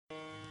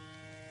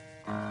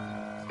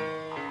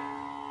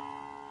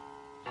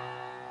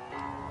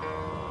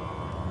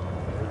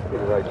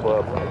right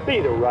club. Be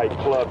the right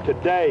club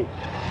today.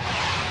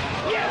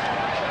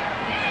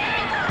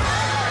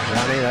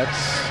 Johnny,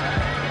 that's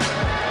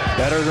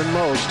better than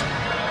most.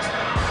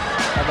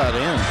 How about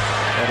in?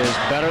 That is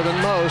better than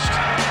most.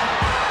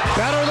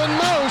 Better than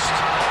most!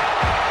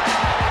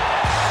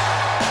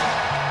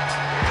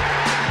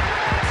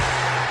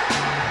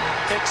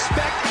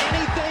 Expect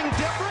anything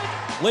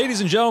different?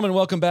 Ladies and gentlemen,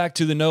 welcome back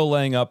to the No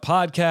Laying Up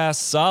podcast.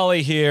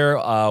 Solly here.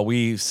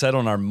 We said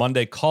on our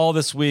Monday call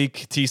this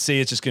week,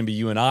 TC, it's just going to be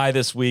you and I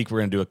this week. We're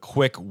going to do a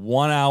quick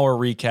 1 hour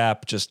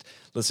recap. Just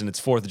listen, it's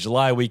 4th of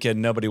July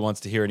weekend. Nobody wants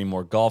to hear any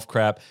more golf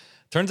crap.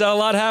 Turns out a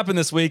lot happened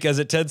this week, as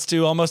it tends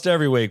to almost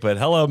every week. But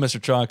hello, Mr.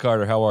 Tron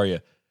Carter. How are you?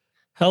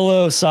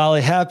 Hello,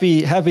 Solly.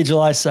 Happy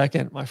July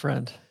 2nd, my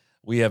friend.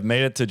 We have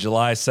made it to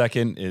July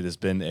 2nd. It has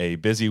been a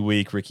busy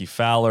week. Ricky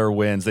Fowler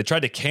wins. They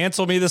tried to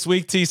cancel me this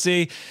week,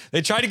 TC.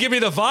 They tried to give me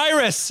the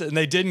virus, and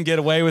they didn't get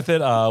away with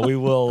it.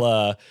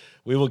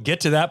 We will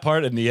get to that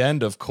part in the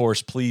end. Of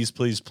course, please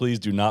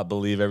do not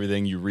believe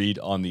everything you read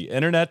on the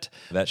internet.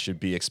 That should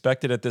be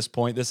expected at this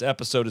point. This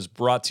episode is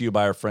brought to you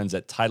by our friends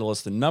at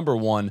Titleist, the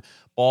 #1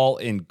 ball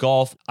in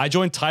golf. I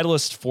joined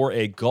Titleist for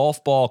a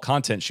golf ball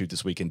content shoot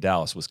this week in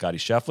Dallas with Scotty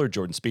Scheffler,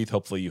 Jordan Spieth.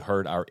 Hopefully you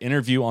heard our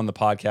interview on the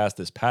podcast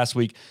this past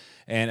week.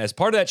 And as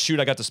part of that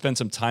shoot, I got to spend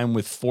some time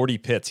with 40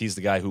 Pitts. He's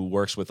the guy who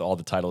works with all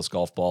the Titleist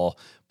golf ball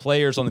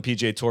players on the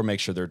PGA Tour, make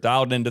sure they're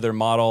dialed into their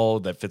model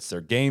that fits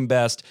their game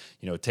best.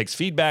 You know, takes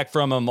feedback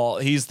from them.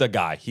 He's the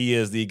guy. He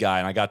is the guy.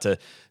 And I got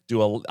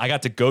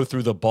to go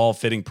through the ball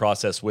fitting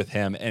process with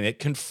him, and it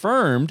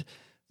confirmed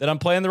that I'm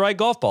playing the right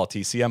golf ball,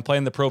 TC. I'm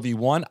playing the Pro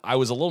V1. I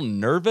was a little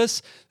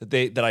nervous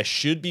that I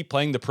should be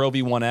playing the Pro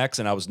V1X,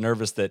 and I was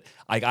nervous that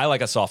I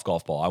like a soft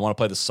golf ball. I want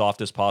to play the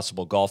softest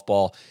possible golf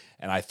ball,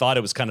 and I thought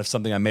it was kind of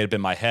something I made up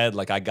in my head,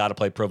 like I got to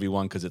play Pro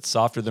V1 because it's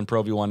softer than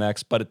Pro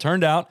V1X, but it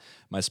turned out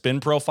my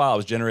spin profile, I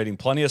was generating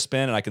plenty of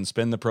spin, and I can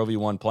spin the Pro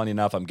V1 plenty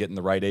enough. I'm getting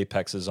the right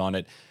apexes on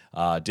it.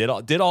 Did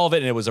all of it,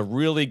 and it was a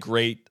really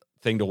great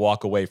thing to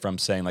walk away from,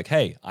 saying like,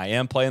 hey, I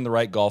am playing the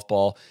right golf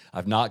ball.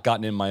 I've not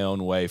gotten in my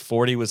own way.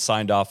 40 was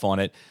signed off on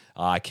it.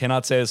 I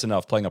cannot say this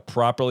enough. Playing a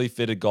properly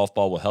fitted golf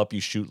ball will help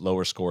you shoot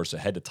lower scores. So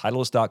head to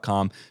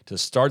Titleist.com to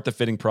start the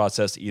fitting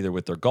process, either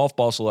with their golf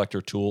ball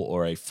selector tool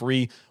or a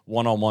free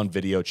one-on-one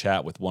video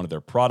chat with one of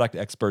their product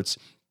experts.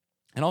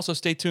 And also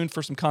stay tuned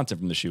for some content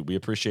from the shoot. We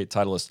appreciate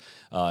Titleist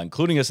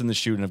including us in the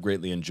shoot and have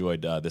greatly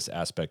enjoyed this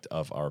aspect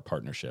of our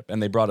partnership.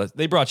 And they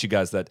brought you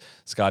guys that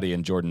Scotty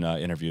and Jordan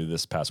interview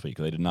this past week.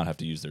 They did not have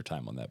to use their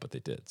time on that, but they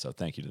did. So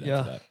thank you to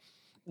them for that.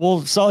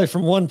 Well, Solly,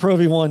 from one Pro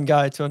V1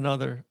 guy to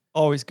another,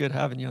 always good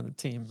having you on the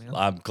team, man.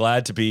 I'm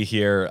glad to be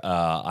here.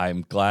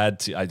 I'm glad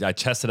to. I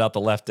tested out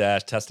the left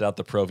dash, tested out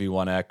the Pro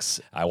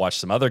V1X. I watched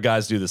some other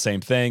guys do the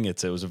same thing.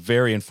 It was a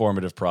very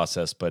informative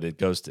process, but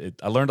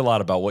I learned a lot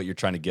about what you're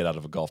trying to get out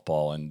of a golf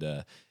ball and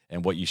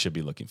what you should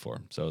be looking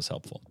for. So it was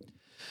helpful.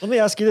 Let me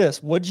ask you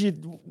this: what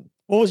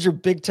was your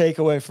big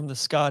takeaway from the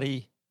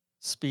Scotty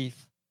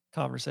Spieth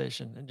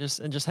conversation and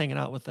just hanging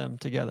out with them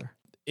together?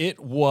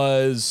 It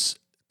was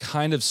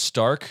kind of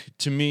stark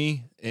to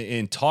me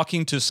in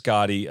talking to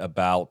Scotty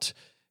about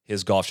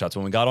his golf shots.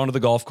 When we got onto the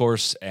golf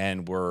course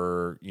and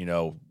we're,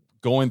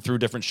 going through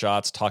different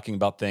shots, talking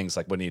about things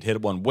like when he'd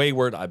hit one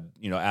wayward,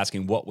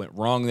 asking what went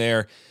wrong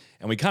there.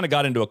 And we kind of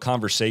got into a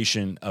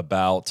conversation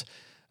about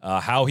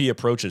how he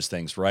approaches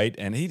things, right?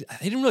 And he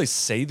didn't really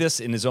say this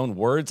in his own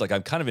words. Like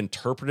I've kind of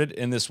interpreted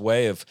in this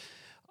way of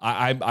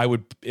I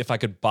would, if I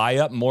could buy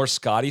up more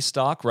Scotty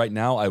stock right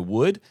now, I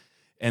would.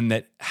 And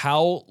that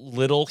how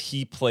little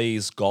he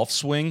plays golf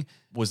swing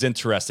was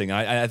interesting.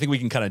 I think we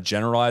can kind of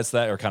generalize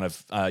that or kind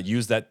of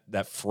use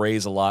that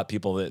phrase a lot.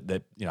 People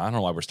that I don't know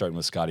why we're starting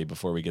with Scotty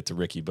before we get to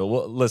Ricky, but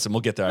we'll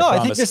get there. No,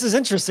 I think this is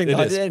interesting.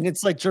 And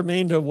it's like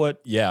germane to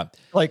what,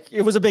 like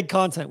it was a big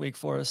content week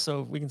for us.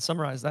 So we can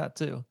summarize that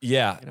too.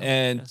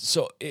 Yeah.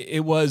 So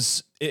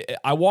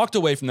I walked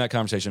away from that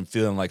conversation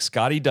feeling like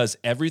Scotty does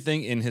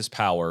everything in his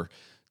power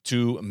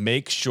to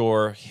make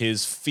sure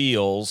his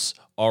feels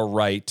are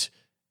right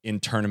in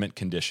tournament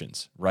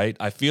conditions, right?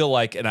 I feel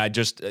like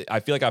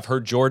I've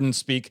heard Jordan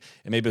speak,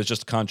 and maybe it's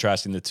just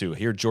contrasting the two. I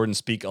hear Jordan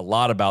speak a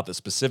lot about the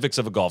specifics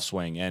of a golf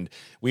swing, and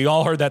we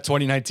all heard that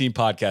 2019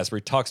 podcast where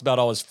he talks about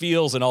all his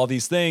feels and all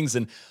these things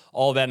and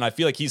all that, and I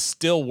feel like he's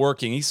still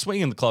working. He's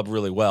swinging the club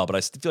really well, but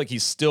I feel like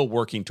he's still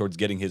working towards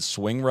getting his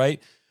swing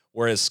right,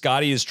 whereas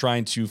Scotty is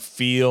trying to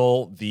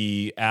feel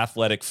the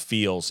athletic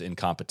feels in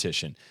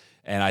competition.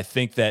 And I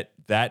think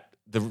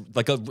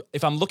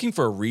if I'm looking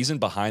for a reason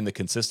behind the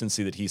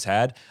consistency that he's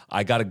had,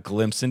 I got a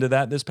glimpse into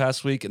that this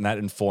past week, and that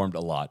informed a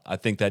lot. I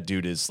think that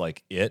dude is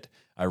like it.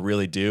 I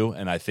really do.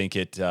 And I think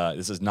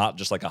this is not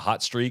just like a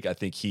hot streak. I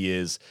think he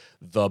is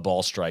the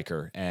ball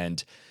striker.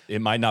 And it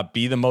might not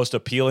be the most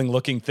appealing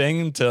looking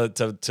thing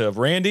to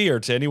Randy or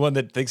to anyone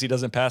that thinks he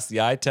doesn't pass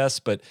the eye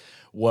test, but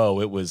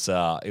whoa, it was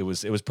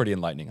pretty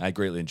enlightening. I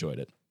greatly enjoyed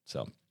it.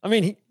 So, I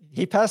mean,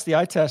 he passed the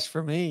eye test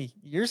for me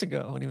years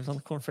ago when he was on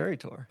the Korn Ferry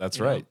Tour. That's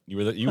right. You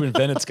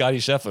invented Scotty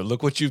Scheffler.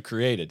 Look what you've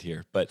created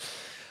here. But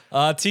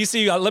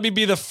TC, let me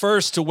be the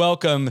first to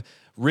welcome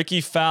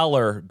Ricky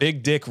Fowler,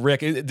 Big Dick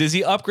Rick. Does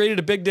he upgraded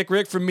to Big Dick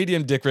Rick from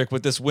Medium Dick Rick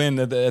with this win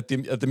at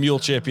the Mule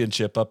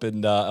Championship up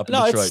in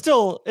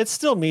Detroit? It's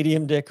still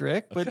Medium Dick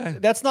Rick, but Okay.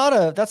 that's not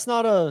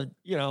a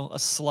a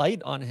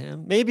slight on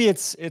him. Maybe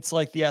it's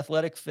like the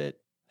athletic fit,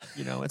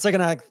 it's like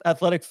an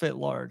athletic fit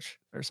large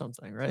or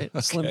something, right?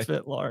 Okay. Slim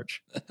fit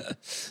large.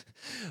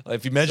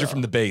 If you measure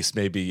from the base,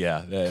 maybe,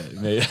 yeah.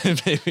 Maybe.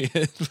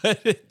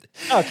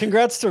 Oh,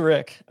 congrats to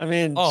Rick. I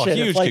mean,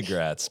 huge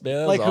congrats,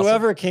 man. Like awesome.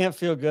 whoever can't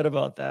feel good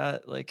about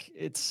that, like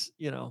it's,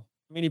 I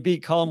mean, he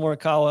beat Colin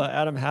Morikawa,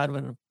 Adam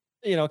Hadwin,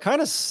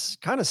 kind of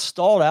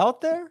stalled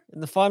out there in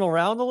the final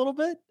round a little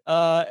bit.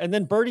 And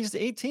then birdies to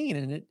 18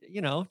 and it,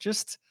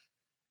 just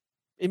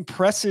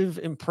impressive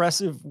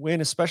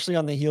win, especially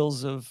on the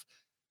heels of,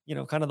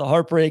 kind of the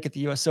heartbreak at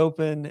the US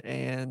Open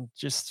and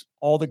just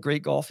all the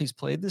great golf he's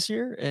played this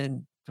year.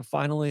 And to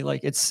finally,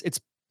 like, it's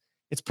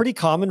pretty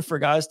common for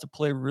guys to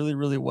play really,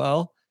 really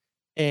well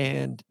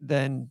and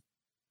then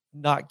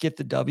not get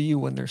the W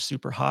when they're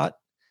super hot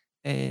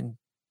and,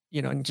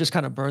 and just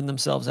kind of burn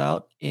themselves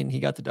out. And he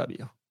got the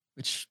W,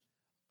 which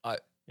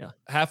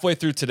halfway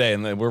through today,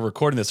 and we're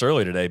recording this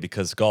early today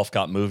because golf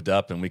got moved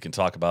up, and we can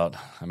talk about,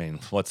 I mean,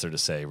 what's there to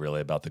say really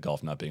about the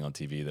golf not being on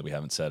TV that we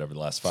haven't said over the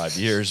last 5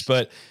 years,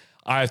 but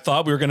I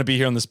thought we were going to be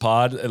here on this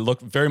pod.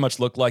 It very much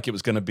looked like it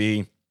was going to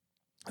be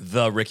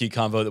the Ricky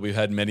convo that we've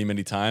had many,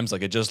 many times.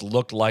 Like, it just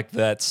looked like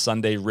that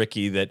Sunday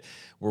Ricky that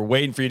we're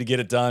waiting for you to get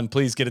it done.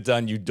 Please get it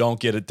done. You don't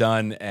get it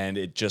done. And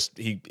it just,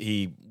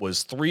 he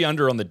was 3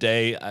 under on the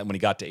day when he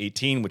got to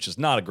 18, which is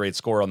not a great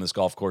score on this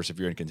golf course. If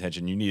you're in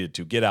contention, you needed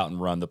to get out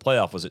and run. The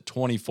playoff was at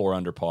 24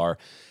 under par.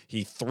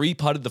 He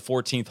 3-putted the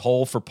 14th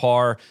hole for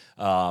par.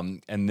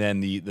 And then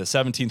the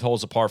 17th hole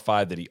is a par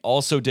 5 that he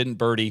also didn't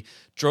birdie.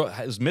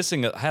 Was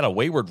missing, had a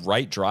wayward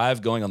right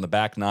drive going on the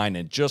back 9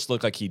 and just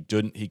looked like he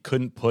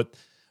couldn't put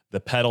the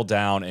pedal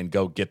down and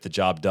go get the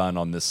job done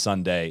on this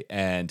Sunday.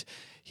 And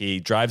he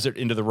drives it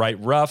into the right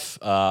rough,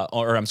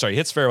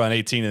 hits fairway on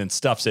 18 and then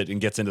stuffs it and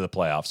gets into the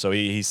playoff. So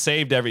he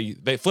saved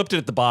they flipped it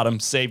at the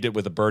bottom, saved it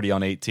with a birdie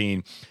on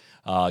 18,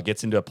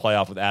 gets into a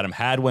playoff with Adam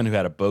Hadwin, who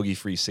had a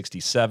bogey-free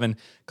 67.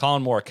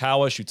 Colin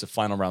Morikawa shoots a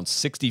final round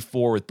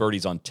 64 with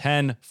birdies on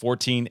 10,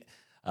 14,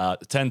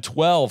 10,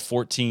 12,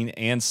 14,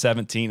 and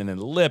 17, and then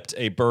lipped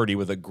a birdie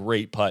with a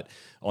great putt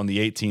on the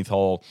 18th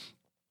hole.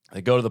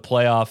 They go to the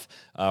playoff.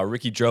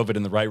 Ricky drove it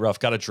in the right rough.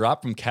 Got a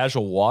drop from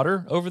Casual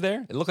Water over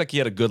there. It looked like he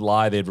had a good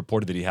lie. They had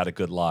reported that he had a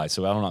good lie,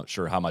 so I'm not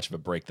sure how much of a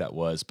break that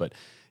was, but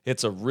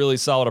it's a really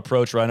solid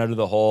approach right under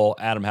the hole.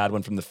 Adam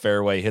Hadwin from the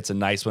fairway hits a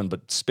nice one,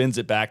 but spins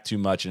it back too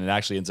much, and it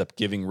actually ends up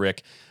giving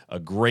Rick a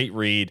great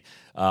read.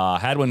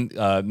 Hadwin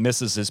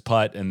misses his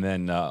putt, and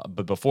then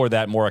but before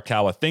that,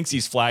 Morikawa thinks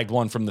he's flagged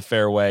one from the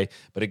fairway,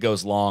 but it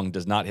goes long,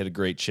 does not hit a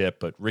great chip,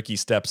 but Ricky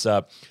steps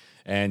up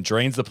and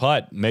drains the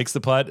putt, makes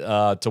the putt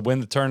to win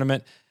the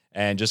tournament,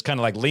 and just kind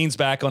of like leans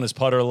back on his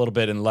putter a little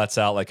bit and lets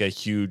out like a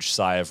huge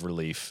sigh of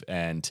relief.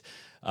 And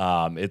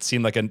it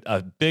seemed like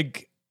a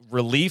big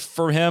relief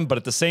for him, but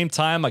at the same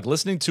time, like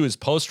listening to his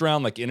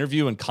post-round like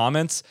interview and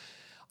comments,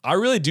 I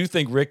really do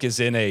think Rick is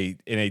in a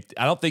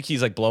I don't think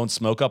he's like blowing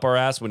smoke up our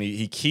ass when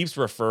he keeps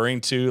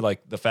referring to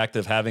like the fact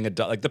of having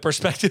like the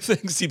perspective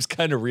thing seems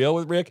kind of real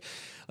with Rick.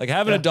 Like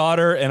having a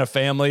daughter and a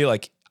family,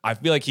 like I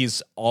feel like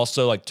he's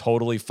also like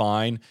totally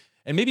fine.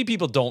 And maybe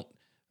people don't,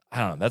 I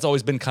don't know. That's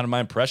always been kind of my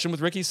impression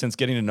with Ricky since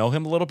getting to know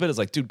him a little bit. Is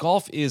like, dude,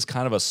 golf is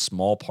kind of a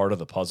small part of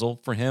the puzzle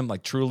for him.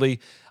 Like, truly,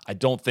 I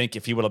don't think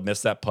if he would have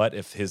missed that putt,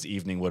 if his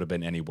evening would have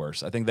been any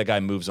worse. I think that guy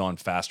moves on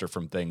faster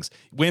from things,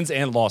 wins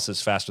and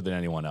losses faster than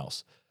anyone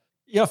else.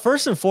 Yeah,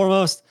 first and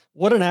foremost,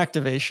 what an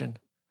activation.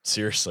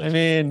 Seriously. I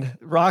mean,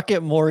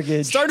 Rocket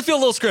Mortgage. Starting to feel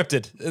a little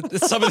scripted.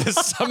 Some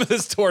of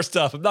this tour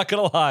stuff. I'm not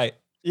going to lie.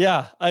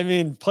 Yeah, I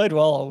mean, played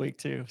well all week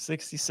too.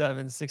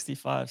 67,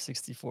 65,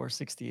 64,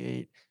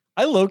 68.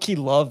 I low-key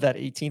love that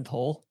 18th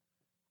hole.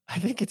 I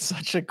think it's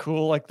such a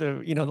cool, like the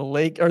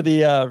lake or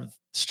the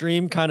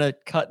stream kind of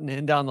cutting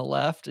in down the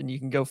left, and you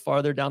can go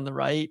farther down the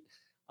right,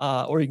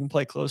 or you can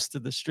play close to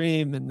the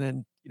stream and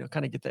then,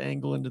 kind of get the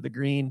angle into the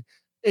green.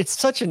 It's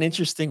such an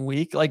interesting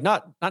week, like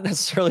not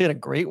necessarily in a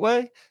great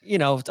way.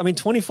 I mean,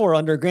 24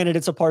 under, granted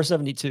it's a par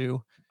 72.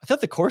 I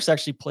thought the course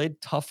actually played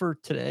tougher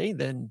today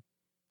than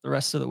the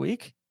rest of the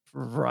week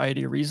for a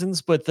variety of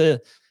reasons. But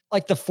the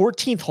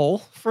 14th hole,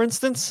 for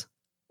instance,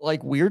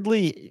 like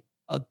weirdly,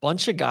 a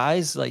bunch of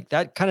guys like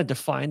that kind of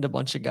defined a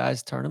bunch of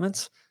guys'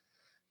 tournaments,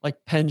 like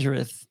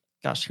Pendrith.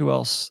 Gosh, who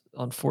else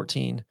on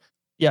 14?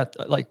 Yeah,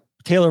 like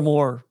Taylor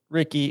Moore,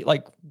 Ricky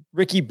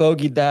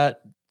bogeyed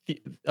that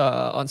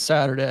on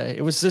Saturday.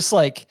 It was just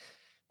like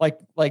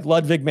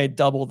Ludwig made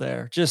double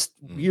there, just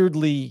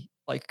weirdly,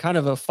 like kind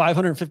of a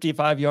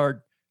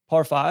 555-yard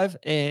par 5,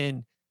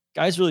 and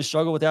guys really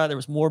struggle with that. There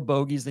was more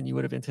bogeys than you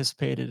would have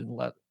anticipated and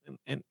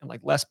like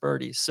less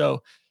birdies.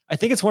 So I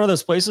think it's one of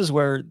those places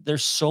where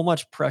there's so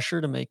much pressure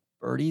to make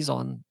birdies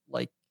on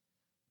like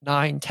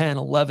 9, 10,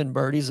 11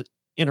 birdies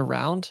in a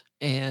round.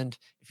 And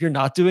if you're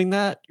not doing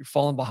that, you're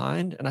falling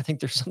behind. And I think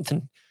there's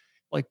something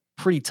like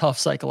pretty tough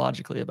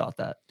psychologically about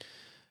that.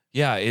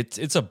 Yeah,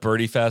 it's a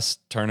birdie fest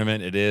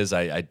tournament. It is.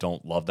 I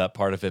don't love that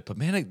part of it, but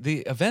man,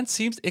 the event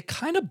it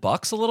kind of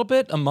bucks a little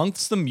bit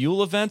amongst the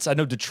mule events. I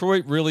know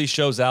Detroit really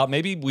shows out.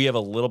 Maybe we have a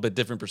little bit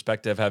different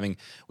perspective.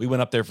 We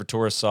went up there for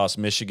Tourist Sauce,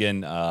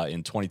 Michigan,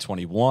 in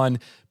 2021.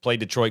 Played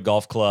Detroit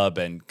Golf Club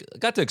and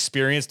got to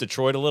experience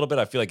Detroit a little bit.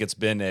 I feel like it's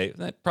been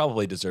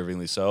probably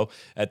deservingly so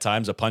at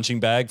times, a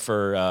punching bag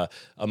for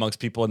amongst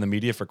people in the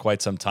media for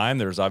quite some time.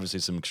 There's obviously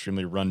some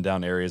extremely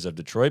rundown areas of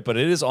Detroit, but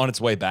it is on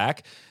its way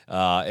back,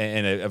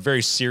 and a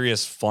very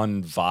serious,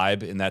 fun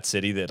vibe in that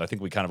city that I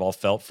think we kind of all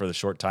felt for the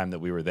short time that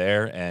we were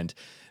there. And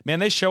man,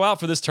 they show out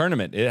for this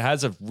tournament. It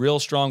has a real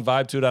strong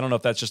vibe to it. I don't know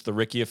if that's just the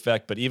Ricky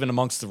effect, but even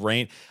amongst the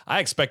rain, I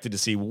expected to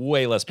see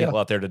way less people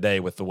out there today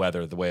with the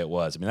weather the way it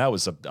was. I mean, that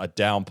was a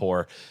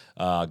downpour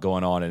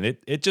going on, and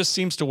it just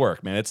seems to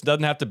work, man. It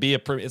doesn't have to be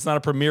it's not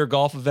a premier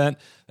golf event.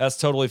 That's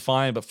totally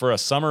fine. But for a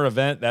summer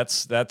event,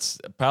 that's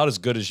about as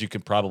good as you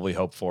could probably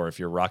hope for if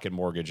you're Rocket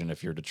Mortgage and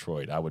if you're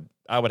Detroit. I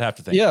would have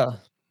to think.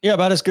 Yeah,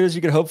 about as good as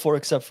you could hope for,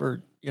 except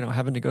for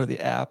having to go to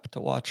the app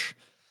to watch.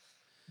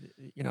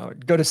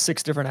 Go to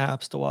 6 different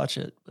apps to watch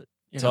it. But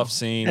tough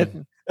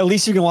scene. At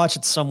least you can watch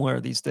it somewhere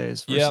these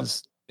days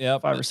versus Yeah,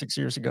 5 or 6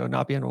 years ago,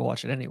 not being able to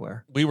watch it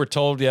anywhere. We were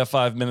told,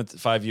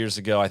 5 years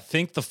ago. I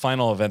think the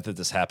final event that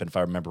this happened, if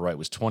I remember right,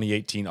 was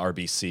 2018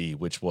 RBC,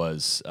 which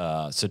was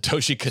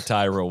Satoshi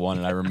Katairo won,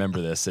 and I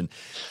remember this. And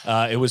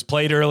it was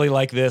played early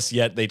like this,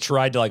 yet they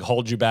tried to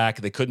hold you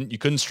back. You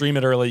couldn't stream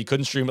it early, you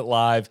couldn't stream it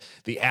live.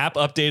 The app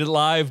updated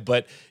live,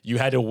 but you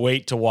had to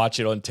wait to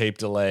watch it on tape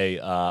delay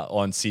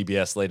on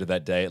CBS later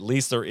that day. At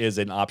least there is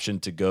an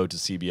option to go to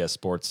CBS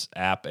Sports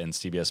app and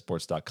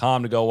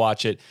CBSSports.com to go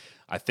watch it.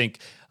 I think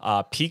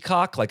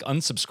Peacock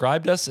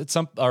unsubscribed us at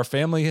our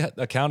family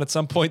account at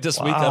some point this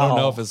week. I don't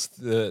know if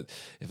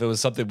it was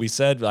something we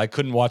said, but I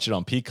couldn't watch it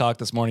on Peacock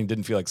this morning.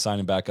 Didn't feel like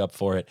signing back up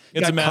for it.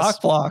 It's a mess.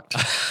 Cock blocked.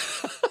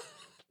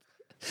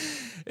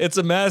 It's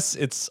a mess.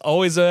 It's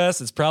always a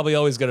mess. It's probably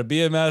always going to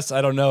be a mess.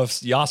 I don't know if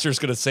Yasser's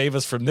going to save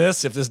us from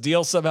this, if this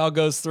deal somehow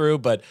goes through,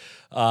 but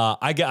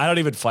I don't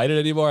even fight it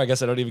anymore. I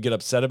guess I don't even get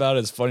upset about it.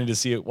 It's funny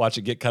to watch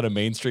it get kind of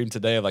mainstream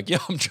today. I'm like,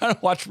 I'm trying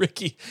to watch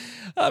Ricky.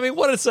 I mean,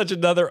 what is such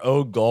another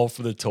golf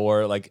for the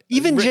tour?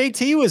 Even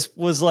JT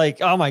was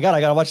like, oh my God,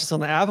 I got to watch this on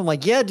the app. I'm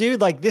like, yeah,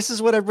 dude, this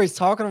is what everybody's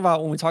talking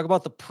about when we talk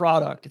about the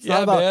product. It's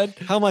not about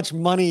how much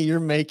money you're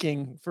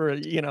making for a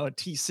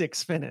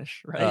T6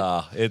 finish,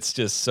 right? It's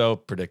just so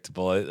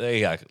predictable.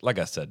 Like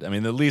I said, I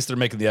mean, at least they're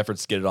making the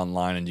efforts to get it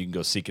online and you can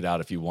go seek it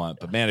out if you want.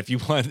 But man, if you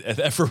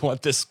ever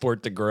want this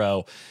sport to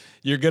grow,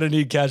 you're going to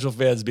need casual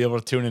fans to be able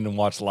to tune in and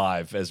watch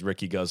live as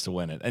Ricky goes to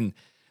win it. And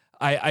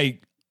I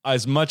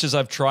as much as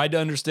I've tried to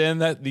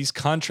understand that these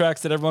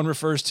contracts that everyone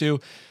refers to,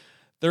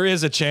 there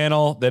is a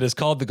channel that is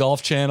called the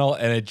Golf Channel,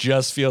 and it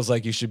just feels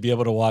like you should be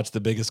able to watch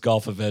the biggest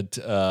golf event,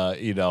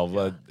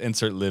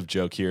 insert live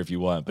joke here if you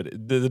want, but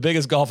the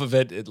biggest golf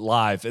event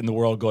live in the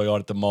world going on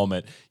at the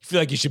moment, you feel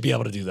like you should be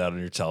able to do that on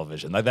your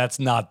television. That's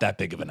not that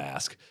big of an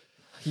ask.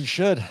 You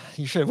should,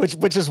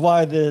 which is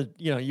why the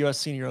U.S.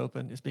 Senior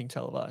Open is being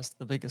televised,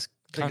 the biggest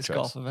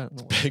golf event in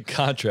the world. Big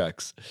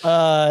contracts.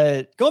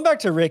 Going back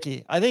to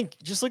Ricky, I think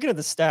just looking at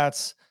the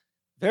stats,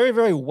 very,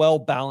 very well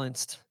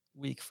balanced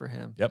week for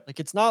him. Yep.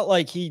 It's not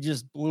like he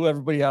just blew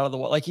everybody out of the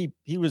water.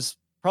 He was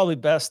probably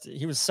best.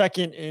 He was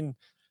second in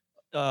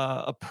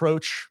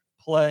approach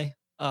play.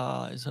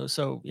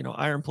 So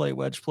iron play,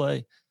 wedge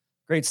play.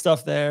 Great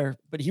stuff there,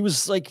 but he was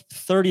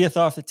 30th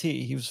off the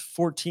tee. He was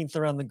 14th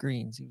around the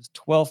greens. He was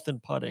 12th in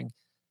putting.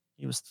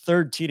 He was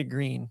 3rd tee to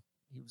green.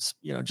 He was,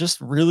 just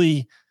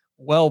really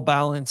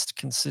well-balanced,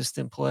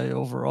 consistent play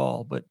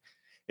overall. But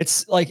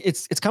it's kind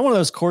of one of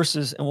those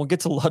courses, and we'll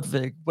get to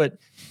Ludwig, but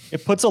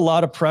it puts a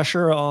lot of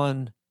pressure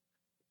on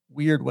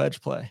weird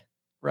wedge play,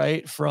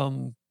 right?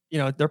 From,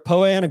 they're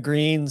Poa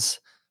greens.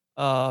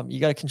 You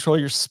got to control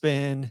your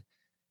spin.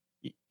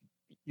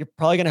 You're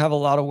probably going to have a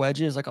lot of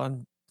wedges,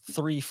 on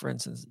 3, for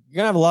instance. You're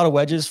gonna have a lot of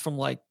wedges from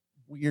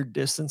weird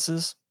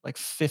distances,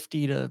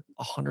 50 to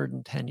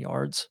 110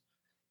 yards,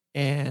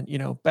 and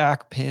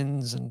back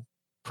pins and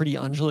pretty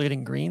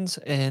undulating greens,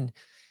 and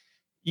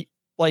you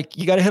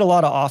got to hit a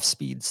lot of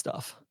off-speed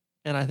stuff.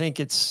 And I think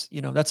it's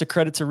that's a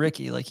credit to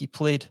Ricky. He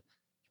played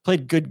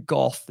good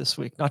golf this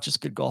week, not just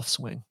good golf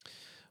swing.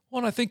 Well,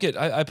 and I think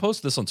I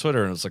posted this on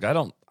Twitter, and it's I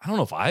don't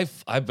know if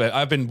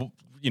I've been.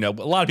 A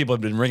lot of people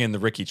have been ringing the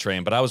Ricky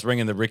train, but I was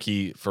ringing the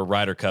Ricky for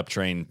Ryder Cup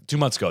train 2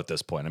 months ago at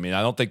this point. I mean,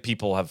 I don't think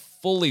people have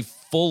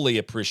fully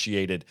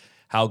appreciated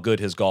how good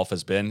his golf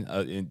has been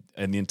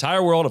in the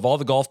entire world of all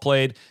the golf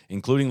played,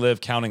 including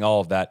live, counting all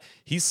of that.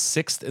 He's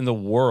 6th in the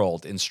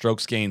world in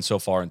strokes gained so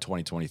far in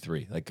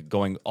 2023,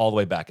 going all the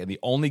way back. And the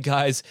only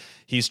guys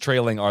he's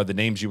trailing are the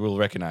names you will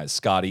recognize: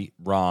 Scotty,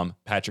 Rahm,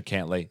 Patrick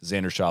Cantlay,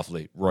 Xander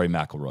Schauffele, Rory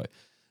McIlroy.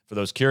 For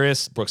those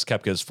curious, Brooks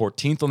Koepka is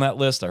 14th on that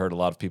list. I heard a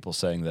lot of people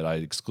saying that I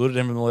excluded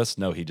him from the list.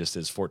 No, he just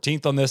is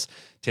 14th on this.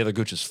 Taylor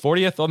Gooch is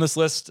 40th on this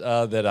list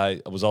that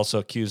I was also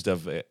accused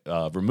of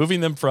removing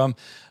them from.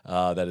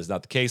 That is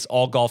not the case.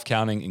 All golf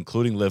counting,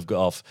 including live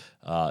golf,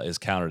 is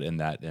counted in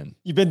that. And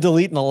you've been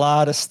deleting a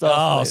lot of stuff.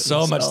 Oh, lately,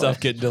 so much stuff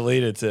getting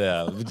deleted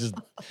today. Just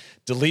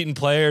deleting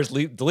players,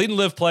 deleting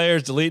live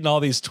players, deleting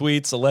all these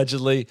tweets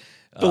allegedly.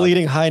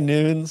 Deleting high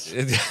noons.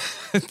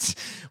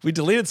 We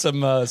deleted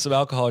some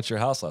alcohol at your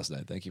house last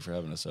night. Thank you for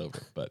having us over.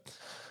 But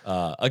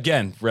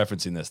again,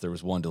 referencing this, there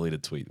was one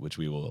deleted tweet, which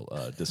we will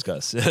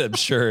discuss, I'm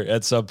sure,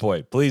 at some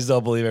point. Please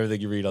don't believe everything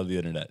you read on the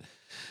internet.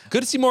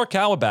 Good to see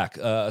Morikawa back.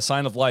 A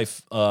sign of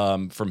life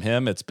from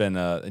him. It's been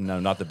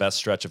not the best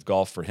stretch of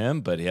golf for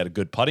him, but he had a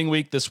good putting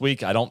week this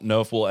week. I don't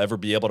know if we'll ever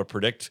be able to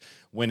predict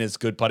when his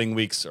good putting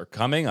weeks are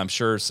coming. I'm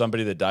sure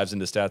somebody that dives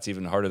into stats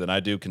even harder than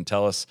I do can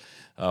tell us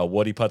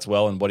what he putts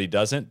well and what he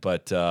doesn't.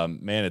 But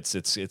man,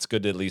 it's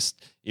good to at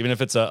least, even if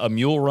it's a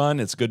mule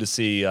run, it's good to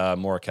see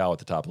Morikawa at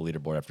the top of the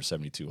leaderboard after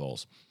 72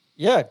 holes.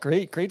 Yeah,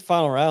 great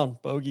final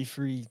round. Bogey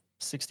free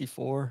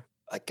 64.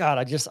 God,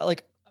 I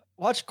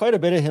watched quite a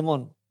bit of him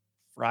on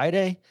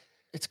Friday.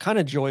 It's kind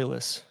of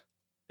joyless.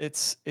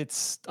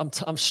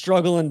 I'm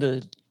struggling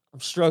to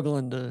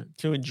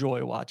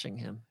enjoy watching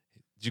him.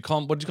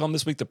 What did you call him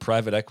this week? The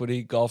private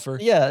equity golfer?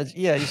 Yeah.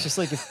 He's just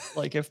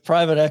if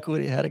private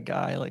equity had a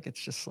guy, it's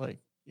just I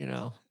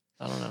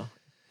don't know.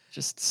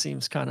 Just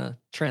seems kind of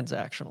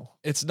transactional.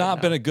 It's not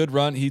been a good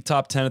run. He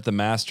top 10 at the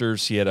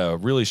Masters. He had a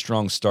really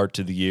strong start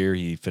to the year.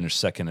 He finished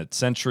second at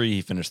Century.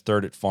 He finished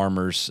third at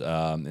Farmers.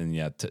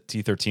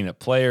 T13 at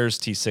Players,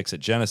 T6 at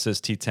Genesis,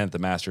 T10 at the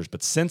Masters.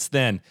 But since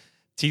then,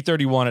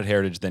 T31 at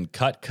Heritage, then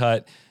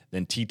cut,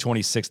 then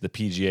T26 at the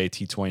PGA,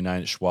 T29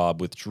 at Schwab,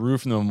 withdrew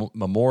from the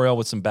Memorial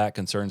with some back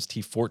concerns,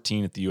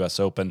 T14 at the U.S.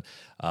 Open,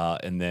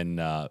 and then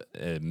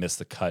missed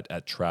the cut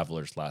at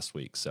Travelers last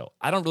week. So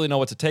I don't really know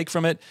what to take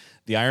from it.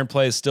 The iron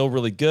play is still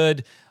really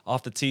good.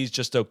 Off the tees,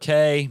 just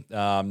okay.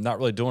 Not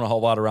really doing a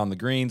whole lot around the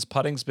greens.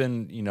 Putting's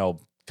been,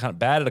 kind of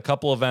bad at a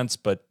couple events,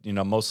 but,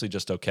 mostly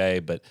just okay.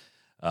 But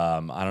I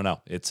don't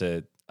know.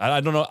 I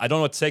don't know. I don't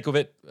know what to take of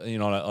it,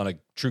 on a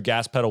true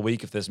gas pedal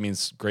week, if this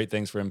means great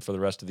things for him for the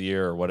rest of the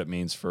year or what it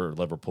means for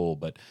Liverpool.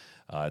 But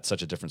it's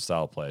such a different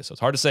style of play. So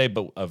it's hard to say,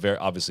 but a very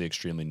obviously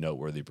extremely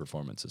noteworthy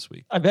performance this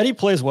week. I bet he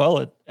plays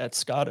well at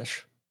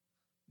Scottish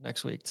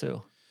next week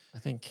too. I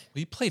think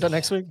we played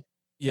next week.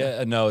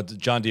 Yeah, no,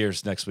 John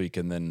Deere's next week,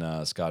 and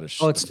then Scottish.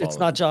 Oh, it's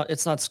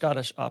not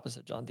Scottish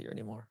opposite John Deere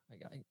anymore.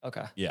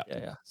 Okay.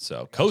 Yeah.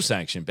 So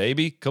co-sanction,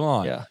 baby. Come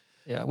on.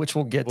 Yeah. Which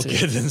we'll get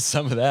into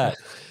some of that.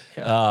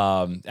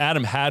 Yeah.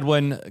 Adam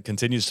Hadwin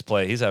continues to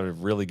play. He's having a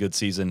really good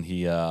season.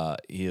 He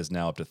is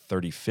now up to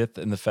 35th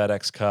in the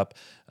FedEx Cup.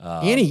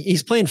 And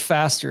he's playing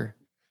faster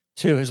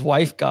too. His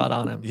wife got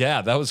on him.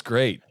 Yeah, that was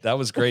great.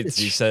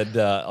 He said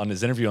on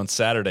his interview on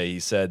Saturday, he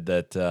said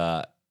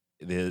that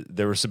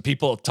there were some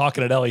people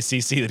talking at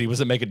LACC that he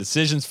wasn't making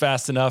decisions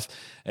fast enough,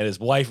 and his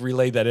wife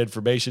relayed that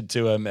information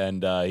to him,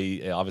 and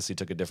he obviously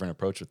took a different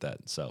approach with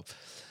that. So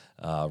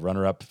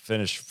runner-up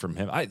finish from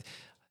him.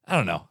 I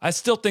don't know. I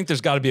still think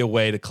there's got to be a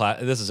way to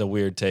this is a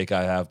weird take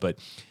I have, but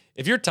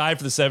if you're tied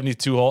for the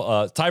 72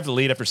 hole, tied for the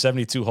lead after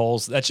 72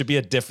 holes, that should be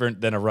a different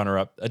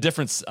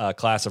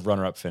class of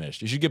runner-up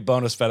finish. You should get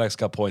bonus FedEx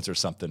Cup points or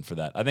something for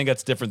that. I think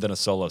that's different than a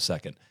solo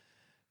second.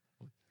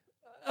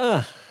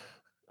 I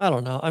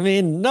don't know. I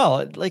mean,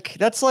 no,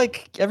 that's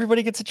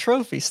everybody gets a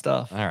trophy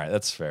stuff. All right,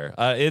 that's fair.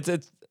 It's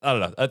I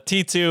don't know. A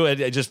T2,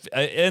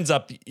 it ends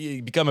up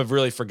you become a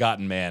really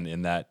forgotten man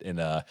in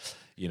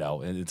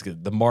and it's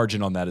good. The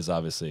margin on that is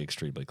obviously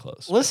extremely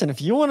close. Listen,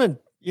 if you want to,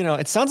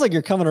 it sounds like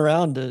you're coming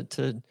around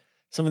to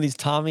some of these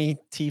Tommy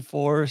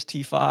T4s,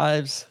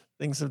 T5s,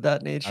 things of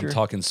that nature. I'm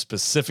talking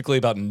specifically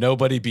about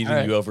nobody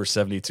beating you over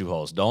 72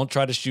 holes. Don't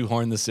try to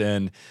shoehorn this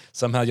in.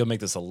 Somehow you'll make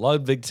this a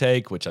Ludwig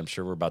take, which I'm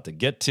sure we're about to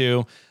get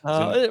to.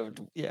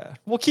 Yeah,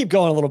 we'll keep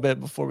going a little bit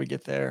before we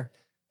get there.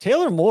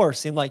 Taylor Moore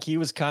seemed like he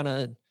was kind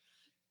of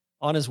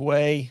on his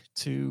way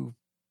to,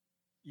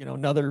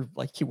 another,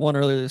 he won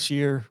earlier this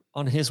year,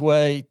 on his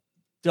way.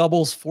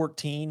 Doubles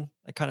 14.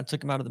 I kind of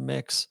took him out of the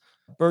mix.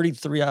 Birdied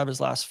 3 out of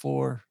his last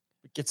 4.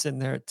 Gets in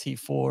there at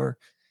T4.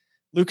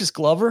 Lucas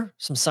Glover,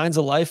 some signs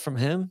of life from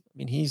him. I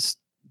mean, he's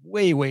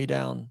way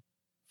down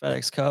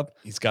FedEx Cup.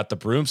 He's got the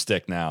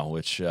broomstick now,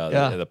 which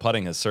the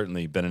putting has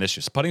certainly been an issue.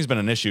 So putting's been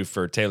an issue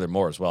for Taylor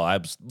Moore as well. I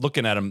was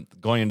looking at him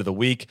going into the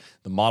week.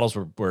 The models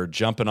were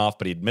jumping off,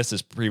 but he'd missed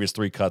his previous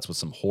 3 cuts with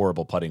some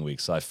horrible putting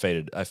weeks. So I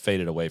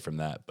faded away from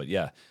that. But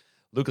yeah,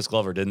 Lucas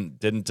Glover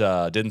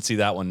didn't see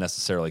that one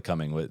necessarily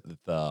coming with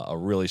a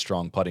really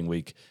strong putting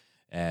week.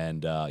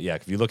 And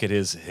if you look at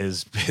his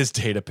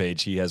data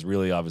page, he has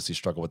really obviously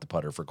struggled with the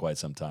putter for quite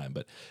some time.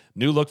 But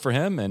new look for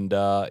him, and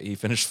he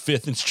finished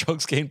 5th in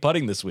strokes gained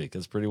putting this week.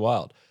 That's pretty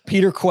wild.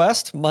 Peter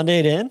Quest, Monday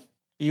at In,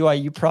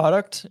 BYU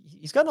product.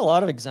 He's gotten a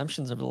lot of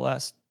exemptions over the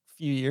last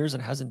few years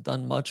and hasn't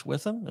done much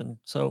with them. And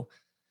so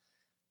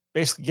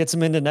basically gets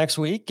him into next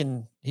week,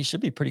 and he should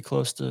be pretty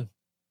close to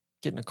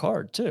getting a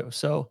card too.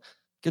 So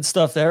good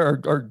stuff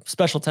there, or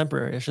special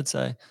temporary, I should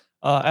say.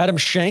 Adam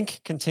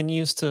Schenk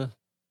continues to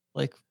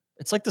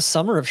it's like the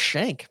summer of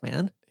Schenk,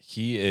 man.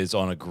 He is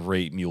on a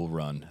great mule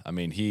run. I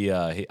mean,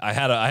 I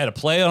had a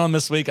play on him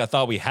this week. I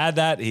thought we had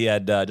that. He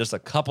had just a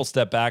couple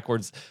steps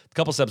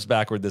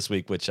backward this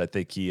week, which I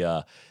think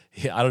I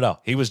don't know.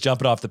 He was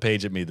jumping off the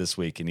page at me this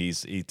week, and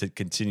he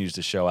continues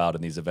to show out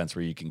in these events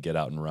where you can get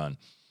out and run.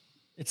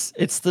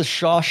 It's the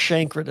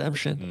Shawshank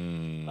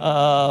redemption.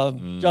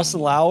 Justin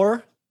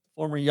Lauer,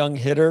 former young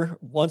hitter,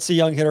 once a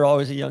young hitter,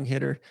 always a young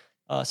hitter.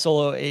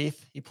 Solo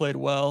 8th. He played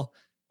well.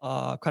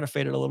 Kind of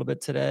faded a little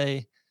bit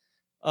today.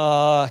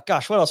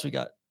 Gosh, what else we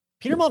got?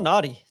 Peter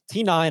Malnati,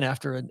 T9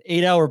 after an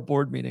 8-hour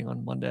board meeting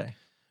on Monday.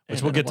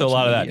 Which we'll get to a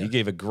lot of that. He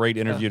gave a great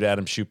interview to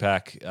Adam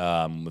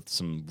Schupak with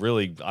some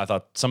really, I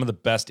thought, some of the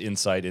best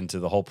insight into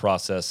the whole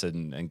process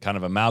and kind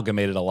of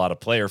amalgamated a lot of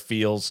player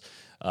feels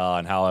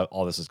and how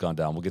all this has gone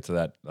down. We'll get to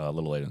that a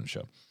little later in the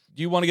show.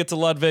 Do you want to get to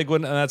Ludwig?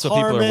 And that's what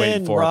people are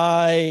waiting for.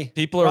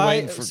 People are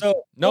waiting for.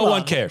 So, no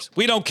one cares.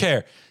 We don't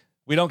care.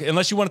 We don't,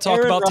 unless you want to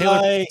talk about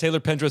Taylor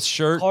Pendrith's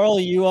shirt. Carl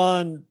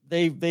Yuan,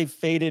 they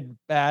faded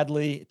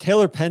badly.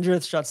 Taylor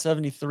Pendrith shot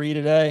 73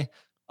 today.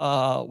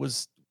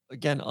 Was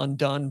again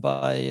undone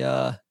by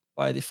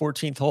the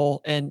 14th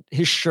hole, and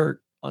his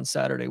shirt on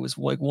Saturday was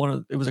like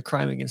it was a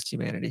crime against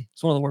humanity.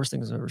 It's one of the worst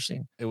things I've ever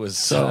seen. It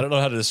was I don't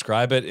know how to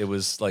describe it. It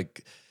was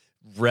like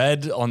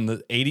red on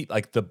the 80,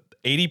 like the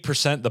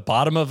 80%, the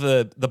bottom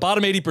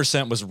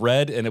 80% was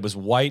red, and it was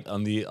white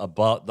on the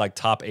above, like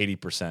top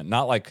 80%.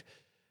 Not like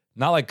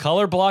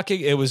color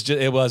blocking. It was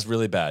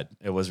really bad.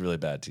 It was really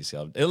bad.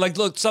 TCL. It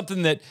looked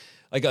something that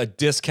like a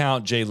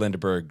discount Jay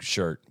Lindeberg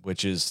shirt,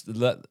 which is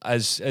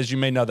as you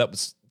may know,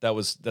 that's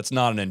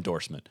not an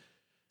endorsement.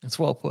 That's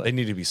well put. They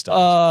need to be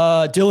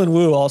stopped. Dylan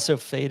Wu also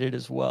faded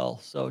as well.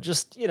 So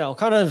just,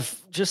 kind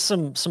of just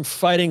some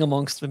fighting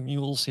amongst the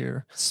mules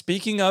here.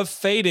 Speaking of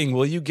fading,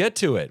 will you get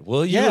to it?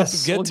 We'll get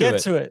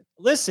to it.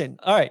 Listen.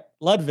 All right.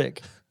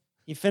 Ludwig,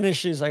 he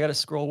finishes. I got to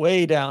scroll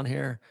way down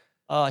here.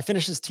 He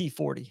finishes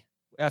T40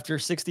 after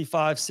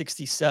 65,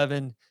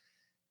 67.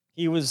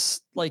 He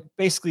was like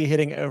basically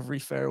hitting every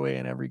fairway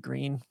and every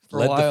green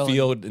for a while. Led the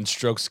field in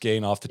strokes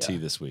gained off the tee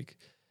this week.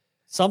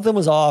 Something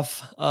was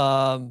off.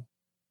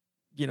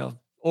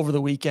 Over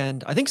the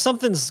weekend. I think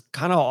something's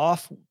kind of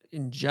off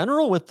in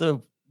general with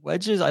the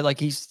wedges.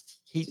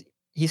 He's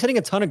hitting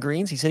a ton of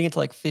greens. He's hitting it to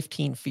like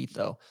 15 feet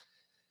though.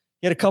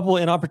 He had a couple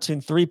of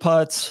inopportune 3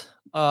 putts.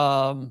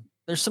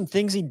 There's some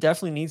things he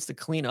definitely needs to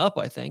clean up,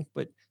 I think,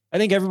 but I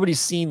think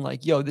everybody's seen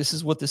like, this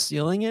is what the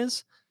ceiling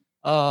is.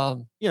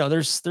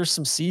 There's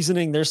some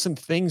seasoning. There's some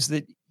things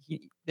that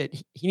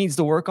he needs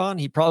to work on.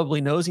 He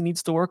probably knows he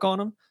needs to work on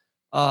them.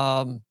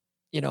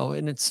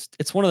 And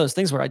it's one of those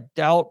things where I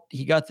doubt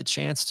he got the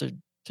chance to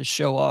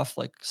show off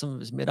like some of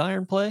his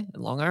mid-iron play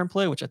and long iron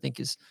play, which I think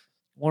is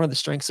one of the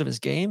strengths of his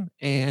game.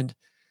 And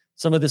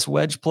some of this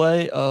wedge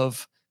play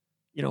of,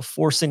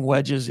 forcing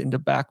wedges into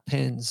back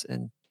pins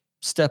and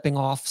stepping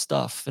off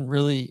stuff and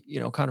really,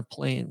 kind of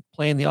playing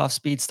the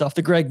off-speed stuff,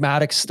 the Greg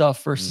Maddux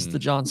stuff versus the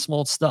John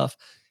Smoltz stuff.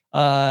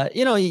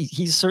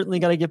 He's certainly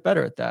got to get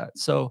better at that.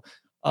 So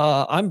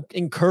I'm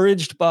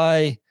encouraged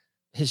by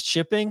his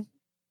chipping.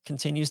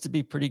 Continues to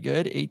be pretty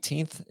good,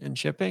 18th in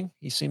chipping.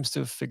 He seems to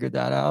have figured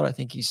that out. I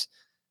think he's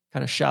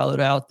kind of shallowed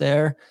out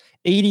there.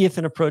 80th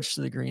in approach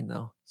to the green,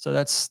 though. So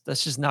that's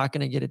just not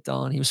going to get it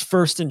done. He was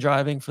first in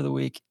driving for the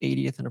week,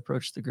 80th in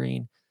approach to the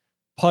green.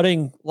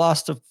 Putting,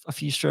 lost a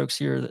few strokes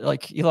here.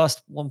 Like he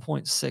lost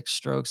 1.6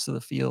 strokes to the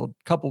field.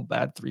 Couple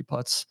bad 3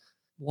 putts.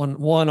 One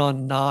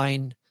on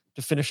 9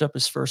 to finish up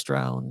his first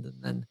round,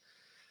 and then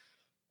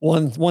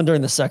one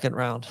during the second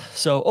round.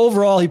 So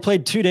overall, he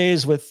played 2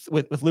 days with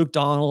Luke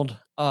Donald.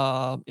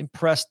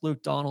 Impressed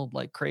Luke Donald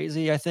like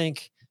crazy. I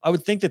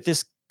would think that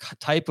this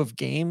type of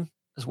game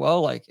as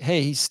well, like,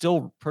 hey, he's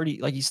still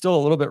he's still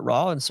a little bit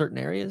raw in certain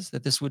areas,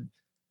 that this would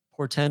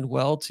portend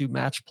well to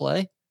match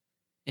play.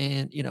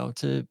 And,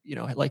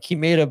 like he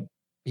made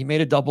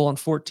a double on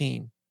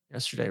 14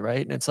 yesterday.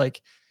 Right. And it's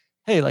like,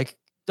 hey, like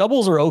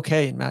doubles are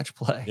okay in match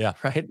play. Yeah.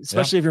 Right.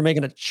 Especially if you're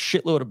making a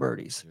shitload of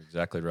birdies. You're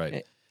exactly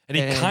right. And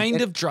he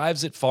kind of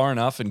drives it far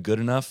enough and good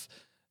enough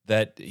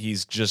that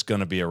he's just going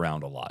to be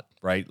around a lot,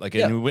 right? Like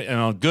and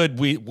on good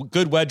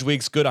wedge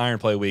weeks, good iron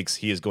play weeks,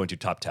 he is going to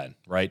top 10,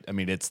 right? I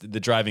mean, it's the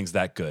driving's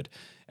that good,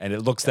 and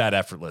it looks that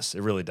effortless.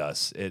 It really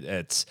does.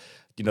 It's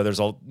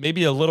there's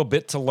maybe a little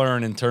bit to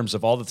learn in terms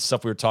of all the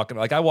stuff we were talking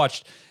about. Like I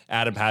watched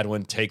Adam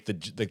Hadwin take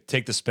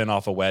the spin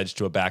off a wedge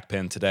to a back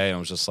pin today, and I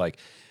was just like,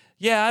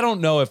 yeah, I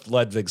don't know if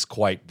Ludwig's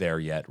quite there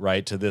yet,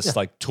 right? To this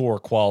like tour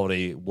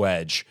quality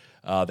wedge.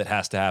 That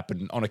has to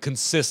happen on a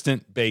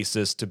consistent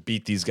basis to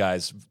beat these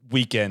guys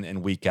week in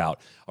and week out.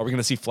 Are we going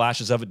to see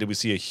flashes of it? Did we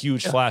see a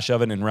huge flash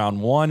of it in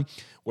round 1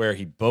 where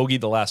he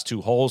bogeyed the last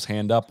 2 holes?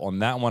 Hand up on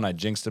that one. I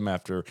jinxed him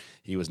after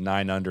he was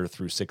 9 under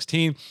through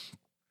 16.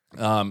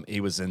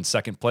 He was in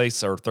second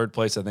place or third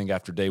place, I think,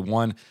 after day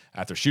 1,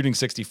 after shooting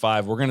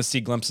 65. We're going to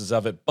see glimpses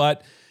of it,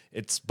 but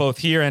it's both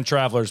here and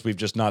Travelers. We've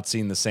just not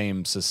seen the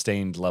same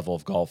sustained level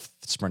of golf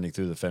sprinting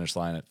through the finish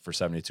line for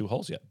 72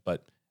 holes yet.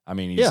 But I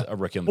mean, he's a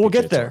rookie on the We'll PGA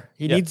get there.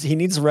 Tour. He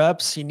needs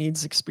reps. He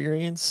needs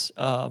experience.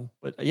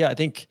 But yeah, I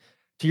think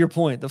to your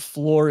point, the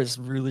floor is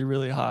really,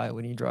 really high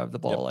when you drive the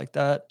ball like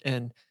that.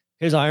 And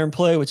his iron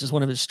play, which is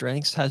one of his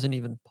strengths, hasn't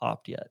even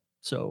popped yet.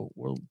 So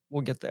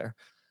we'll get there.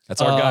 That's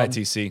our guy,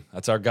 TC.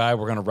 That's our guy.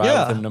 We're gonna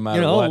ride with him no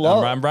matter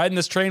what. I'm riding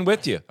this train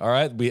with you. All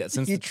right.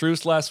 Since the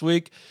truce last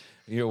week,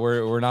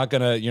 you're not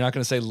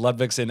gonna say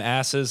Ludwig's in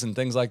asses and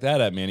things like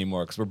that at me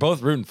anymore, because we're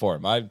both rooting for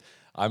him.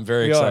 I'm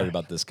very excited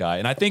about this guy,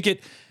 and I think to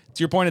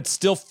your point, it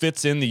still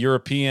fits in the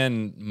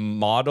European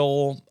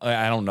model.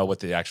 I don't know what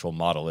the actual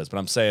model is, but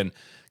I'm saying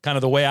kind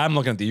of the way I'm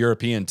looking at the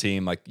European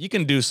team, like you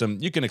can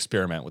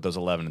experiment with those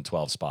 11 and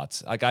 12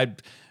 spots. Like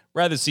I'd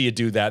rather see you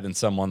do that than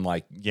someone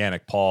like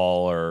Yannick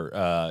Paul or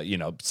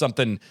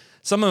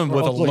someone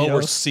with a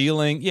lower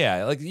ceiling.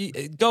 Yeah, like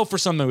go for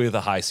something with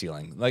a high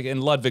ceiling. Like,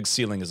 and Ludwig's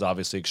ceiling is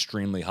obviously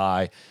extremely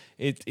high.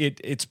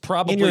 It's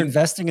probably, and you're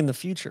investing in the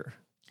future.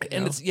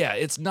 And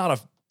it's not a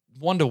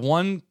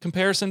 1-to-1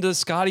 comparison to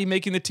Scotty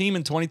making the team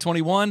in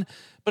 2021,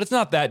 but it's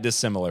not that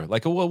dissimilar.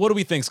 Like, what do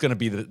we think is going to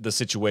be the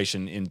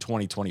situation in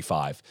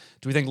 2025?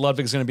 Do we think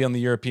Ludwig's going to be on the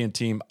European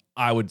team?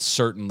 I would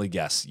certainly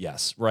guess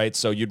yes, right?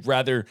 So you'd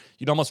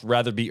almost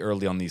rather be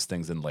early on these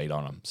things than late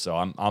on them. So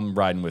I'm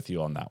riding with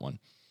you on that one.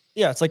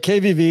 Yeah, it's like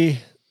KVV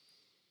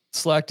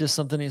slacked is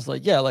something. He's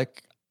like,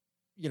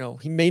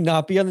 he may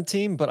not be on the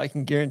team, but I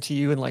can guarantee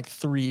you in like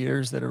 3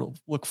 years that it'll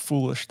look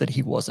foolish that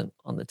he wasn't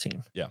on the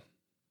team. Yeah.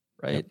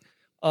 Right. Yep.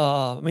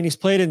 I mean, he's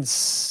played in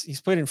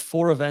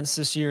 4 events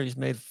this year. He's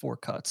made 4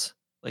 cuts.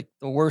 Like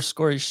the worst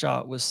score he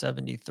shot was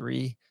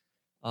 73.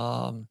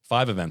 5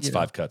 events,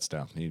 5 cuts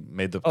now. He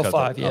made the cut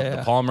 5,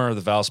 the Palmer,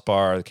 the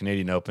Valspar, the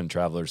Canadian Open,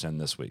 Travelers, and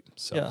this week.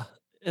 So yeah,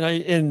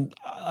 and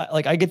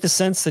I get the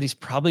sense that he's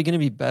probably going to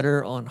be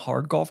better on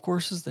hard golf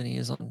courses than he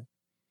is on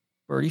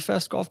Birdie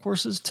Fest golf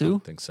courses too.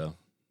 I think so.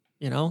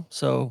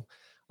 So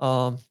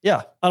I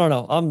don't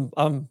know.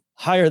 I'm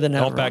higher than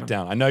ever. Don't back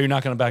down. I know you're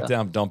not going to back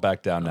down. But don't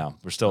back down now.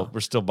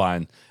 We're still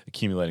buying,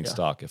 accumulating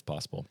stock if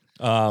possible.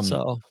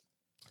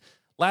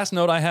 Last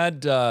note I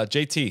had,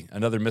 JT,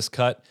 another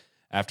miscut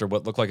after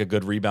what looked like a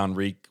good rebound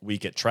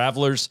week at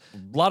Travelers.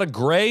 A lot of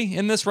gray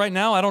in this right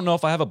now. I don't know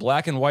if I have a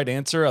black and white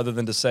answer other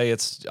than to say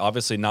it's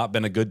obviously not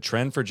been a good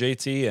trend for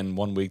JT, and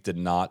one week did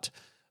not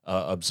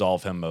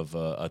absolve him of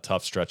a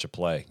tough stretch of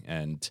play.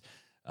 And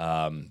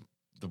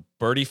the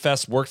Birdie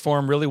Fest worked for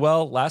him really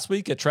well last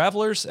week at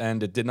Travelers,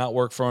 and it did not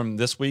work for him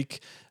this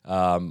week.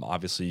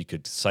 Obviously, you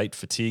could cite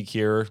fatigue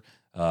here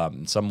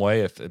in some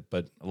way,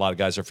 but a lot of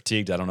guys are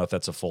fatigued. I don't know if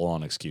that's a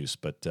full-on excuse,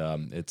 but I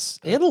don't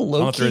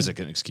know if there is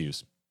an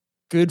excuse.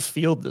 Good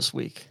field this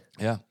week.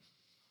 Yeah.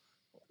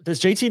 Does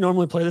JT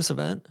normally play this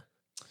event?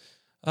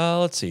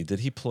 Let's see.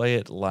 Did he play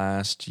it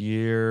last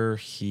year?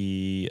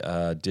 He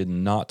did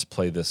not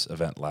play this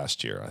event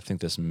last year. I think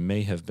this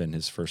may have been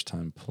his first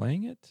time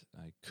playing it.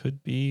 I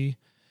could be.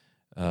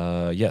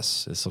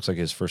 Yes, this looks like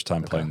his first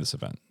time playing this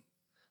event.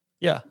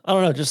 Yeah. I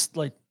don't know. Just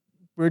like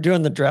we were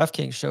doing the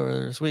DraftKings show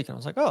earlier this week, and I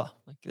was like,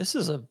 this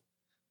is a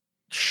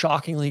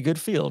shockingly good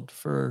field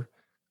for,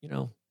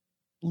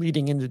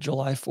 leading into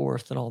July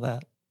 4th and all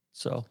that.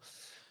 So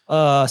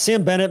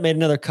Sam Bennett made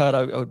another cut.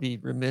 I would be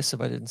remiss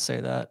if I didn't say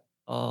that.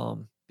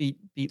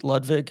 Beat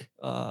Ludwig.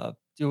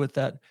 Do with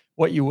that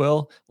what you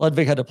will.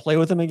 Ludwig had to play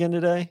with him again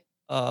today,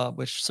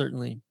 which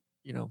certainly,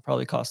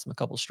 probably cost him a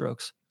couple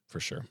strokes. For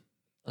sure.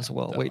 As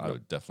well. I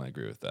would definitely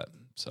agree with that.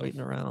 So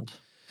waiting around.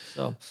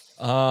 So,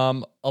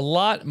 a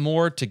lot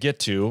more to get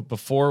to.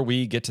 Before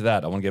we get to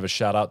that, I want to give a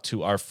shout out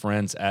to our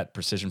friends at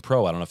Precision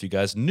Pro. I don't know if you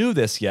guys knew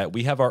this yet.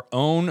 We have our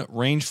own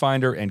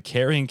rangefinder and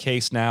carrying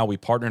case now. We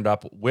partnered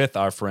up with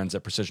our friends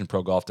at Precision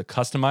Pro Golf to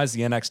customize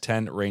the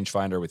NX10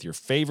 rangefinder with your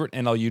favorite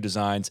NLU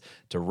designs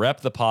to rep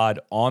the pod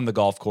on the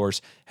golf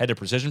course. Head to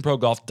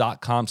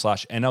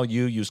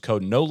precisionprogolf.com/NLU. Use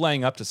code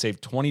NOLAYINGUP to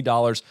save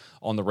 $20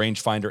 on the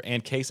rangefinder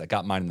and case. I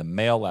got mine in the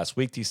mail last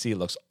week, TC. It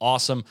looks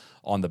awesome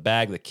on the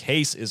bag. The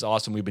case is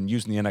awesome. We've been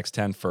using the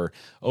NX10 for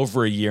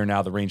over a year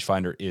now. The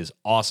rangefinder is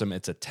awesome.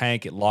 It's a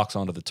tank. It locks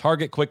onto the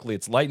target quickly.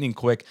 It's lightning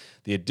quick.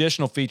 The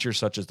additional features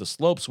such as the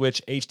slope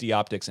switch, HD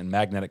optics, and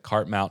magnetic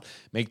cart mount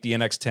make the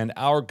NX10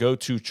 our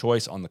go-to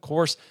choice on the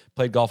course.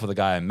 Played golf with a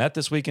guy I met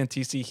this weekend,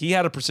 TC. He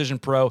had a Precision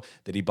Pro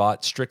that he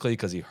bought strictly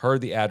because he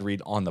heard the ad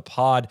read on the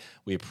pod.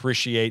 We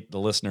appreciate the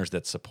listeners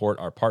that support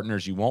our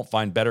partners. You won't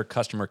find better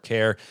customer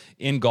care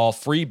in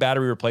golf. Free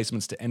battery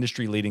replacements to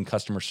industry-leading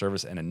customer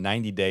service and a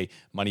 90-day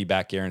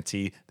money-back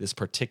guarantee. This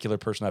particular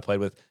person I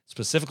played with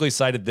specifically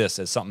cited this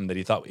as something that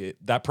he thought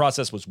that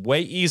process was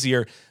way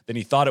easier than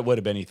he thought it would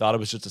have been. He thought it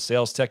was just a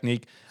sales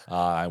technique.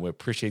 I would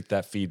appreciate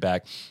that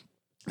feedback.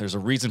 There's a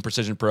reason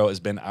Precision Pro has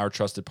been our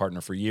trusted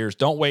partner for years.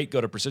 Don't wait. Go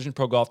to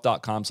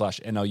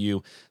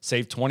precisionprogolf.com/NLU.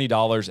 Save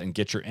 $20 and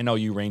get your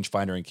NLU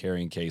rangefinder and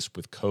carrying case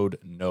with code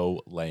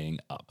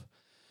NOLAYINGUP.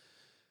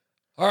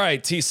 All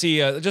right,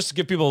 TC, just to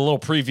give people a little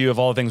preview of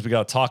all the things we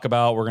got to talk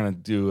about, we're going to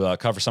do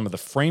cover some of the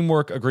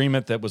framework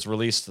agreement that was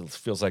released, it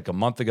feels like a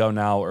month ago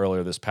now,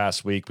 earlier this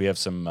past week. We have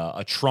some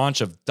a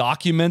tranche of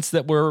documents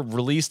that were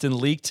released and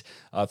leaked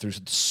through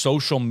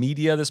social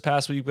media this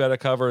past week we got to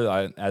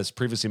cover. As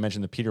previously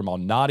mentioned, the Peter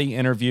Malnati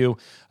interview,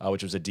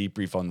 which was a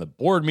debrief on the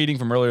board meeting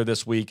from earlier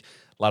this week.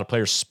 A lot of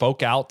players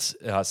spoke out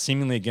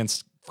seemingly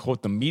against,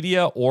 quote, the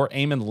media or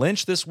Eamon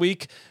Lynch this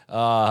week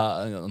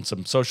on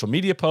some social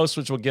media posts,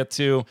 which we'll get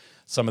to.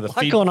 Some of the a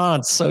lot going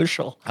on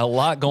social. A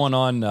lot going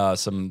on.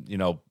 Some,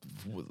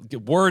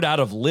 word out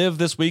of Live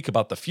this week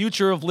about the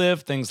future of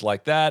Live, things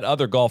like that,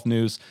 other golf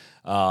news.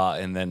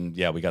 And then,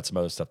 we got some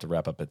other stuff to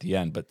wrap up at the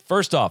end. But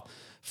first off,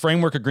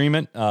 framework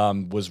agreement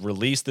was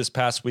released this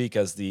past week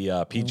as the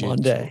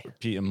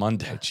PGA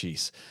Monday.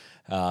 Jeez.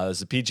 As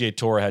the PGA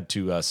Tour had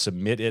to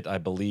submit it, I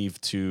believe,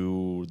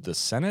 to the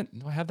Senate.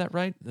 Do I have that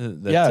right?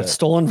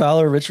 Stolen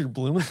Valor, Richard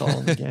Blumenthal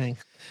and the gang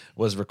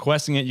was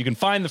requesting it. You can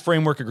find the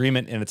framework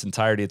agreement in its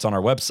entirety. It's on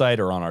our website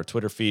or on our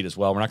Twitter feed as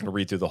well. We're not going to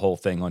read through the whole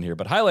thing on here,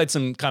 but highlight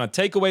some kind of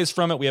takeaways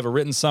from it. We have a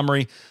written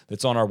summary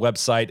that's on our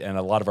website, and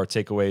a lot of our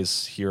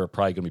takeaways here are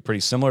probably going to be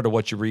pretty similar to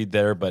what you read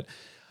there, but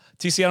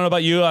TC, I don't know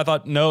about you. I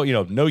thought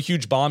no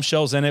huge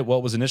bombshells in it.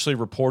 What was initially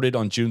reported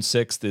on June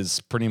 6th is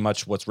pretty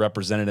much what's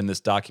represented in this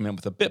document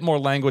with a bit more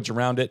language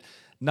around it.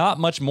 Not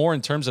much more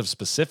in terms of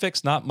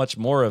specifics, not much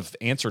more of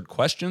answered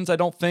questions, I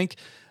don't think.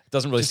 It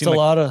doesn't really just seem a like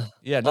lot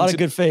of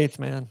good faith,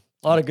 man.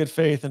 A lot of good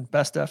faith and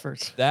best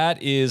efforts.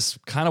 That is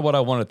kind of what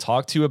I want to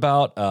talk to you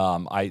about.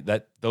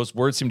 Those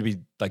words seem to be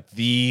like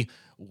the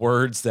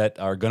words that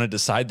are going to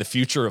decide the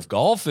future of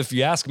golf, if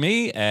you ask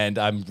me. And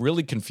I'm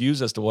really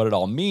confused as to what it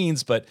all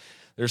means, but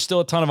there's still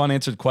a ton of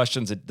unanswered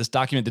questions. This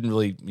document didn't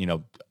really,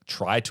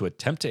 try to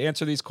attempt to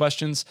answer these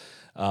questions.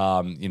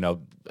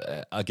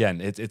 Again,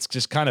 it's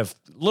just kind of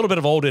a little bit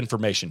of old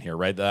information here,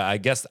 right? I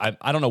guess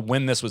I don't know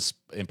when this was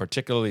in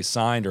particularly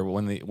signed or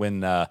when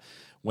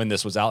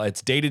this was out.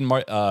 It's dated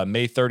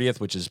May 30th,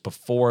 which is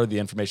before the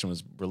information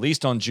was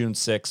released on June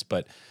 6th.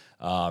 But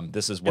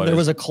this is what there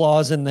was a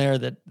clause in there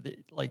that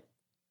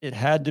it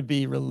had to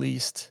be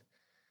released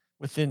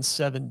within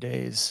 7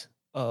 days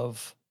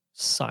of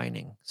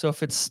signing. So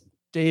if it's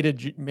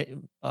dated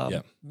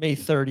May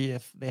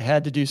 30th, they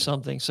had to do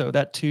something. So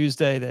that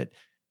Tuesday that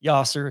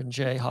Yasser and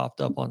Jay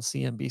hopped up on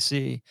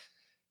CNBC.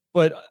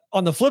 But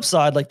on the flip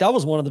side, that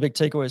was one of the big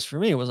takeaways for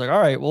me. It was all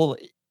right, well,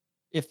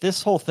 if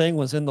this whole thing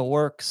was in the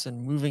works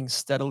and moving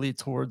steadily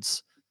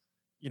towards,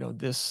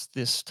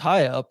 this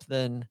tie up,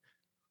 then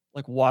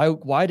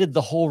why did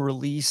the whole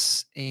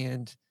release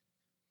and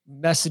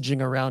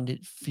messaging around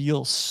it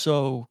feel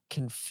so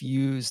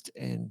confused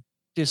and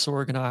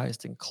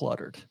disorganized and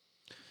cluttered?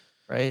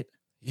 Right.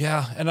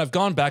 Yeah, and I've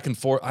gone back and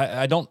forth.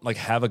 I don't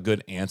have a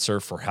good answer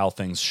for how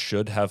things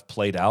should have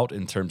played out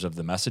in terms of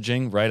the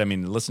messaging, right? I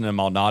mean, listen to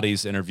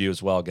Malnati's interview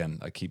as well. Again,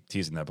 I keep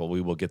teasing that, but we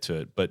will get to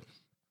it. But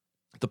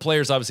the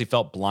players obviously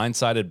felt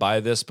blindsided by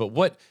this. But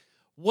what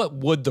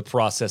would the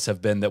process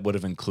have been that would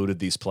have included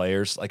these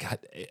players?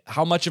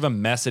 How much of a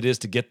mess it is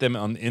to get them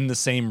in the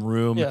same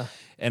room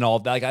and all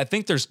that. I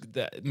think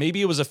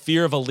maybe it was a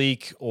fear of a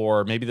leak,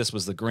 or maybe this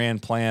was the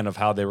grand plan of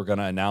how they were going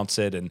to announce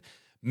it, and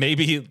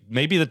maybe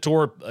the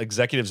tour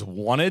executives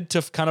wanted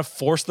to kind of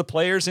force the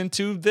players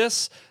into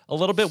this a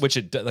little bit, which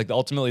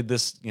ultimately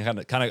this kind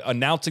of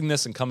announcing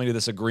this and coming to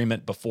this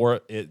agreement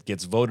before it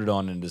gets voted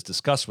on and is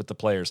discussed with the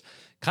players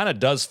kind of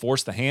does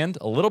force the hand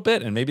a little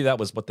bit, and maybe that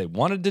was what they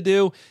wanted to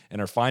do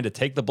and are fine to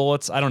take the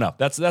bullets. I don't know.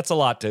 That's a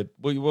lot to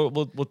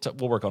we'll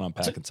work on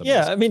unpacking some.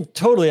 Yeah, I mean,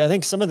 totally. I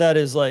think some of that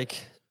is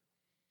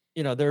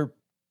they're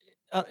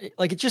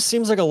it just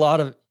seems like a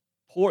lot of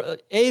poor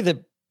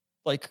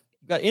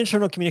got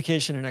internal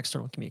communication and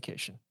external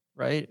communication,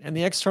 right? And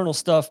the external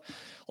stuff,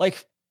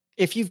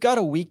 if you've got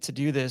a week to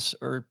do this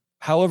or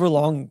however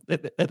long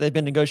that they've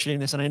been negotiating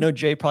this, and I know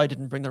Jay probably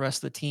didn't bring the rest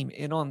of the team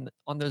in on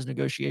those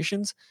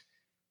negotiations,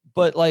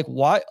 but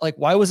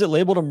why was it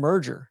labeled a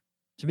merger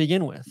to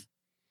begin with?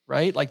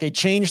 Right? They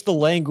changed the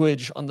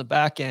language on the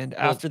back end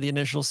after the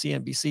initial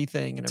CNBC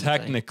thing. And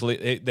everything.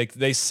 Technically,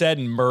 they said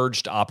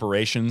merged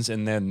operations,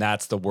 and then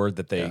that's the word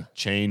that they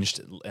changed.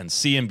 And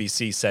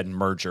CNBC said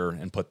merger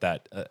and put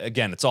that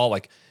again. It's all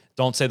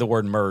don't say the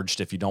word merged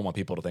if you don't want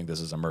people to think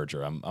this is a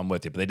merger. I'm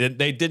with you, but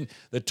they didn't.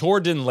 The tour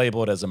didn't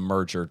label it as a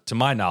merger, to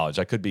my knowledge.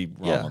 I could be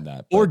wrong on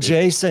that. Or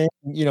Jay saying,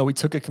 we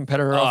took a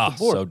competitor off the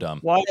board. So dumb.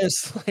 Why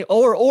is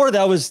or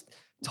that was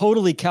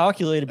totally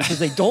calculated because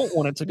they don't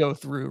want it to go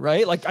through,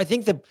 right? I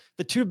think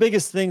the two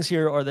biggest things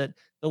here are that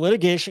the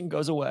litigation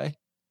goes away,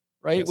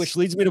 right? Yes. Which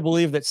leads me to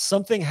believe that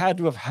something had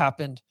to have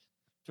happened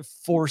to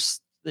force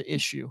the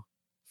issue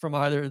from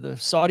either the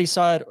Saudi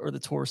side or the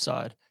tour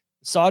side.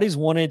 The Saudis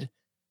wanted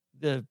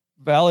the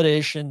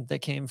validation that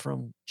came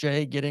from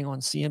Jay getting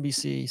on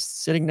CNBC,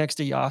 sitting next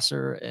to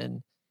Yasser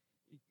and,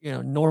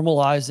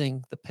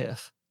 normalizing the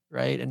PIF,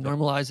 right? And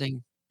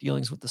normalizing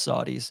dealings with the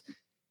Saudis.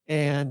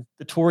 And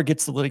the tour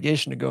gets the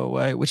litigation to go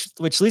away, which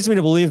leads me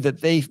to believe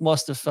that they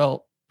must have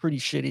felt pretty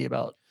shitty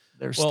about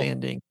their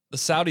standing the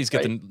Saudis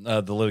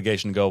get the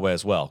litigation to go away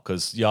as well,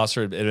 because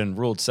Yasser, it had been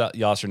ruled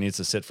Yasser needs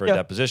to sit for a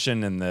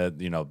deposition, and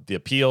the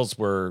appeals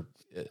were.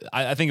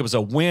 I think it was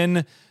a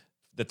win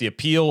that the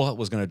appeal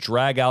was going to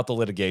drag out the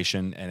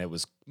litigation, and it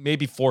was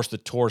maybe force the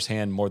tour's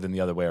hand more than the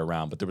other way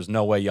around. But there was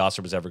no way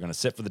Yasser was ever going to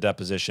sit for the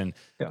deposition.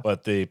 Yeah.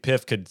 But the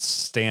PIF could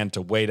stand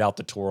to wait out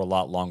the tour a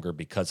lot longer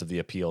because of the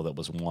appeal that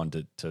was won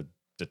to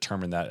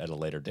determine that at a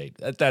later date.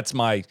 That's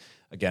my,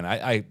 again,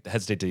 I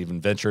hesitate to even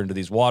venture into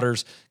these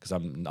waters because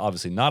I'm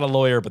obviously not a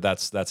lawyer, but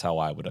that's how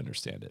I would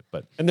understand it.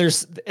 But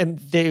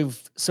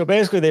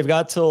they've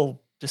got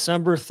till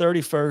December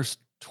 31st,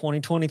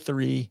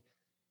 2023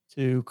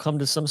 to come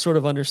to some sort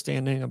of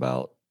understanding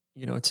about,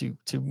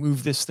 to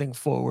move this thing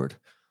forward,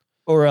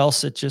 or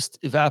else it just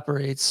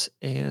evaporates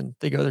and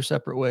they go their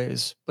separate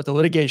ways. But the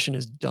litigation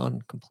is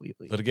done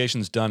completely.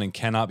 Litigation's done and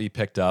cannot be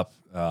picked up.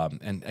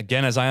 And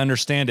again, as I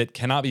understand it,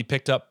 cannot be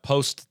picked up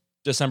post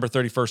December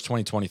 31st,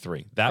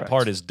 2023. That Correct.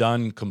 Part is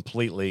done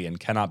completely and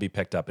cannot be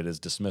picked up. It is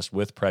dismissed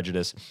with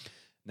prejudice.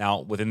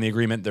 Now, within the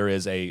agreement, there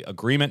is a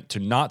agreement to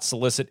not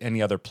solicit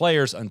any other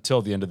players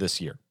until the end of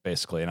this year,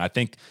 basically. And I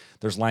think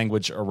there's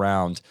language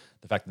around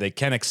the fact that they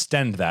can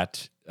extend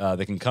that.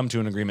 They can come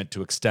to an agreement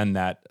to extend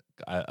that.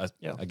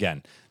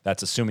 Again,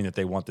 that's assuming that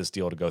they want this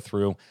deal to go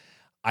through.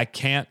 I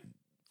can't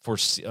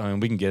foresee. I mean,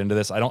 we can get into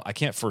this. I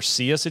can't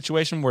foresee a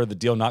situation where the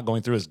deal not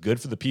going through is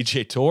good for the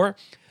PGA Tour.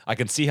 I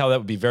can see how that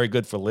would be very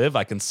good for LIV.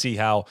 I can see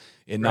how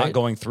it not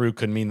going through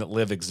could mean that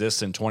LIV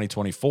exists in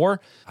 2024.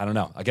 I don't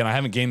know. Again, I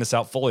haven't gained this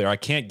out fully, or I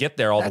can't get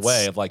there all the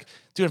way of like,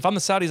 dude, if I'm the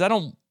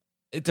Saudis,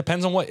 it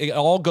depends on it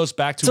all goes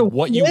back to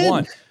what you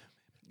want.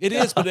 It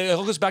is, but it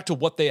all goes back to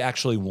what they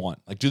actually want.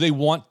 Like, do they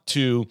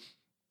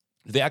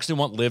actually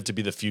want LIV to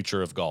be the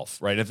future of golf,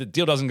 right? If the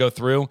deal doesn't go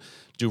through,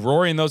 do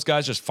Rory and those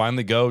guys just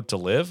finally go to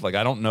LIV? Like,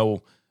 I don't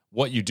know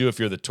what you do if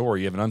you're the tour.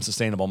 You have an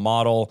unsustainable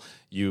model.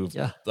 You've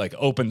like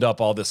opened up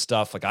all this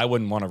stuff. Like, I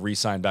wouldn't want to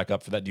re-sign back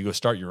up for that. Do you go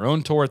start your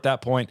own tour at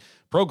that point?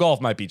 Pro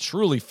golf might be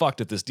truly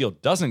fucked if this deal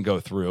doesn't go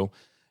through.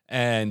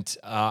 And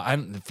I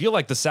feel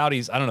like the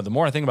Saudis, I don't know, the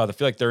more I think about it, I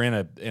feel like they're in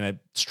a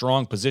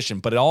strong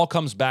position, but it all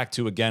comes back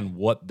to, again,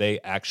 what they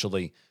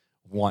actually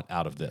want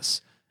out of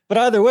this. But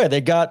either way,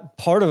 they got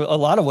part of a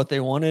lot of what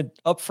they wanted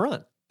up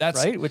front.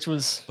 That's right.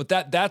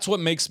 But that's what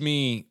makes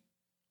me,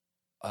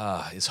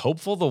 is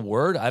hopeful the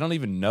word? I don't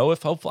even know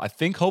if hopeful. I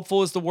think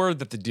hopeful is the word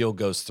that the deal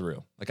goes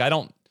through. Like, I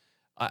don't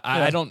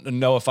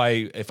know if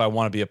I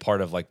want to be a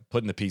part of like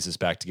putting the pieces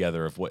back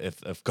together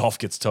if golf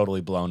gets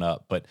totally blown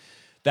up. But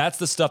that's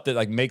the stuff that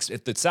like makes,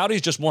 if the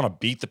Saudis just want to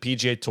beat the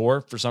PGA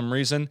Tour for some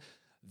reason,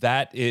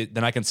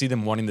 then I can see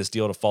them wanting this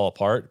deal to fall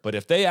apart. But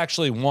if they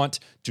actually want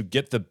to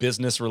get the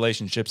business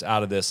relationships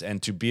out of this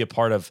and to be a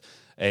part of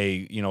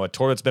a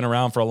tour that's been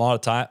around for a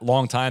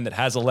long time, that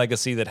has a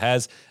legacy, that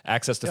has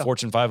access to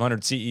Fortune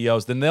 500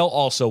 CEOs, then they'll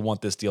also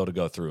want this deal to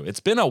go through. It's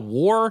been a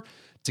war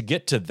to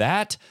get to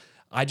that.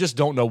 I just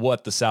don't know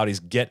what the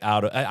Saudis get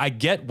out of. I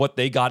get what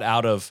they got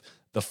out of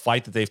the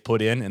fight that they've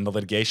put in the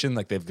litigation.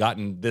 Like, they've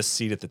gotten this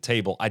seat at the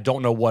table. I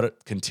don't know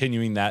what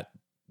continuing that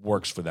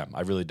works for them.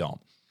 I really don't.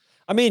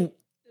 I mean,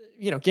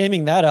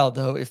 gaming that out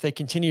though, if they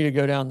continue to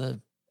go down the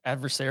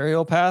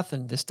adversarial path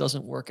and this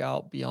doesn't work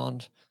out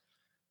beyond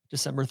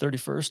December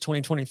 31st,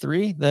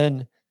 2023,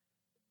 then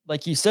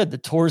like you said, the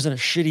tour's in a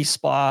shitty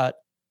spot.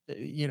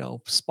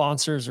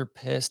 Sponsors are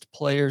pissed,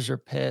 players are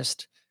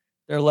pissed.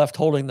 They're left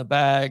holding the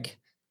bag.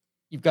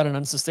 You've got an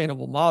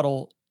unsustainable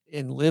model,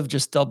 and LIV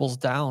just doubles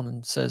down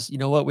and says, you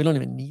know what, we don't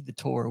even need the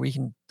tour. We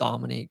can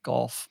dominate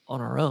golf on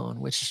our own,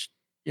 which,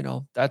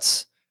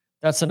 that's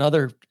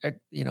another,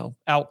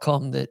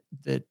 outcome that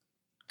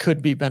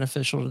could be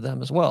beneficial to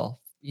them as well.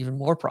 Even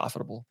more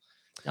profitable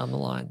down the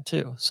line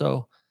too.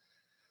 So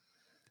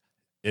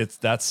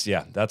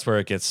that's where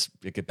it gets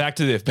back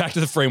to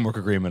the framework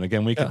agreement.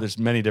 Again, there's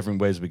many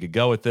different ways we could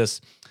go with this.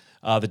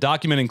 The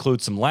document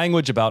includes some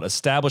language about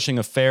establishing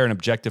a fair and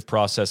objective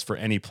process for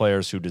any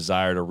players who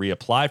desire to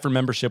reapply for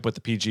membership with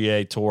the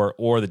PGA Tour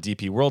or the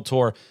DP World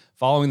Tour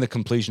following the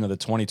completion of the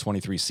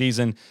 2023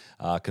 season,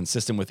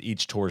 consistent with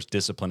each tour's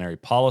disciplinary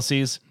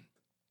policies.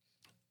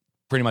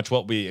 Pretty much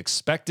what we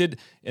expected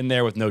in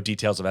there, with no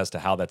details as to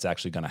how that's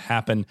actually going to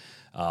happen.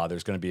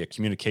 There's going to be a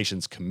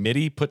communications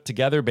committee put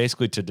together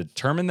basically to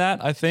determine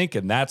that, I think.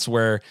 And that's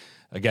where,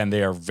 again,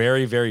 they are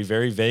very, very,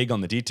 very vague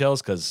on the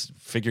details, because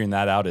figuring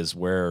that out is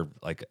where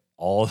like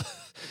all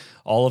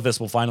of this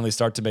will finally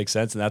start to make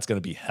sense. And that's going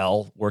to be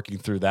hell working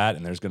through that.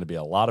 And there's going to be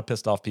a lot of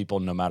pissed off people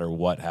no matter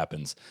what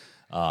happens.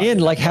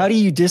 And like, how do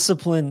you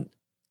discipline,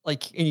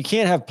 and you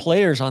can't have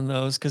players on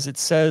those, because it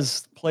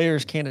says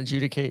players can't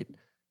adjudicate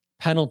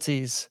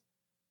penalties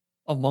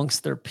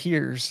amongst their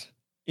peers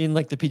in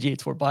like the PGA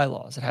Tour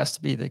bylaws. It has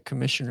to be the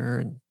commissioner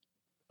and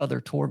other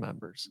tour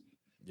members.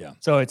 Yeah.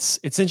 So it's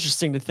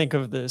interesting to think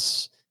of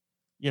this,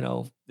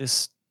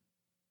 this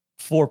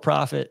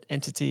for-profit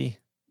entity,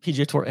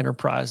 PGA Tour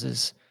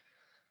Enterprises,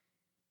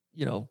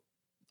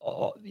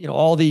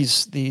 all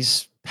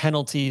these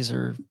penalties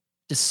or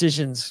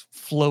decisions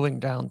flowing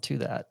down to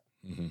that.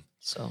 Mm-hmm.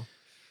 So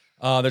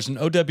there's an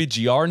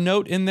OWGR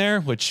note in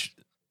there, which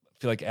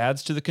feel like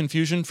adds to the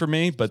confusion for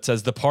me, but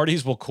says the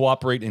parties will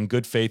cooperate in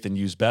good faith and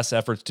use best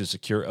efforts to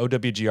secure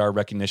OWGR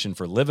recognition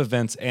for live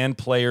events and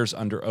players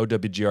under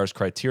OWGR's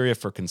criteria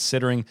for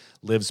considering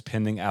live's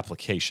pending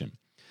application.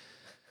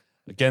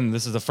 Again,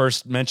 this is the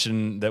first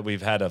mention that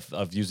we've had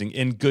of using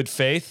in good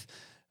faith,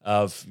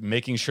 of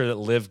making sure that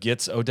live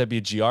gets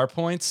OWGR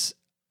points.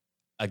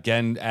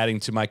 Again, adding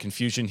to my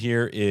confusion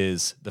here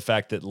is the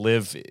fact that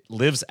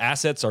Live's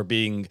assets are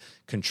being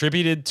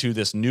contributed to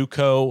this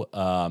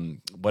NewCo,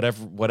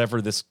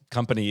 whatever this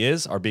company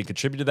is, are being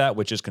contributed to that,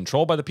 which is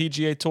controlled by the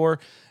PGA Tour,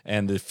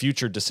 and the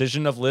future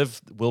decision of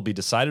Live will be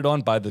decided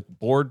on by the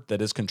board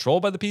that is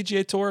controlled by the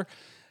PGA Tour.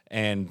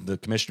 And the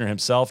commissioner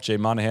himself, Jay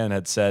Monahan,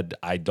 had said,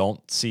 I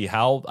don't see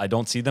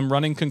them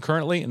running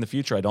concurrently in the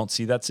future. I don't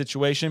see that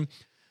situation.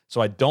 So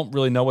I don't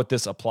really know what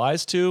this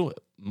applies to,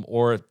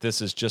 or if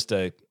this is just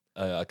a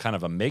kind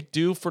of a make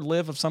do for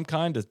Live of some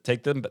kind to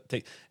take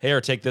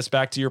this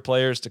back to your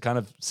players to kind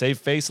of save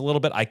face a little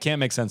bit. I can't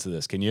make sense of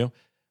this. Can you?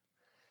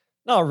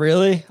 Not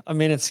really. I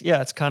mean, it's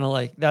kind of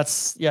like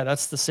that's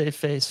the safe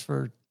face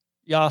for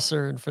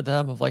Yasser and for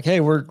them of like, hey,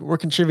 we're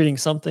contributing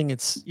something.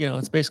 It's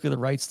basically the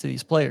rights to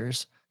these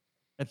players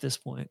at this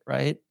point,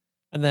 right?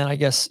 And then I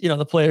guess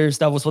the players,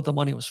 that was what the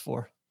money was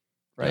for,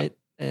 right?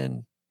 Yeah.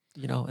 And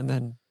and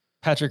then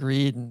Patrick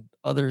Reed and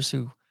others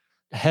who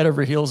head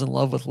over heels in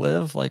love with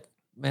Live, like,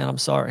 man, I'm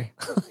sorry.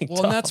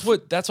 Well, and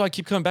that's why I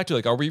keep coming back to,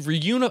 like, are we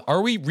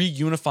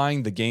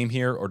reunifying the game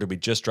here, or did we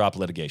just drop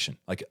litigation?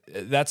 Like,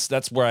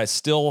 that's where I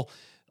still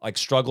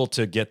struggle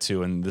to get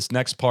to. And this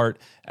next part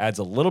adds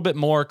a little bit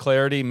more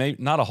clarity,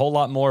 maybe not a whole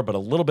lot more, but a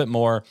little bit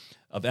more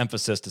of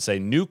emphasis to say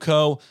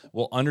NewCo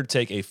will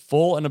undertake a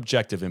full and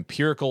objective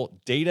empirical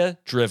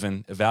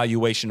data-driven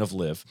evaluation of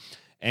Live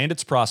and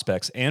its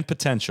prospects and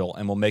potential,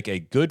 and will make a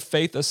good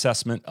faith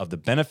assessment of the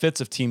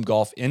benefits of team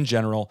golf in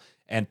general.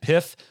 And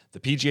PIF, the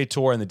PGA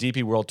Tour, and the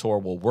DP World Tour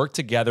will work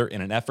together in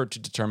an effort to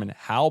determine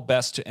how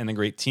best to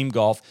integrate team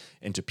golf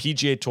into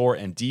PGA Tour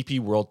and DP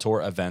World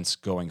Tour events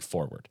going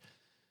forward.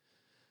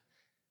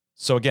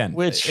 So again,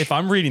 if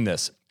I'm reading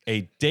this,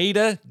 a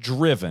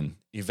data-driven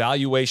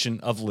evaluation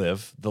of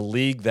Live, the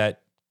league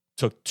that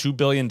took $2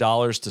 billion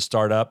to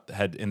start up,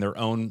 had in their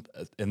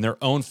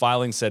own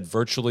filing said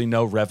virtually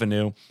no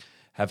revenue,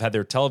 have had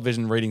their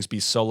television ratings be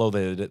so low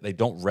that they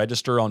don't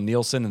register on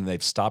Nielsen, and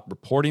they've stopped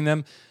reporting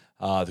them.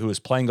 Who is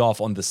playing golf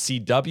on the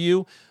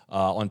CW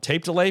on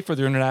tape delay for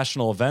their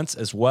international events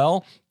as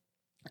well.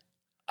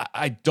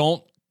 I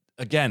don't,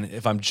 again,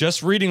 if I'm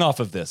just reading off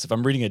of this, if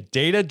I'm reading a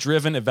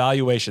data-driven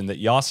evaluation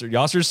that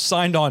Yasser's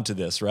signed on to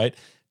this, right?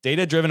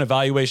 Data-driven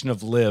evaluation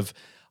of Live,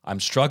 I'm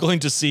struggling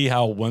to see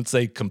how once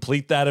they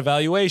complete that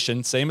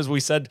evaluation, same as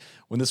we said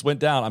when this went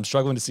down, I'm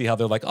struggling to see how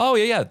they're like, oh,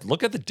 yeah,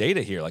 look at the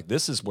data here. Like,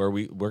 this is where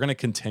we're going to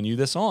continue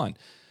this on.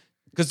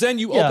 Because then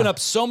you open up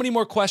so many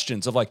more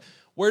questions of like,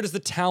 where does the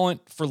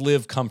talent for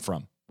Live come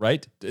from,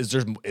 right? Is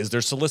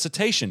there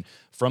solicitation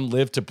from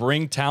Live to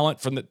bring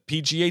talent from the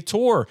PGA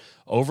Tour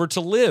over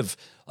to Live?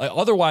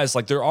 Otherwise,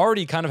 they're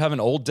already kind of have an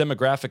old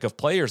demographic of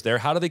players there.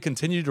 How do they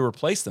continue to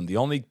replace them? The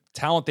only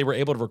talent they were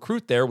able to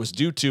recruit there was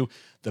due to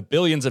the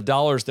billions of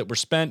dollars that were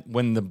spent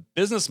when the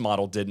business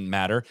model didn't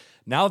matter.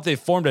 Now that they've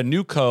formed a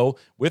NewCo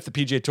with the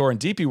PGA Tour and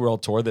DP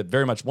World Tour that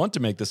very much want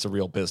to make this a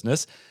real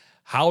business,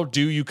 how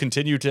do you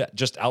continue to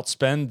just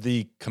outspend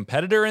the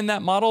competitor in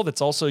that model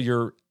that's also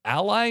your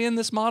ally in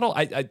this model?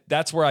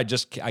 That's where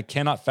I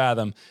cannot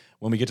fathom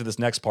when we get to this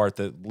next part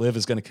that Live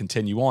is going to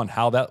continue on,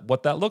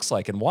 what that looks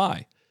like and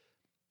why.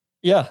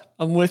 Yeah,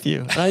 I'm with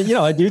you.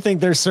 I do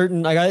think there's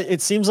certain,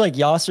 it seems like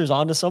Yasser's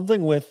onto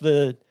something with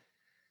the,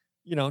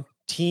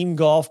 team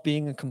golf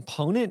being a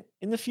component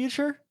in the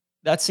future.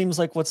 That seems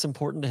like what's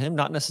important to him.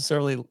 Not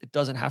necessarily, it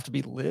doesn't have to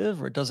be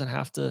Live, or it doesn't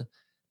have to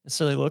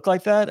necessarily look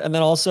like that. And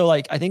then also,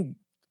 I think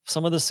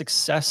some of the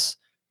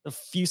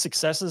few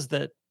successes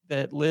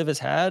that Live has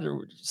had,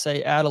 or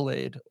say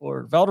Adelaide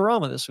or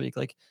Valderrama this week,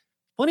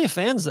 plenty of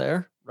fans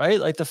there,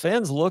 right? The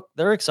fans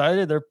they're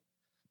excited.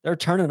 They're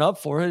turning up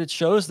for it. It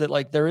shows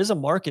that there is a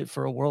market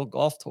for a world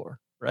golf tour,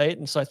 right?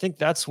 And so I think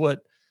that's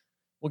what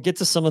we'll get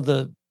to some of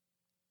the,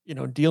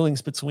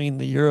 dealings between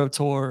the Euro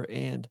Tour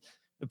and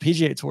the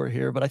PGA Tour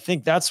here. But I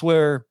think that's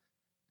what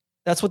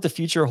the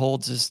future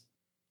holds, is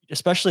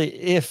especially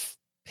if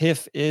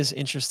PIF is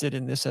interested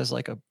in this as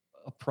a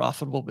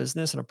profitable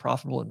business and a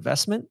profitable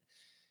investment,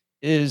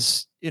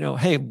 is,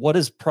 hey, what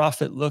does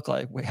profit look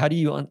like? How do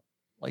you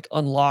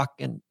unlock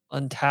and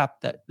untap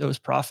those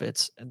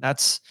profits? And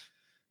that's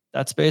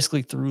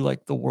basically through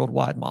the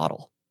worldwide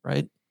model,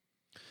 right?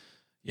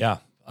 Yeah.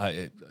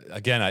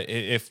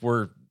 If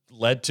we're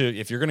led to,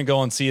 if you're going to go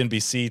on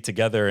CNBC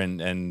together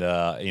and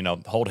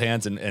hold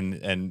hands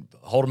and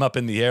hold them up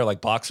in the air like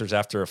boxers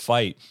after a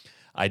fight,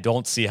 I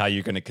don't see how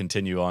you're going to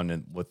continue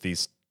on with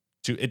these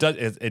two.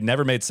 It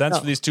never made sense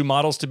for these two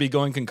models to be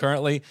going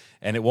concurrently,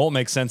 and it won't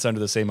make sense under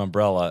the same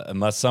umbrella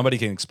unless somebody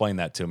can explain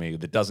that to me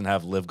that doesn't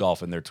have Live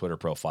Golf in their Twitter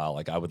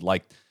profile. I would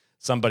like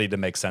somebody to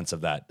make sense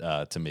of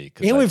that to me.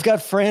 And we've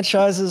got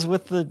franchises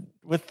with the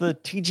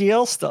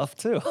TGL stuff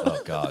too.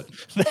 Oh God.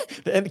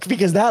 And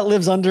because that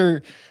lives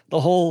under the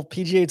whole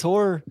PGA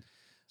Tour,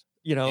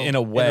 in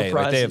a way,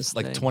 like they have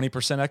like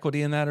 20%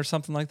 equity in that or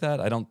something like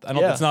that. I don't,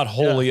 it's not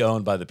wholly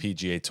owned by the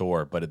PGA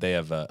Tour, but they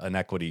have an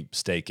equity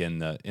stake in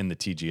the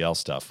TGL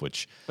stuff,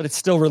 but it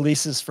still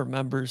releases for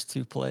members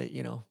to play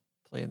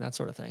in that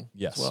sort of thing.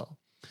 Yes. As well.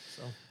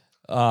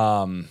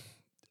 So.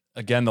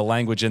 Again, the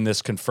language in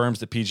this confirms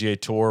the PGA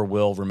Tour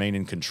will remain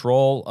in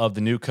control of the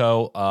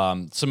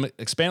NewCo. Some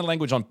expanded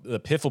language on the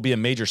PIF will be a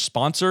major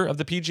sponsor of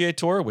the PGA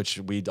Tour, which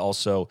we'd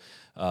also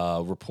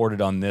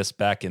reported on this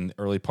back in the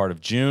early part of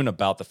June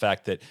about the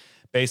fact that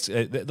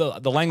basically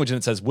the language in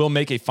it says will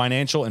make a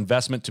financial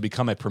investment to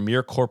become a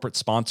premier corporate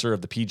sponsor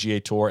of the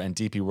PGA Tour and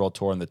DP World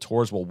Tour, and the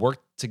tours will work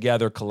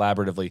together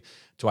collaboratively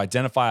to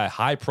identify a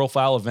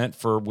high-profile event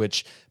for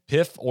which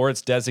PIF or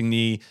its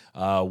designee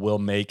will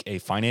make a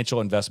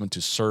financial investment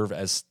to serve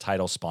as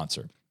title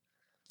sponsor.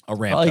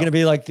 Aramco. Probably going to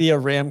be like the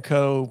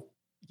Aramco,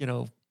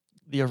 the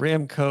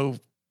Aramco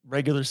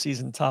regular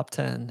season top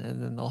 10,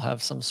 and then they'll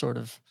have some sort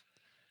of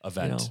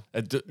event.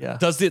 Yeah.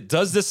 Does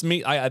this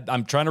mean?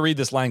 I'm trying to read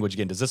this language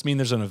again. Does this mean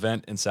there's an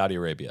event in Saudi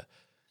Arabia?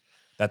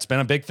 That's been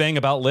a big thing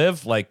about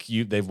Live. Like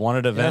they've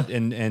wanted an event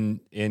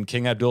in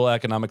King Abdullah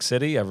Economic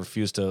City. I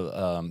refuse to,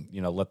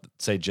 let's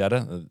say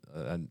Jeddah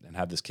and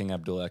have this King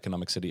Abdullah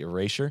Economic City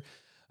erasure.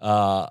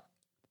 That's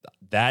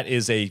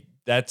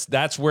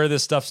where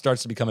this stuff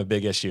starts to become a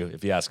big issue,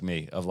 if you ask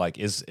me. Of like,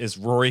 is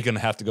Rory going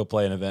to have to go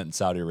play an event in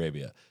Saudi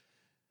Arabia?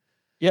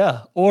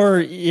 Yeah,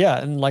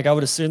 and like I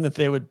would assume that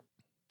they would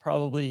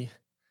probably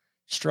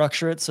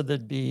structure it so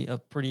there'd be a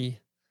pretty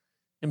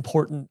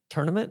important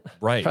tournament,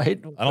 right? I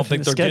don't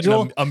think they're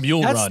getting a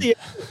mule run. That's the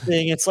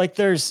thing. It's like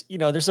there's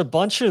a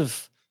bunch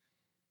of,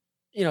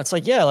 it's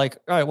like, all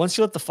right, once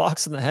you let the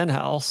fox in the hen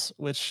house,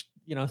 which,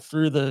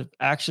 through the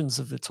actions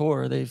of the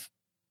tour, they've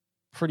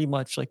pretty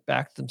much like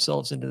backed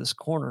themselves into this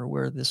corner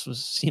where this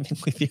was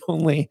seemingly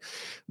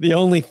the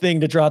only thing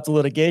to drop the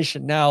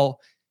litigation. Now,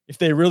 if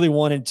they really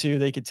wanted to,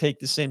 they could take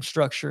the same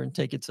structure and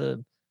take it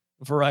to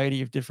a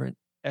variety of different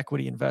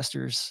equity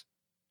investors,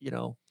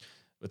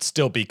 but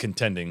still be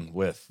contending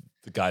with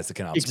the guys that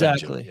can outspend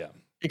exactly. you. Yeah,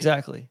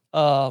 exactly.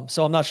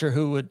 So I'm not sure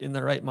who would, in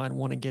their right mind,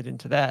 want to get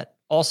into that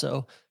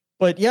also.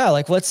 But yeah,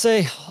 like let's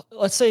say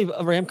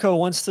Aramco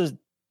wants to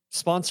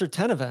sponsor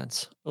 10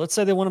 events. Let's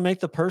say they want to make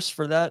the purse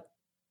for that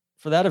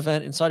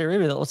event in Saudi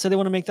Arabia. Let's say they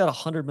want to make that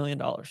 $100 million.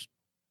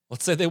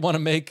 Let's say they want to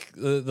make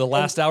the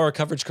last hour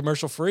coverage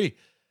commercial free.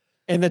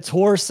 And the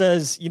tour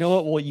says, you know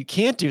what? Well, you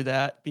can't do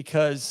that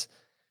because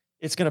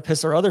it's going to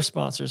piss our other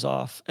sponsors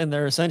off. And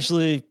they're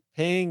essentially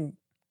paying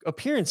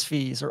appearance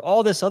fees or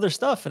all this other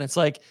stuff. And it's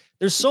like,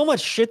 there's so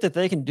much shit that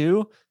they can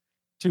do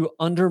to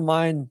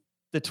undermine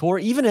the tour,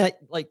 even at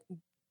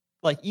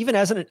even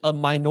as a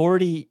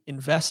minority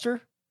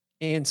investor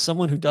and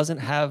someone who doesn't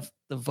have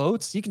the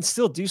votes, you can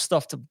still do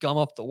stuff to gum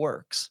up the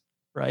works,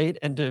 right?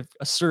 And to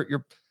assert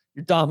your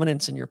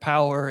dominance and your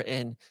power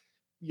and,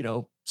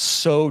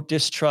 sow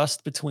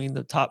distrust between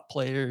the top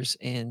players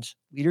and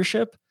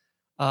leadership.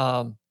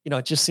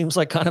 It just seems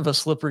like kind of a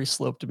slippery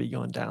slope to be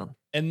going down.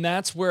 And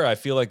that's where I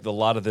feel like a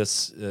lot of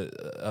this,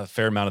 a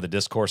fair amount of the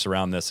discourse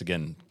around this,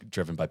 again,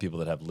 driven by people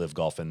that have Live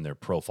Golf in their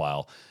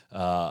profile,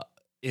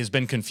 has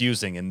been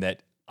confusing in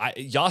that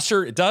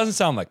Yasser, it doesn't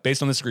sound like,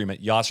 based on this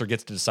agreement, Yasser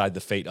gets to decide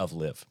the fate of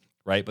Live,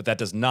 right? But that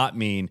does not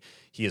mean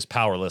he is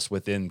powerless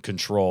within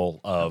control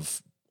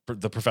of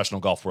the professional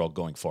golf world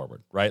going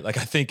forward, right? Like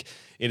I think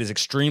it is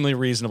extremely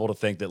reasonable to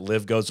think that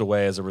Live goes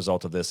away as a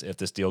result of this if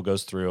this deal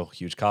goes through.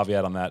 Huge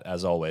caveat on that,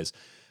 as always.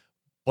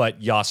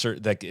 But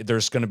Yasser,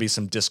 there's going to be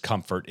some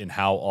discomfort in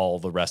how all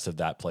the rest of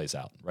that plays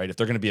out, right? If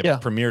they're going to be a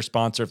premier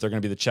sponsor, if they're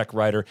going to be the check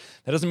writer,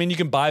 that doesn't mean you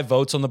can buy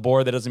votes on the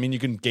board. That doesn't mean you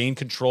can gain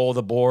control of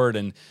the board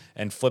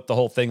and flip the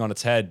whole thing on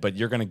its head. But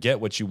you're going to get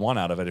what you want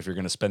out of it if you're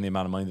going to spend the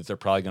amount of money that they're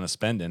probably going to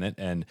spend in it.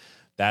 And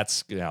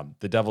that's,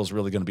 the devil's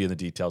really going to be in the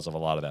details of a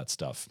lot of that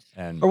stuff.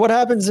 Or what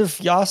happens if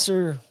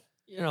Yasser,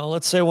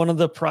 let's say one of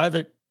the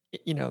private,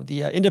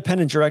 the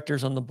independent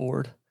directors on the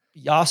board,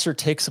 Yasser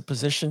takes a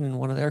position in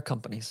one of their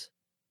companies,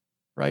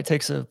 right?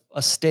 Takes a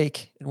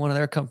stake in one of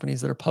their companies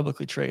that are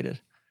publicly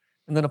traded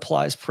and then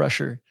applies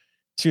pressure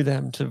to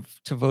them to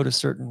vote a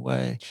certain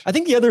way. I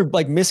think the other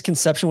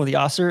misconception with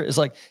Yasser is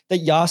that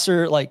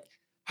Yasser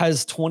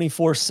has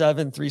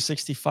 24/7,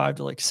 365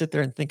 to sit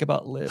there and think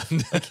about Live.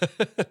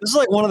 This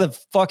is one of the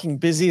fucking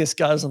busiest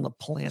guys on the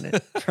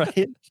planet,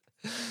 right?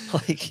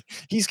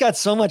 He's got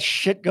so much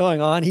shit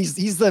going on. He's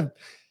the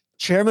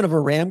chairman of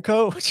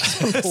Aramco, which is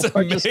one of the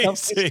largest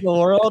companies in the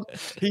world.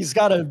 He's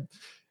got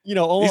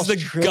almost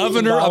he's the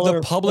governor of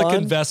the public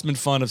fund. investment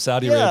fund of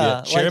Saudi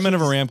Arabia, chairman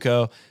of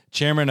Aramco,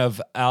 chairman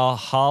of Al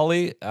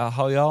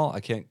Hilal. I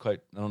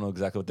don't know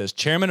exactly what this.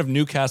 Chairman of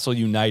Newcastle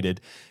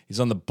United. He's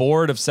on the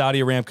board of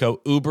Saudi Aramco,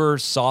 Uber,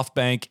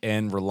 SoftBank,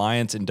 and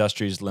Reliance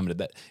Industries Limited.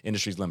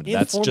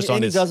 That's just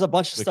on his. He does a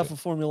bunch of stuff with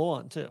Formula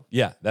One too.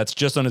 Yeah, that's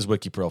just on his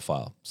wiki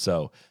profile.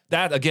 So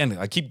that, again,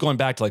 I keep going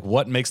back to like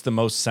what makes the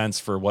most sense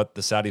for what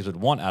the Saudis would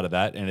want out of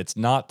that, and it's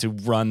not to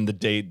run the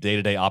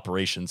day-to-day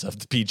operations of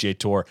the PGA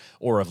Tour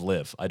or of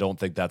LIV. I don't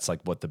think that's like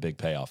what the big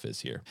payoff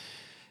is here.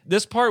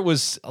 This part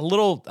was a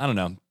little, I don't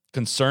know,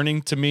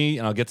 concerning to me,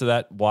 and I'll get to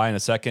that why in a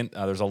second.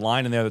 There's a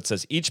line in there that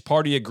says, each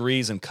party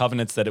agrees and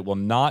covenants that it will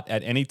not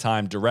at any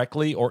time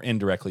directly or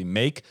indirectly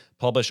make,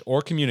 publish,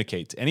 or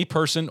communicate to any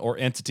person or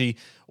entity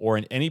or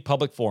in any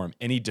public forum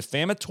any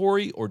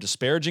defamatory or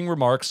disparaging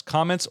remarks,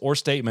 comments, or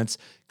statements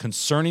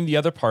concerning the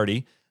other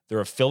party, their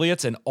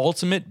affiliates, and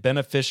ultimate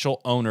beneficial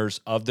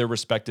owners of their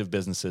respective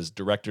businesses,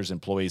 directors,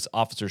 employees,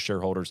 officers,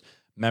 shareholders,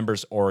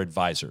 members, or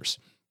advisors.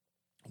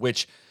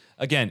 Which,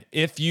 again,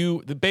 if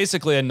you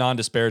basically a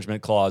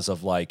non-disparagement clause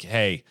of like,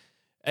 hey,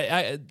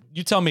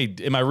 you tell me,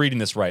 am I reading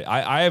this right?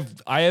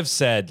 I have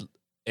said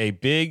a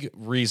big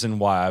reason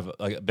why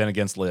I've been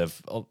against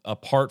LIV,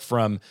 apart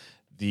from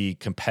the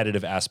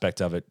competitive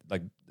aspect of it,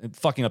 like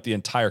fucking up the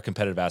entire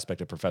competitive aspect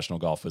of professional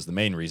golf was the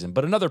main reason.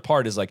 But another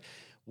part is like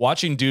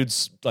watching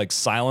dudes like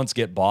silence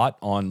get bought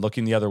on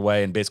looking the other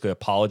way and basically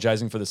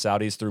apologizing for the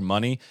Saudis through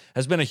money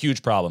has been a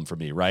huge problem for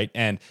me, right?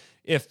 And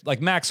if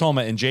like Max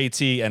Homa and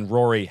JT and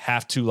Rory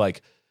have to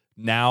like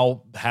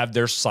now have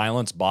their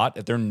silence bought,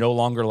 if they're no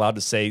longer allowed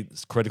to say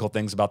critical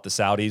things about the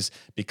Saudis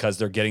because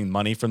they're getting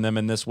money from them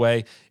in this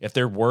way, if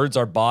their words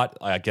are bought,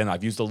 again,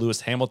 I've used the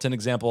Lewis Hamilton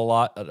example a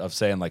lot of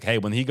saying like, hey,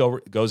 when he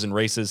goes and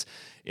races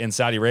in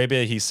Saudi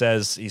Arabia, he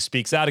says he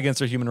speaks out against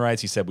their human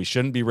rights. He said we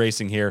shouldn't be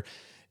racing here.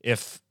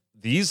 If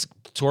these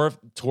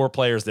tour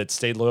players that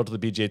stayed loyal to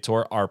the PGA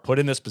Tour are put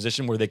in this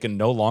position where they can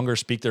no longer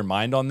speak their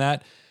mind on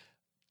that,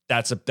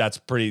 that's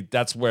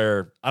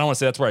where, I don't want to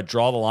say that's where I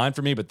draw the line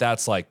for me, but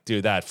that's like,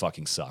 dude, that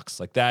fucking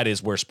sucks. Like that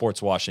is where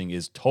sports washing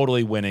is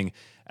totally winning.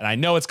 And I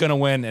know it's going to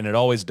win and it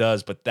always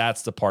does, but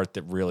that's the part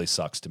that really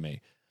sucks to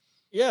me.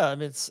 Yeah. I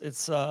mean,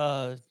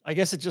 I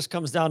guess it just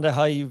comes down to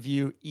how you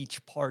view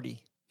each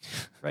party,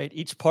 right?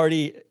 Each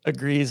party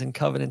agrees and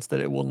covenants that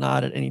it will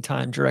not at any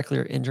time directly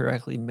or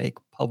indirectly make,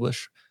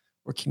 publish,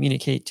 or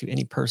communicate to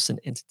any person,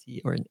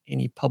 entity, or in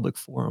any public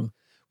forum.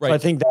 Right. So I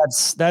think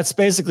that's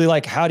basically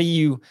like, how do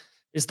you,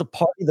 is the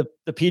party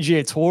the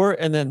PGA Tour,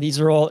 and then these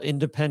are all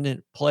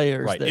independent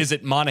players. Right. Is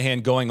it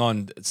Monahan going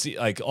on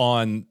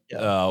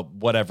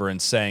whatever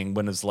and saying,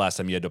 when was the last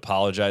time you had to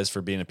apologize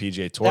for being a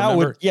PGA Tour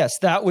member?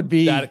 That would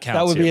be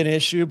an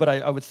issue. But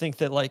I would think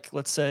that, like,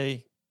 let's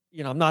say,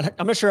 I'm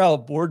not sure how a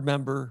board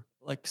member,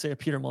 like say a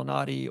Peter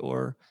Malnati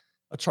or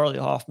a Charlie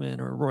Hoffman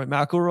or Roy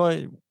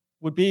McIlroy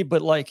would be,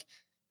 but like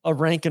a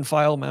rank and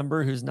file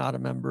member who's not a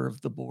member of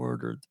the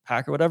board or the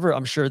pack or whatever,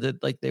 I'm sure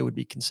that like they would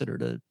be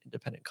considered an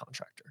independent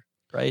contractor.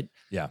 Right.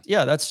 Yeah.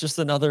 Yeah. That's just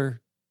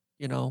another,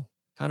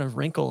 kind of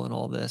wrinkle in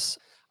all this.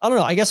 I don't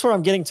know. I guess where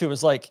I'm getting to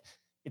is like,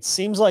 it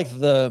seems like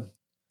the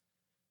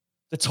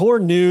tour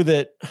knew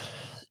that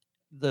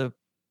the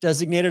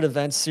designated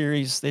events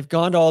series, they've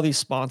gone to all these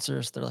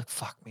sponsors. They're like,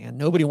 fuck, man,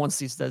 nobody wants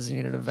these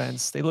designated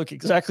events. They look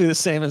exactly the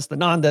same as the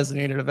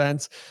non-designated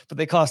events, but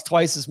they cost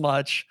twice as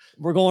much.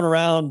 We're going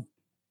around,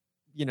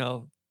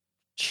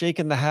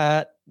 shaking the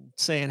hat,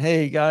 saying,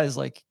 hey guys,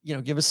 like,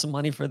 give us some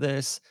money for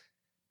this.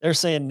 They're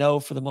saying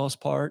no for the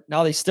most part.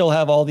 Now they still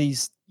have all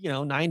these,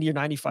 90 or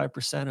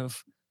 95%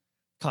 of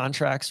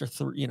contracts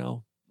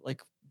or,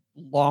 like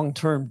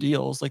long-term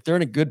deals. Like they're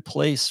in a good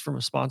place from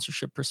a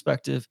sponsorship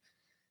perspective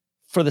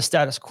for the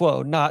status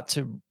quo, not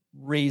to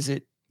raise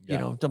it,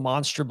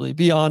 demonstrably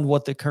beyond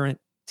what the current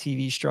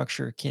TV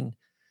structure can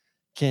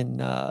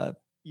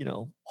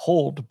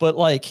hold. But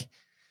like,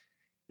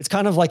 it's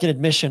kind of like an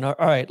admission. All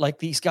right. Like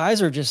these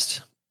guys are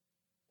just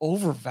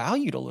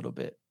overvalued a little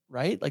bit.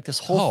 Right? Like this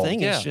whole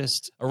thing is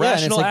just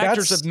irrational.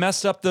 Actors have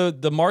messed up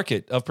the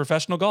market of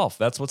professional golf.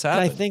 That's what's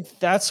happening. I think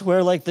that's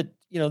where like the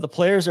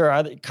players are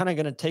either kind of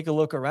going to take a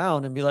look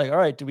around and be like, all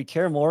right, do we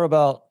care more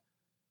about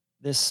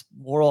this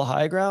moral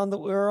high ground that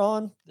we're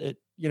on that,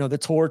 the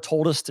tour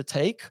told us to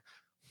take,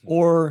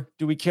 or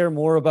do we care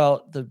more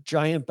about the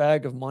giant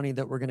bag of money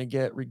that we're going to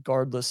get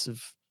regardless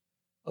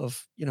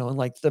of, and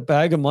like the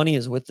bag of money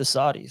is with the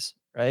Saudis,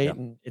 right? Yeah.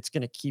 And it's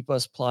going to keep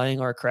us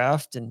plying our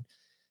craft, and,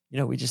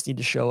 we just need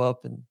to show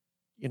up and,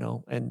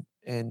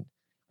 and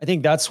I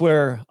think that's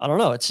where, I don't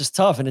know, it's just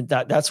tough. And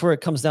that's where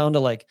it comes down to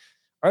like,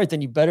 all right,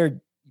 then you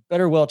better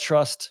well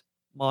trust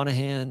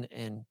Monahan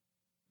and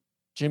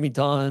Jimmy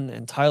Dunn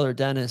and Tyler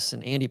Dennis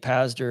and Andy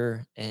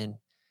Pazder and,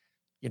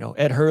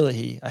 Ed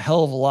Hurley a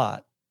hell of a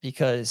lot,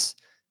 because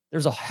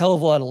there's a hell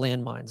of a lot of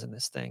landmines in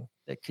this thing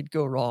that could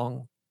go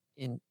wrong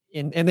and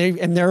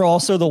they're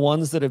also the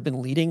ones that have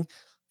been leading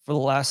for the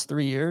last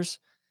 3 years,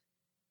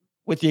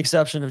 with the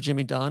exception of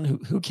Jimmy Dunn,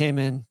 who came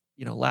in,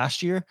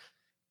 last year,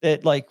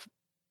 that like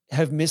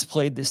have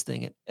misplayed this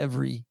thing at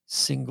every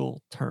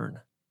single turn.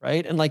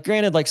 Right. And like,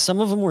 granted, like some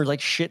of them were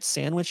like shit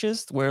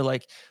sandwiches where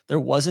like there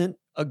wasn't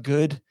a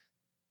good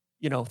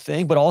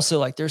thing, but also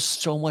like there's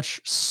so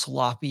much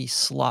sloppy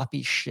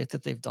shit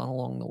that they've done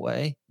along the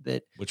way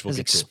that Which we'll has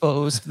get to.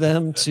 exposed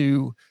them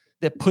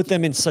that put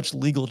them in such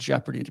legal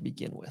jeopardy to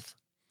begin with.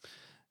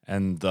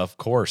 And of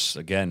course,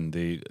 again,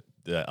 the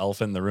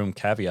elephant in the room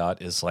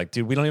caveat is like,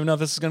 dude, we don't even know if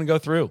this is going to go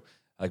through.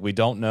 Like, we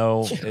don't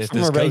know if From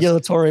this a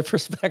regulatory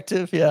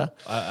perspective. Yeah.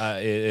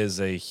 it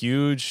is a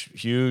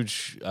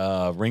huge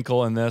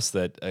wrinkle in this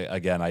that,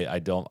 again,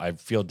 I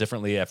feel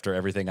differently after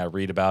everything I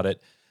read about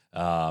it.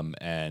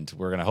 And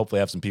we're going to hopefully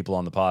have some people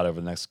on the pod over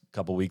the next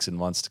couple weeks and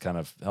months to kind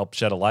of help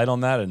shed a light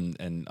on that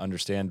and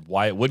understand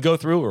why it would go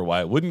through or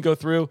why it wouldn't go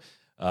through.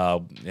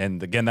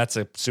 And again, that's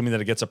assuming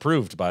that it gets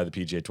approved by the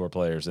PGA Tour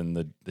players and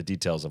the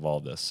details of all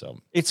of this. So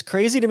it's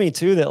crazy to me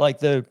too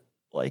that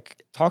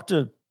talk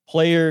to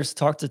players,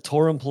 talk to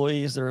tour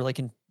employees that are like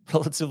in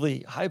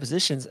relatively high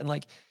positions, and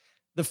like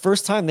the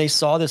first time they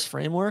saw this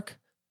framework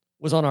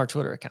was on our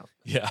Twitter account.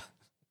 Yeah.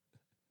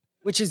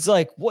 Which is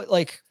like, what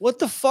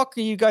the fuck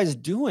are you guys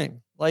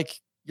doing?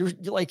 Like, you're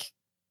like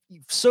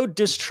so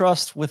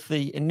distrust with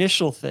the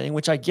initial thing,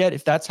 which I get.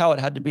 If that's how it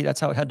had to be, that's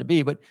how it had to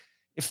be. But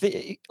if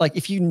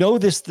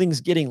this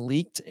thing's getting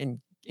leaked and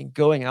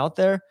going out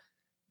there,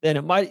 then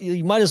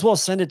you might as well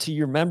send it to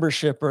your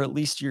membership, or at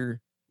least the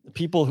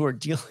people who are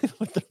dealing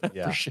with the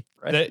membership.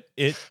 Yeah. Right.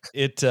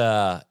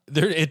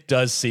 It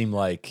does seem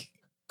like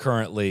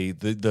currently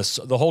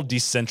the whole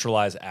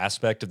decentralized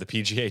aspect of the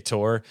PGA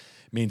Tour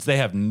means they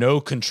have no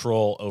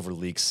control over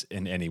leaks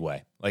in any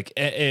way. Like,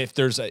 if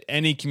there's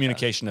any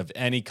communication of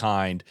any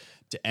kind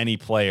to any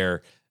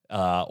player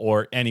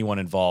or anyone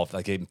involved,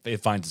 like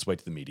it finds its way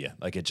to the media.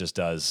 Like, it just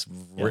does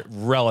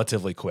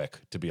relatively quick,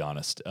 to be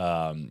honest.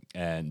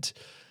 And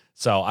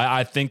so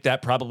I think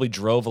that probably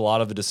drove a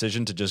lot of the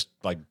decision to just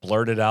like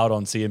blurt it out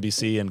on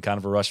CNBC in kind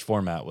of a rushed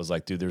format. Was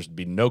like, dude, there's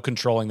be no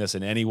controlling this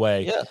in any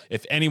way. Yeah.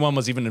 If anyone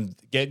was even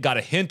got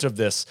a hint of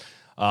this,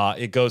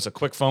 it goes a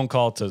quick phone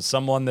call to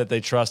someone that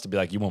they trust to be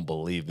like, you won't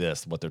believe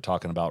this, what they're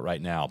talking about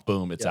right now.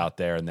 Boom, it's out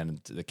there, and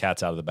then the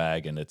cat's out of the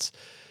bag, and it's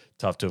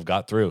tough to have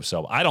got through.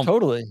 So I don't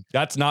totally.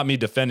 That's not me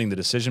defending the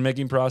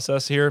decision-making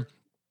process here.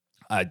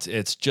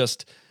 It's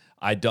just,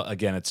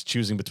 again, it's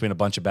choosing between a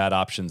bunch of bad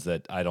options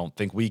that I don't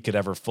think we could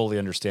ever fully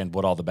understand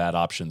what all the bad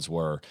options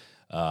were,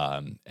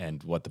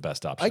 and what the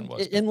best option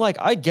was. And like,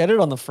 I get it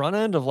on the front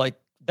end of like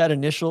that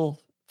initial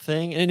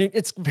thing. And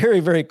it's very,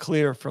 very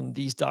clear from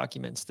these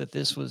documents that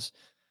this was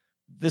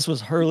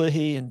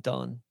Herlihy and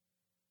Dunn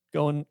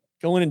going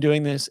and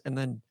doing this. And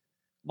then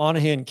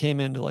Monahan came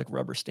in to like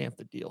rubber stamp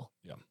the deal.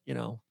 Yeah.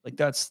 Like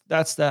that's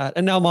that.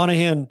 And now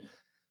Monahan,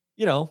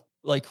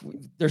 like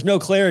there's no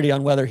clarity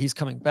on whether he's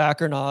coming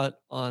back or not,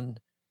 on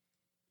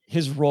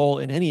his role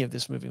in any of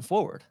this moving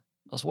forward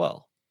as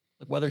well,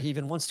 like whether he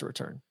even wants to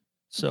return.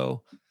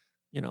 So,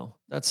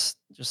 that's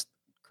just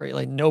great.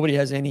 Like, nobody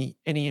has any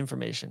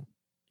information.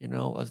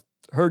 I've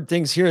heard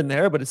things here and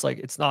there, but it's like,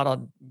 it's not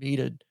on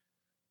me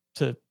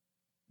to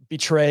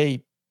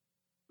betray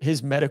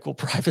his medical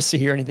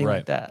privacy or anything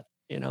like that,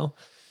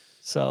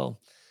 So,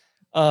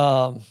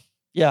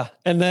 yeah.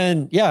 And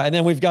then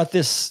we've got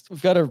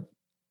a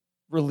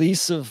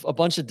release of a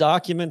bunch of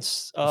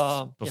documents.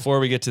 Before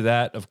we get to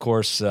that, of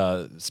course,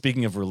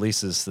 speaking of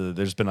releases,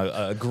 there's been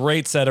a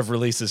great set of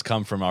releases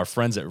come from our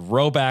friends at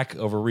Roback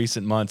over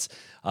recent months.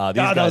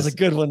 That was a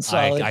good one,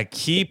 Solid. They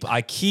keep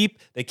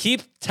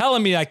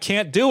telling me I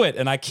can't do it,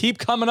 and I keep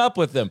coming up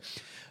with them.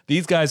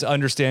 These guys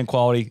understand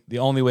quality. The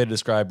only way to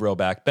describe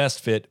Roback: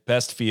 best fit,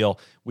 best feel.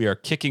 We are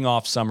kicking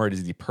off summer. It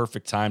is the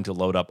perfect time to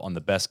load up on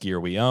the best gear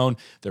we own.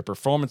 Their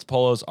performance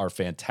polos are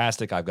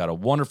fantastic. I've got a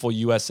wonderful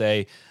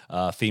USA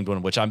themed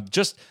one, which I'm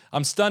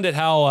stunned at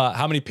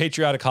how many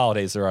patriotic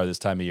holidays there are this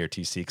time of year,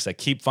 TC, because I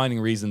keep finding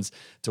reasons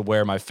to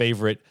wear my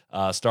favorite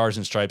Stars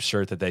and Stripes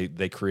shirt that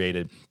they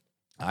created.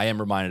 I am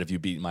reminded of you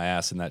beating my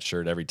ass in that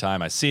shirt every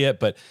time I see it,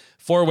 but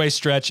 4-way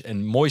stretch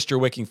and moisture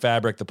wicking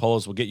fabric. The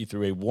polos will get you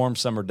through a warm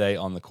summer day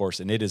on the course,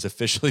 and it is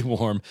officially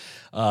warm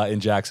in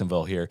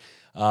Jacksonville here.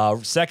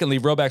 Secondly,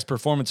 Roback's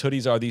performance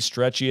hoodies are the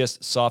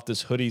stretchiest,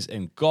 softest hoodies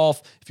in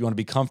golf. If you want to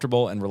be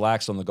comfortable and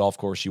relaxed on the golf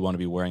course, you want to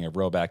be wearing a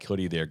Roback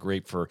hoodie. They are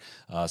great for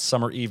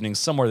summer evenings,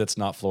 somewhere that's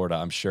not Florida,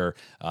 I'm sure.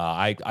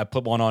 I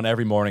put one on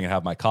every morning and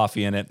have my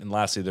coffee in it. And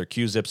lastly, their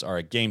Q-zips are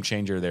a game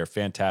changer. They're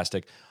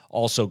fantastic.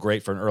 Also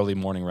great for an early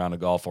morning round of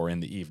golf or in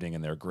the evening,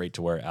 and they're great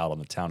to wear out on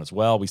the town as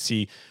well. We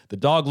see the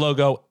dog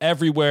logo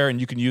everywhere, and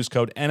you can use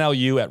code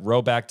NLU at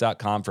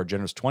roback.com for a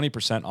generous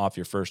 20% off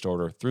your first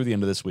order through the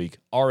end of this week.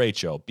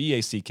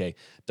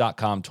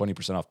 RHOBACK.com,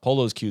 20% off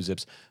polos,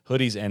 Q-zips,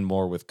 hoodies, and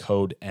more with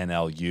code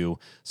NLU.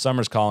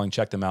 Summer's calling.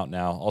 Check them out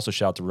now. Also,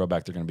 shout out to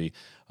Roback. They're going to be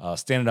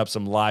standing up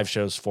some live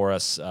shows for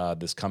us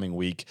this coming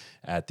week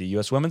at the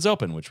U.S. Women's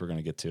Open, which we're going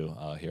to get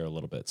to here a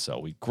little bit. So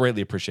we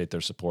greatly appreciate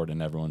their support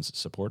and everyone's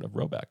support of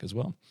Roback as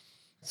well.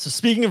 So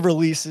speaking of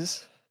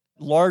releases,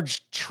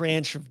 large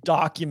tranche of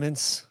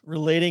documents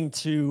relating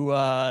to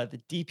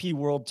the DP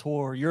World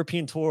Tour,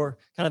 European Tour,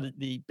 kind of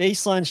the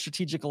baseline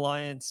strategic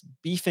alliance,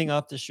 beefing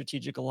up the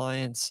strategic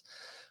alliance,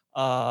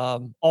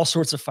 all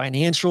sorts of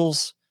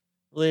financials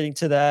relating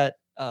to that.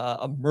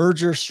 a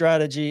merger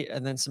strategy,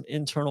 and then some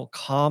internal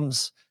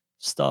comms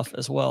stuff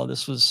as well.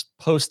 This was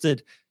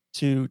posted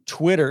to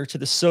Twitter, to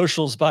the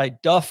socials, by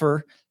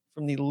Duffer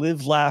from the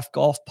Live Laugh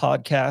Golf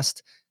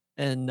podcast.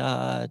 And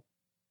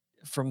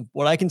from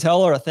what I can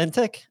tell, are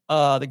authentic.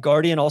 The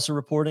Guardian also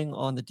reporting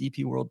on the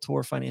DP World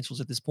Tour financials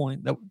at this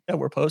point that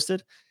were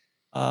posted,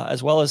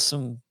 as well as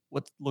some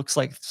what looks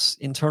like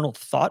internal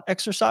thought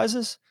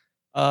exercises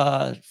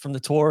from the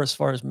tour as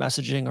far as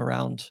messaging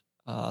around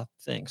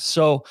things.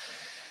 So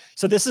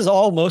this is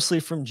all mostly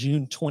from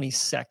June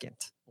 22nd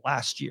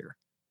last year.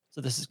 So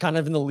this is kind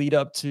of in the lead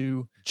up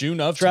to June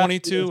of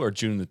 22 or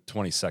June the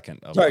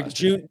 22nd of sorry, last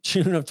year?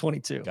 June of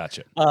 22.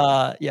 Gotcha.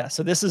 Yeah.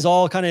 So this is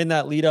all kind of in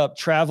that lead up.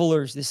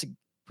 Travelers, this is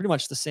pretty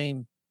much the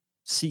same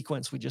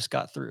sequence we just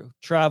got through.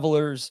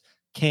 Travelers,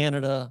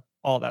 Canada,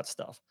 all that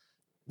stuff.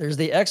 There's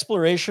the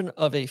exploration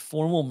of a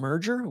formal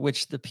merger,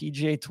 which the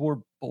PGA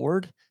Tour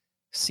board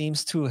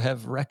seems to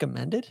have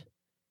recommended.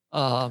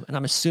 And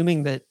I'm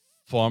assuming that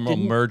formal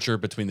merger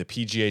between the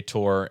PGA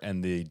Tour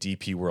and the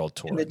DP World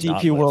Tour. And the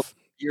DP World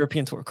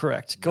European Tour,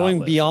 correct.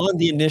 Going beyond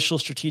the initial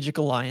strategic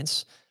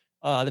alliance,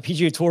 the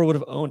PGA Tour would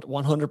have owned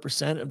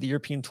 100% of the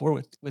European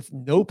Tour with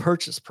no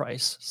purchase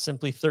price,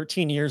 simply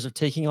 13 years of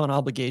taking on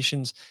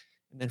obligations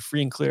and then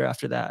free and clear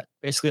after that.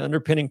 Basically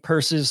underpinning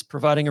purses,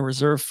 providing a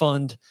reserve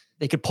fund.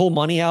 They could pull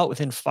money out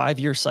within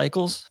 5-year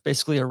cycles,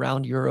 basically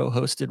around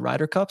Euro-hosted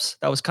Ryder Cups.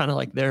 That was kind of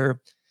like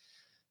their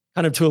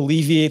kind of to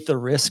alleviate the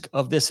risk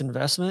of this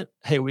investment.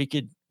 Hey, we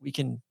can,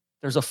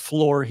 there's a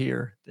floor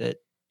here that,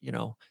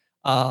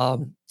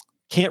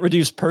 can't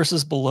reduce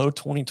purses below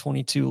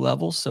 2022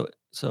 levels.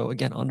 So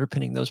again,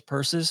 underpinning those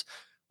purses.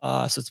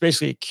 So it's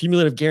basically a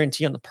cumulative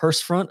guarantee on the purse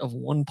front of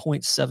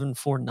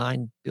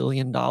 $1.749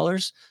 billion.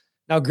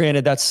 Now,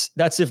 granted,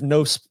 that's if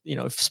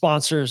if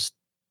sponsors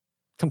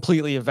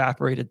completely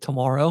evaporated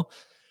tomorrow,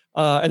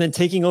 and then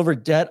taking over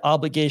debt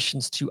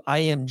obligations to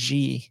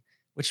IMG,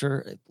 which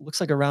it looks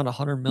like around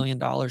 $100 million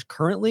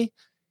currently.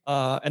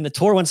 And the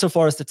tour went so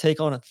far as to take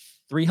on a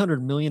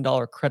 $300 million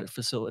credit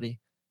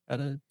facility at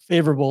a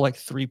favorable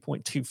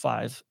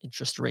 3.25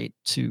 interest rate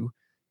to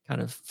kind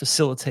of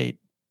facilitate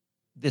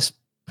this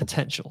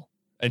potential.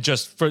 And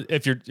just for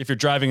if you're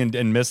driving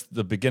and missed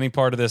the beginning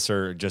part of this,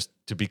 or just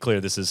to be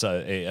clear, this is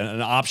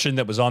an option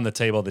that was on the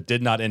table that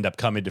did not end up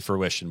coming to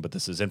fruition, but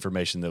this is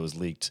information that was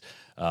leaked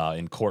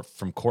in court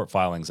from court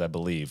filings, I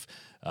believe,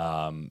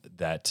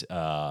 that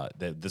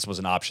this was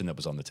an option that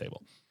was on the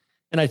table.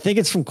 And I think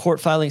it's from court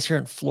filings here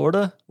in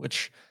Florida,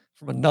 which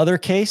from another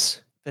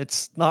case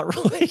that's not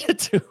related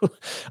to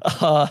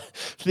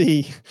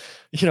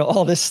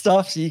all this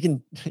stuff. So you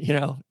can,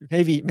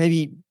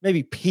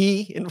 maybe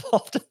P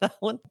involved in that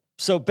one.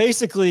 So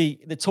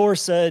basically the tour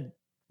said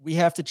we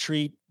have to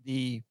treat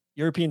the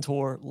European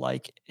Tour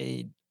like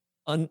an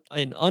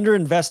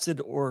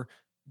underinvested or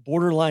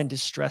borderline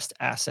distressed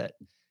asset.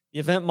 The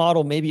event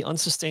model may be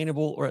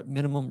unsustainable or at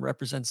minimum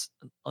represents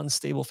an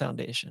unstable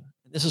foundation.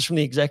 And this is from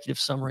the executive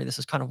summary. This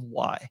is kind of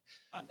why.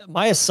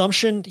 My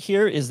assumption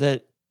here is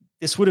that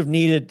this would have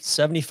needed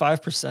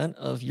 75%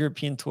 of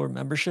European Tour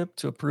membership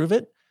to approve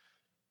it,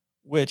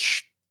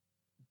 which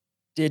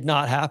did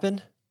not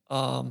happen.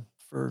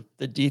 For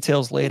the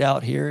details laid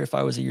out here, if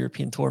I was a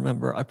European Tour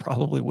member, I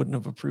probably wouldn't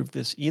have approved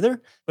this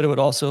either. But it would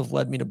also have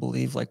led me to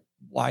believe,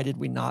 why did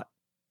we not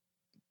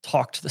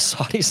talk to the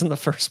Saudis in the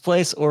first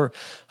place or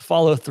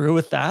follow through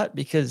with that?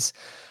 Because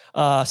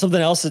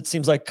something else, it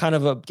seems like kind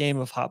of a game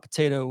of hot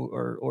potato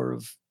or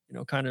of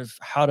kind of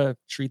how to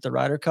treat the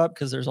Ryder Cup,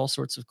 because there's all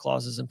sorts of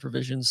clauses and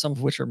provisions, some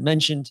of which are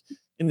mentioned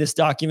in this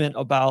document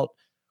about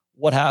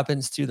what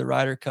happens to the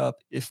Ryder Cup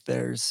if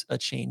there's a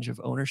change of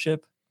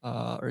ownership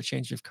or a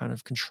change of kind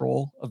of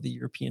control of the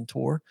European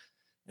Tour.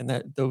 And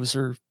that those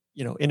are,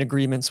 in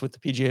agreements with the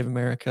PGA of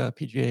America,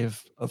 PGA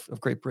of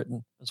Great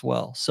Britain as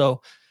well.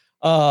 So,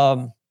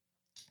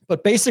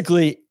 but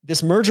basically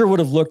this merger would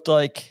have looked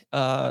like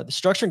the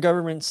structure and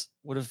governments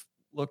would have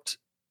looked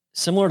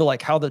similar to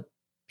how the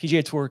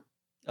PGA Tour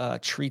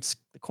treats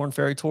the Korn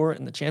Ferry Tour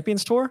and the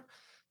Champions Tour.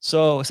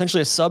 So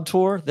essentially a sub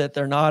tour that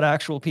they're not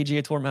actual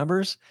PGA Tour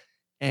members.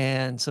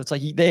 And so it's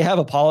like they have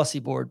a policy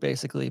board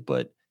basically,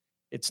 but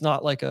it's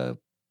not like a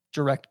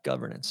direct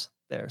governance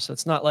there. So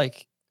it's not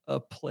like a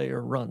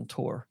player run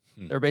tour.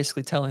 They're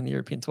basically telling the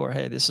European Tour,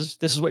 hey, this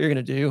is what you're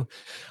going to do.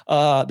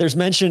 There's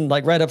mention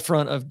right up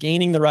front of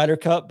gaining the Ryder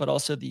Cup, but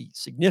also the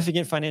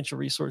significant financial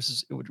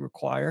resources it would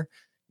require,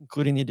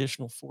 including the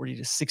additional $40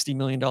 to $60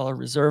 million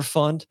reserve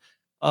fund.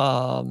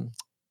 And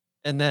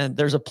then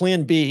there's a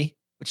plan B,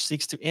 which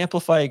seeks to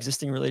amplify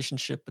existing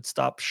relationship, but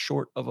stop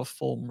short of a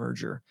full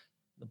merger.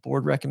 The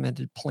board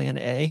recommended plan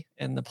A,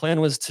 and the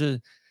plan was to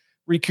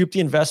recoup the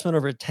investment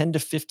over a 10 to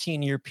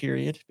 15 year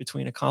period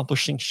between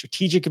accomplishing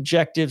strategic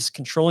objectives,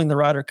 controlling the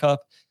Ryder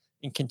Cup,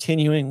 and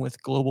continuing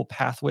with global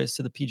pathways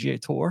to the PGA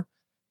Tour.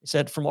 He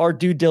said, from our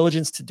due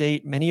diligence to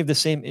date, many of the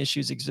same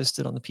issues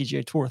existed on the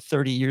PGA Tour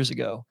 30 years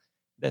ago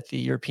that the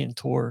European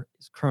Tour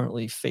is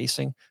currently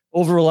facing.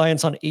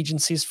 Over-reliance on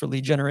agencies for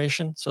lead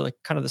generation. So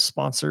kind of the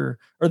sponsor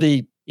or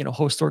the,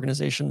 host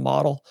organization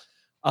model.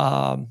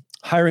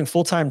 hiring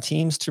full-time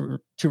teams to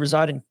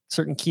reside in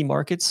certain key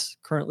markets.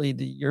 Currently,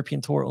 the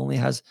European Tour only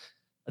has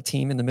a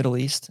team in the Middle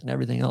East, and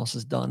everything else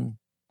is done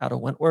out of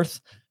Wentworth.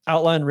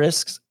 Outline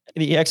risks: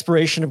 the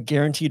expiration of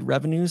guaranteed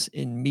revenues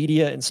in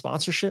media and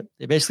sponsorship.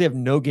 They basically have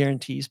no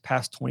guarantees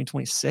past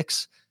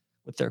 2026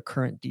 with their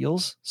current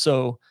deals.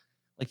 So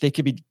like they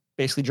could be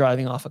basically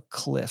driving off a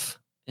cliff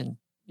in,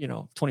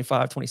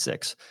 25,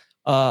 26.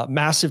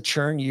 Massive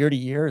churn year to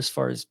year as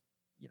far as,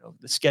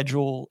 the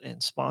schedule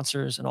and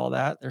sponsors and all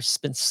that. There's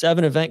been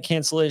 7 event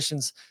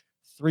cancellations,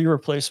 3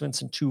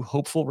 replacements, and 2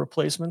 hopeful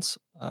replacements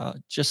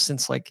just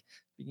since like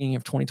beginning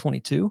of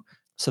 2022.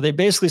 So they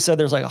basically said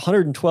there's like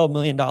 $112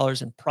 million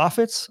in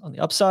profits on the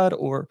upside,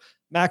 or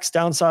max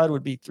downside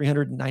would be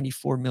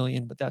 $394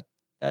 million, but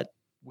that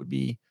would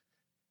be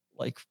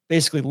like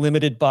basically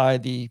limited by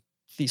these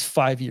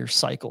 5-year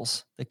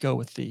cycles that go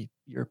with the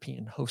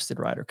European hosted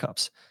Ryder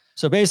Cups.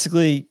 So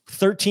basically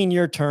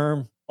 13-year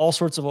term, all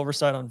sorts of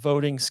oversight on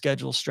voting,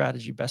 schedule,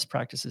 strategy, best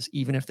practices,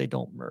 even if they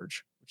don't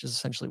merge, which is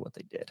essentially what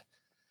they did.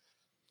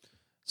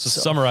 So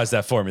summarize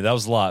that for me. That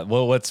was a lot.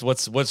 Well, what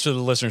should the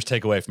listeners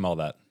take away from all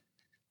that?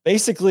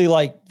 Basically,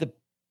 like the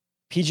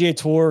PGA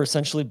Tour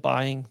essentially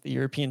buying the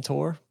European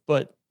Tour,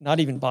 but not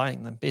even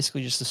buying them,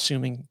 basically just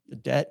assuming the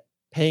debt,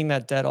 paying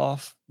that debt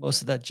off.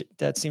 Most of that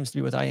debt seems to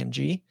be with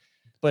IMG,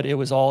 but it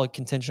was all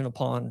contingent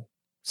upon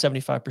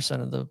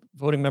 75% of the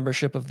voting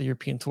membership of the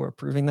European Tour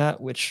approving that,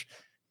 which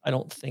I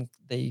don't think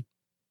they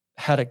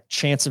had a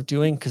chance of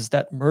doing, because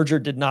that merger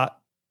did not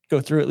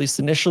go through, at least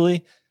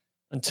initially,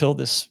 until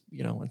this,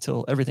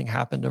 until everything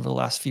happened over the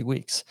last few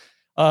weeks.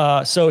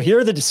 So here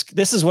are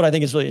this is what I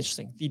think is really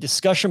interesting. The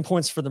discussion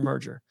points for the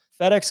merger: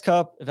 FedEx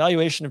Cup,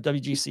 evaluation of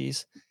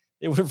WGCs.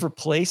 It would have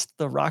replaced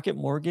the Rocket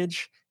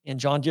Mortgage and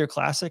John Deere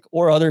Classic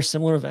or other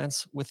similar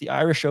events with the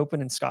Irish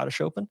Open and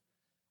Scottish Open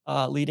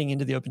leading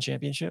into the Open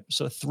Championship.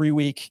 So a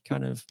 3-week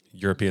kind of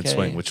European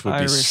swing, which would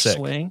Irish be sick.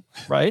 Swing,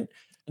 right?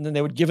 And then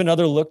they would give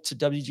another look to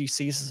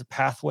WGCs as a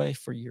pathway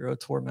for Euro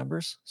Tour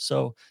members.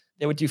 So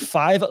they would do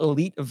 5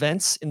 elite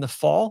events in the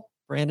fall,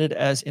 branded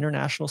as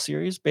international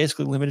series,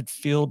 basically limited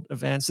field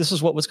events. This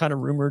is what was kind of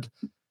rumored,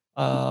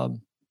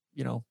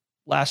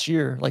 last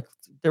year. Like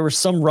there were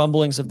some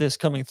rumblings of this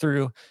coming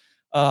through.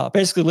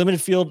 Basically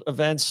limited field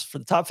events for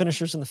the top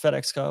finishers in the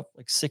FedEx Cup,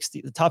 like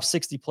the top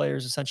 60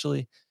 players,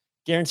 essentially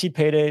guaranteed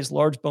paydays,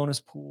 large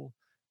bonus pool.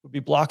 Would be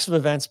blocks of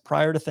events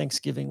prior to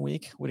Thanksgiving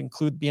week, would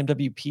include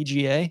BMW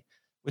PGA,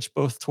 which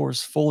both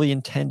tours fully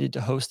intended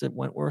to host at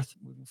Wentworth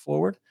moving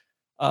forward.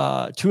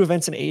 2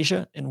 events in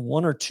Asia and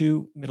 1 or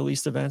 2 Middle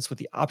East events with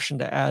the option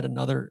to add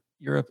another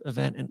Europe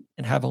event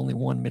and have only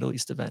 1 Middle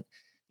East event.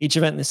 Each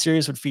event in the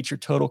series would feature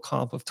total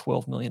comp of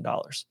 $12 million.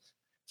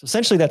 So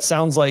essentially that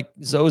sounds like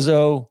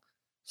Zozo,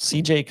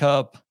 CJ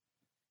Cup,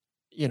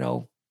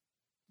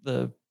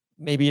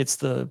 maybe it's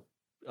the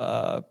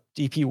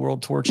DP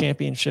World Tour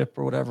Championship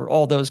or whatever,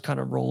 all those kind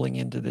of rolling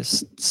into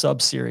this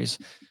sub series.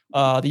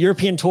 The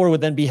European Tour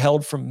would then be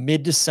held from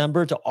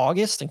mid-December to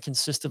August and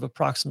consist of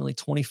approximately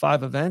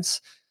 25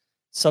 events.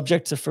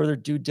 Subject to further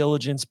due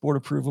diligence, board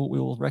approval, we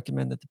will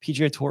recommend that the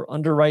PGA Tour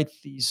underwrite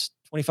these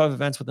 25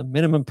 events with a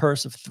minimum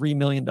purse of $3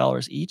 million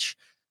each.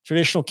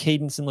 Traditional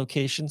cadence and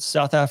locations: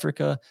 South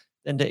Africa,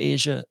 then to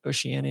Asia,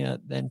 Oceania,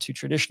 then to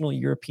traditional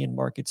European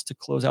markets to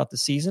close out the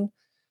season.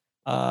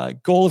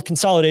 Goal of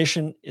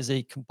consolidation is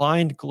a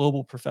combined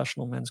global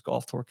professional men's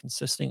golf tour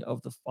consisting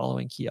of the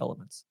following key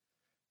elements.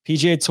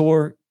 PGA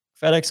Tour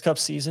FedEx Cup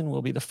season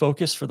will be the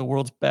focus for the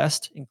world's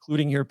best,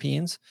 including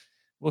Europeans.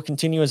 Will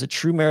continue as a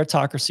true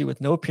meritocracy with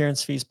no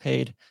appearance fees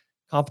paid.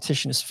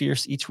 Competition is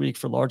fierce each week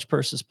for large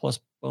purses plus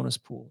bonus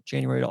pool,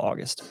 January to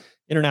August.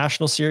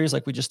 International series,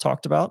 like we just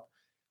talked about.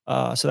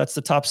 So that's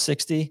the top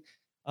 60.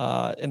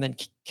 And then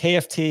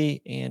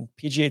KFT and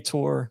PGA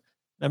Tour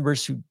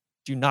members who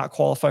do not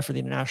qualify for the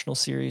international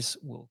series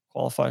will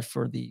qualify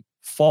for the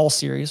fall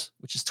series,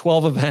 which is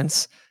 12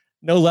 events,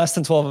 no less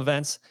than 12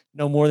 events,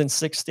 no more than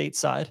 6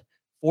 stateside,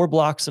 4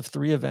 blocks of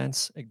 3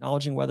 events,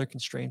 acknowledging weather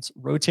constraints,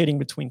 rotating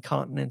between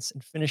continents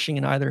and finishing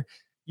in either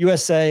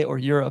USA or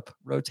Europe,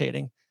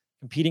 rotating,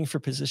 competing for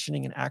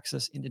positioning and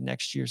access into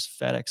next year's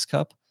FedEx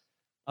Cup.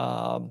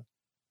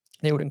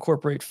 They would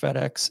incorporate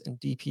FedEx and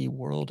DP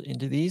World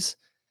into these.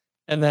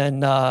 And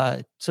then,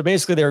 so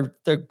basically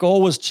their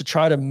goal was to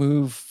try to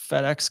move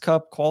FedEx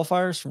Cup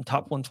qualifiers from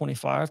top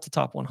 125 to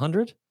top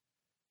 100.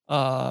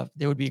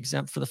 They would be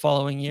exempt for the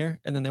following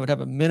year. And then they would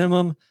have a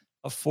minimum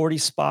of 40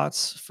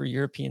 spots for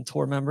European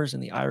Tour members in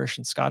the Irish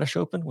and Scottish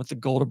Open, with the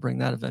goal to bring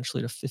that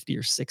eventually to 50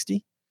 or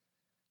 60.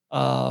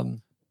 So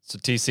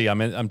TC,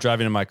 I'm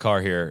driving in my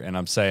car here and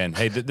I'm saying,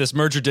 hey, this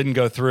merger didn't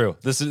go through.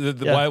 This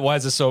is why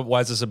is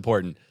this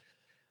important?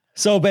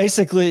 So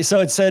basically,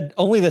 it said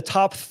only the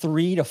top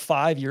 3 to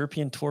 5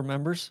 European Tour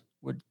members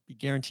would be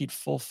guaranteed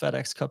full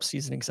FedEx Cup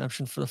season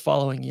exemption for the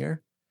following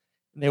year.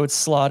 And they would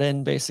slot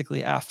in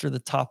basically after the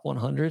top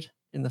 100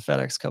 in the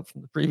FedEx Cup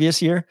from the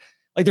previous year.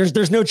 Like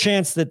there's no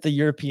chance that the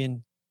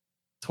European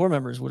Tour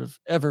members would have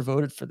ever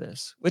voted for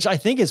this, which I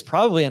think is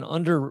probably an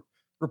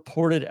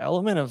underreported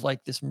element of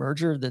like this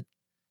merger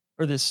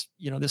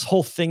this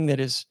whole thing that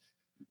is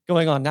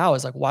going on now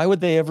is like, why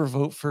would they ever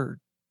vote for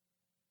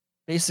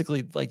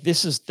basically like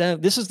this is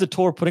the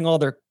tour putting all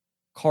their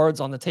cards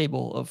on the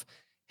table of,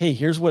 hey,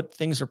 here's what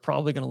things are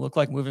probably going to look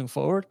like moving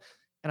forward.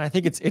 And I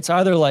think it's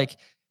either like,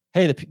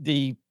 hey,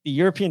 the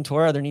European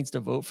tour either needs to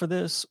vote for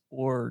this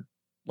or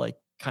like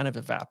kind of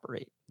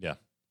evaporate. Yeah.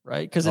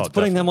 Right. Because it's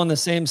putting them on the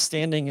same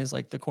standing as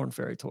like the Corn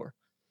Ferry Tour,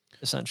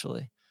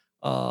 essentially.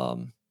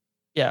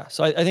 Yeah.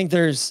 So I think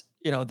there's,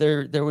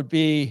 there would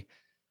be,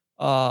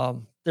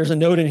 there's a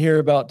note in here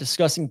about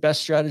discussing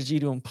best strategy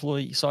to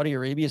employ Saudi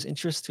Arabia's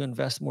interest to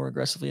invest more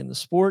aggressively in the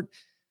sport.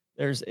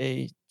 There's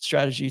a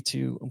strategy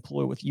to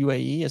employ with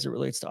UAE as it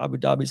relates to Abu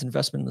Dhabi's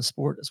investment in the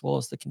sport, as well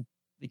as the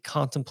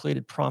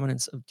contemplated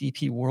prominence of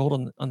DP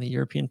World on the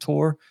European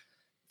Tour.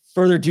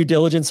 Further due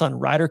diligence on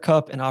Ryder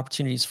Cup and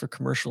opportunities for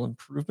commercial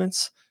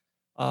improvements.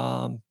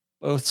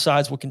 Both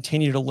sides will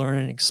continue to learn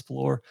and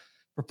explore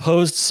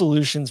proposed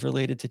solutions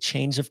related to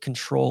change of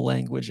control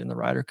language in the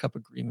Ryder Cup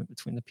agreement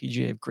between the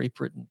PGA of Great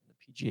Britain and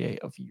the PGA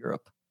of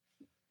Europe.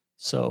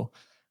 So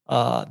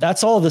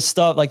that's all the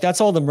stuff, like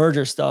that's all the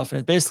merger stuff. And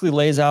it basically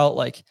lays out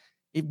like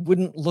it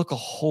wouldn't look a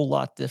whole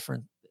lot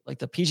different. Like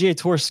the PGA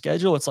Tour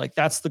schedule, it's like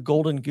that's the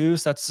golden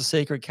goose, that's the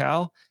sacred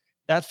cow.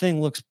 That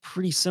thing looks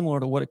pretty similar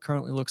to what it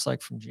currently looks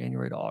like from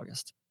January to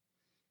August.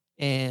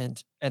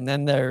 And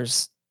then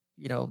there's,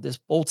 this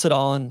bolted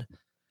on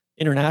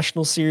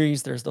international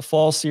series. There's the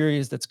fall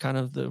series. That's kind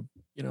of the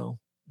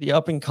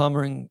up and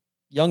coming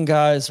young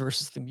guys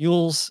versus the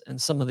mules and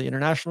some of the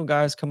international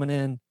guys coming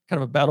in,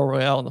 kind of a battle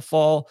royale in the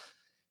fall.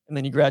 And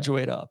then you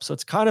graduate up. So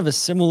it's kind of a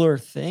similar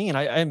thing. And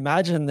I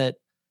imagine that,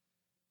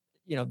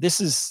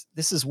 this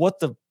is what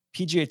the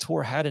PGA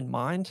Tour had in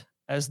mind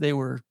as they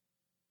were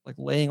like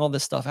laying all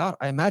this stuff out.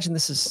 I imagine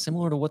this is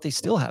similar to what they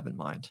still have in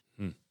mind.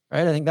 Right.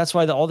 I think that's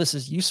why all this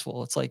is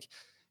useful. It's like,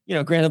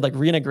 granted, like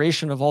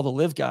reintegration of all the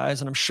live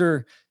guys. And I'm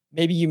sure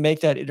maybe you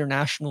make that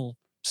international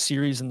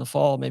series in the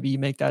fall. Maybe you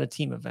make that a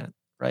team event,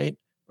 right?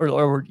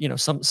 Or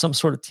some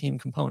sort of team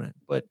component.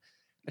 But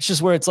it's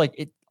just where it's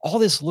like all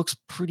this looks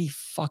pretty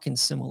fucking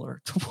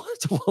similar to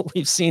what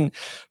we've seen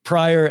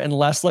prior, and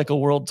less like a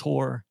world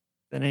tour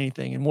than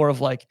anything, and more of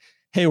like,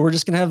 hey, we're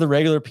just gonna have the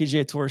regular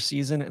PGA Tour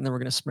season, and then we're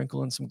gonna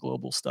sprinkle in some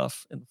global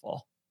stuff in the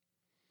fall.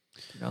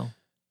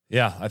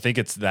 Yeah, I think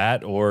it's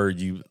that, or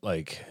you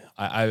like.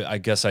 I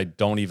guess I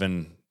don't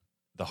even.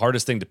 The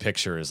hardest thing to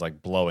picture is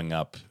like blowing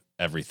up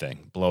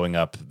everything, blowing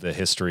up the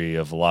history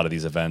of a lot of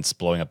these events,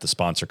 blowing up the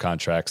sponsor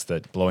contracts,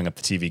 blowing up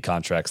the TV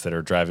contracts that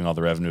are driving all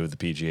the revenue of the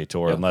PGA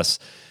Tour. Yep. Unless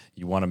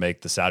you want to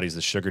make the Saudis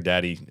the sugar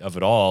daddy of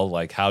it all,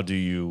 like how do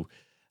you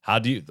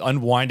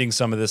unwinding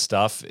some of this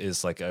stuff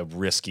is like a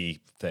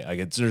risky thing.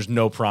 Like there's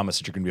no promise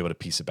that you're going to be able to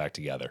piece it back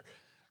together,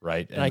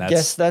 right? And I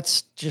guess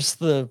that's just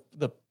the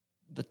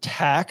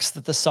tax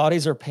that the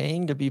Saudis are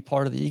paying to be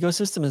part of the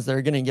ecosystem is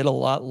they're going to get a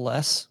lot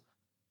less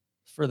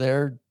for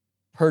their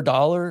per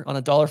dollar on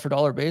a dollar for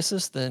dollar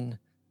basis than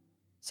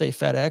say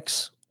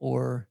FedEx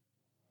or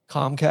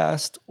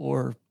Comcast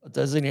or a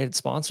designated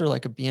sponsor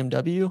like a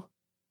BMW,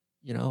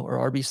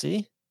 or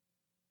RBC,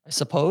 I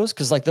suppose.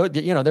 Cause like,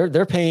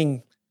 they're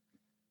paying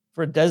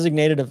for a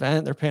designated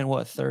event. They're paying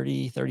what,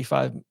 30,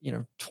 35,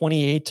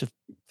 28 to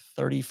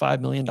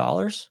 $35 million,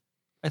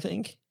 I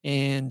think.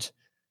 And,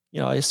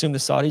 I assume the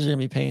Saudis are going to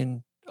be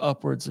paying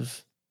upwards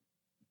of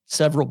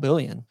several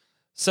billion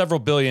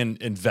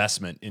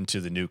investment into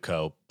the new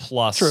co,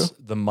 plus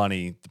the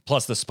money,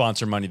 plus the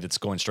sponsor money that's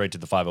going straight to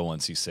the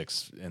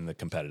 501c6 in the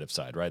competitive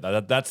side, right?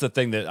 That's the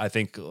thing that I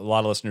think a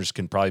lot of listeners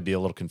can probably be a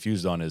little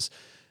confused on is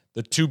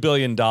the $2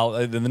 billion.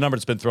 The number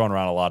that's been thrown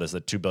around a lot is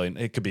that $2 billion.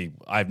 It could be,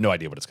 I have no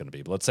idea what it's going to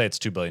be, but let's say it's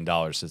 $2 billion.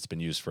 It's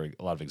been used for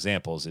a lot of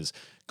examples, is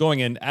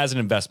going in as an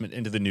investment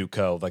into the new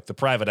co, like the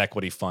private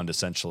equity fund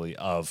essentially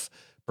of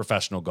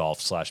professional golf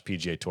 /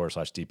 PGA Tour /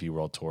 DP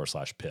World Tour /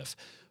 PIF.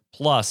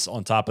 Plus,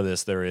 on top of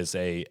this, there is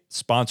a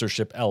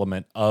sponsorship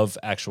element of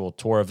actual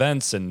tour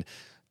events and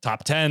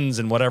top tens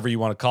and whatever you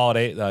want to call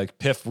it, like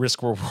PIF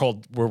risk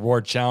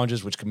reward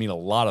challenges, which can mean a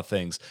lot of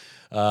things.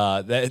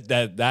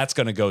 That's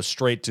going to go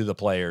straight to the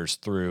players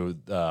through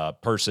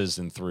purses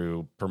and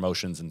through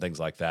promotions and things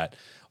like that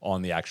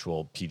on the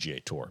actual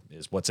PGA Tour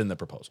is what's in the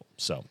proposal.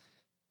 So,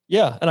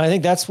 yeah, and I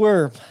think that's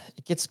where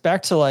it gets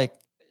back to like,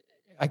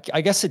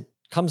 I guess it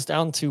comes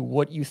down to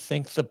what you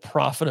think the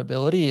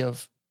profitability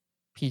of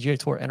PGA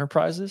Tour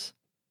Enterprises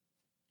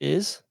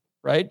is,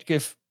 right?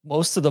 If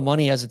most of the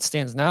money as it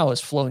stands now is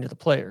flowing to the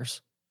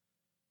players,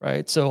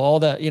 right? So all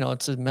that,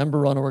 it's a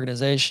member-run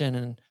organization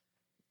and,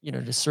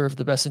 to serve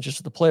the best interest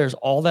of the players,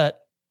 all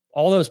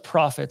those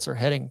profits are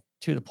heading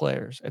to the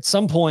players. At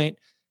some point,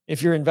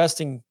 if you're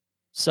investing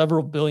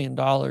several $billion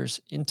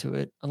into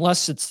it,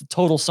 unless it's the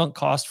total sunk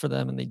cost for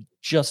them and they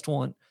just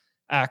want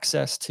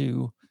access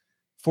to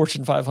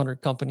Fortune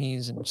 500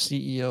 companies and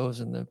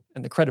CEOs and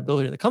the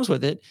credibility that comes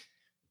with it,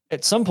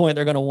 at some point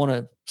they're going to want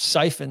to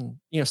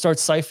start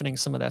siphoning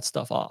some of that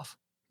stuff off.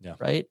 Yeah.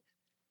 Right.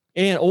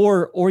 And,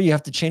 or you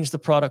have to change the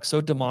product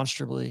so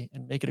demonstrably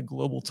and make it a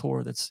global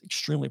tour that's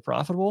extremely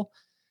profitable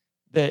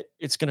that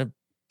it's going to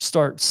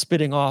start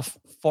spitting off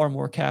far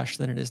more cash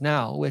than it is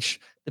now, which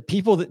the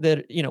people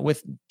that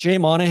with Jay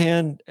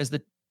Monahan as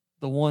the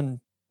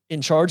one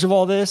in charge of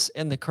all this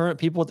and the current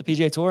people at the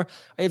PGA Tour,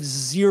 I have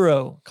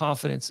zero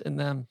confidence in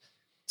them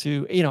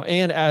to,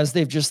 and as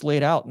they've just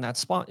laid out in that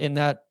spot, in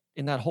that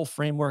whole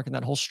framework and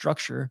that whole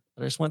structure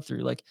that I just went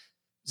through, like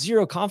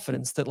zero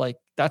confidence that like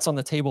that's on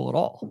the table at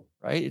all.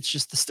 Right. It's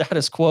just the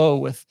status quo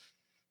with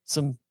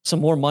some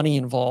more money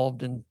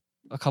involved and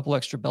a couple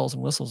extra bells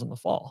and whistles in the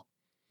fall,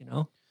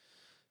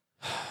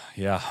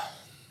 Yeah.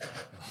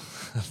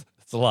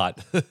 It's a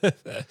lot.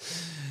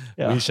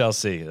 Yeah. We shall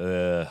see.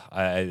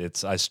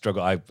 I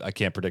struggle. I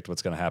can't predict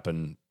what's going to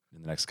happen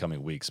in the next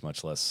coming weeks,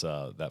 much less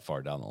that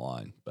far down the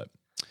line. But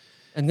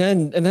and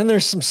then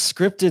there's some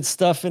scripted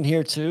stuff in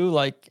here too,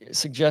 like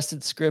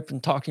suggested script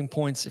and talking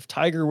points. If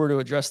Tiger were to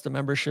address the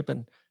membership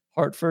in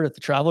Hartford at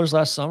the Travelers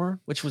last summer,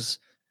 which was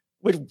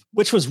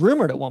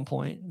rumored at one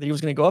point that he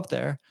was going to go up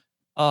there.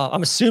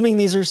 I'm assuming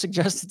these are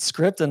suggested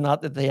script and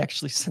not that they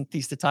actually sent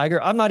these to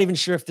Tiger. I'm not even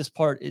sure if this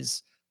part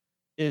is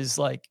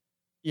like,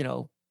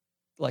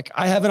 like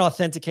I haven't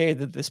authenticated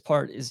that this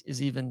part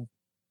is even,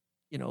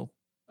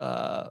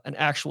 an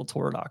actual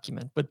tour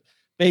document, but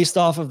based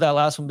off of that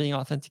last one being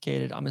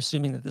authenticated, I'm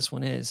assuming that this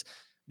one is.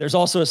 There's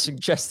also a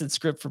suggested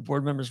script for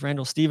board members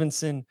Randall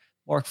Stevenson,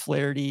 Mark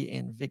Flaherty,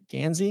 and Vic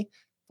Ganzi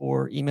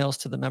for emails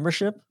to the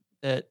membership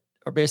that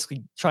are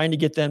basically trying to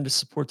get them to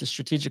support the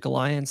Strategic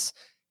Alliance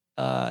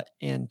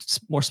and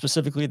more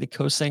specifically the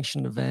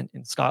co-sanctioned event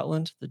in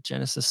Scotland, the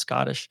Genesis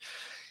Scottish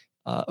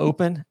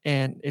Open.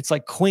 And it's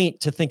like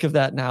quaint to think of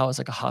that now as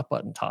like a hot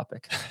button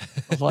topic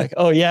of like,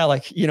 oh yeah,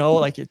 like,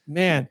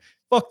 man,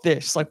 fuck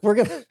this. Like we're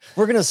going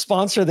to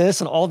sponsor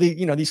this and all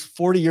the, these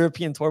 40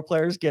 European tour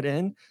players get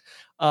in.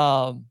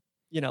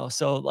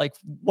 So like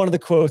one of the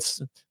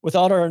quotes,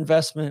 without our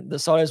investment, the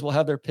Saudis will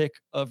have their pick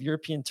of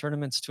European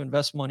tournaments to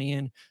invest money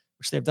in,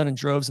 which they've done in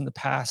droves in the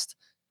past.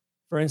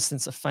 For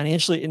instance, a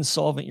financially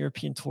insolvent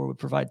European tour would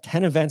provide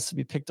 10 events to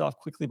be picked off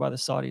quickly by the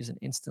Saudis and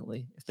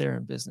instantly if they're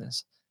in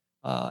business.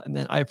 And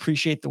then I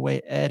appreciate the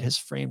way Ed has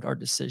framed our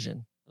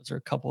decision. Those are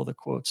a couple of the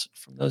quotes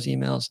from those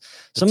emails.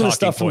 Some of the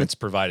stuff points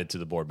provided to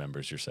the board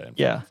members, you're saying,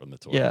 from the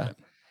tour. Yeah.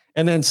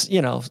 And then,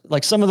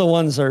 like some of the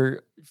ones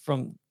are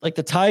from like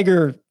the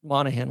Tiger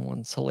Monahan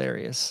one's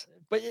hilarious,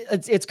 but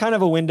it's kind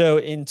of a window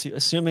into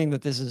assuming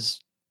that this is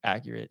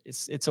accurate.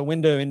 It's a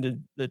window into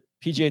the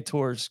PGA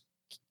Tour's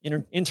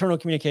internal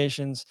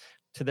communications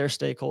to their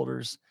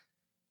stakeholders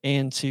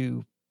and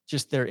to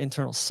just their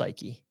internal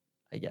psyche,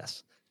 I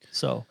guess.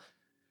 So,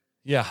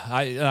 yeah,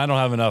 I don't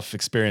have enough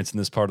experience in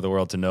this part of the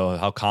world to know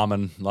how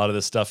common a lot of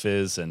this stuff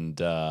is. And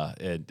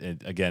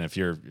again, if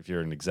you're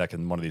an exec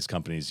in one of these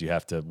companies, you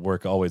have to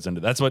work always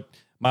under. That's what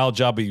my old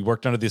job. We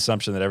worked under the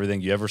assumption that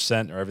everything you ever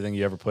sent or everything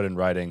you ever put in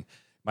writing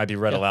might be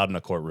read aloud in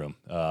a courtroom.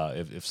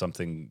 If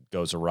something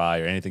goes awry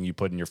or anything you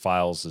put in your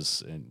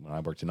files and when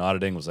I worked in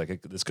auditing was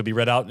like, this could be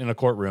read out in a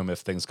courtroom if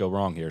things go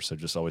wrong here. So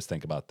just always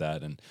think about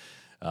that. And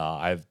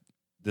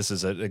this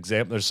is an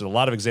example. There's a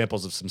lot of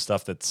examples of some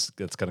stuff that's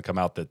going to come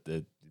out that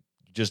you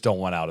just don't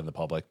want out in the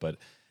public, but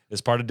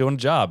it's part of doing a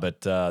job.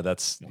 But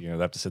that's, they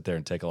have to sit there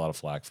and take a lot of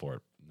flack for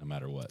it no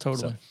matter what.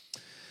 Totally.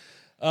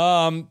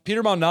 So,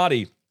 Peter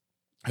Malnati,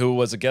 who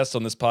was a guest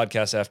on this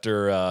podcast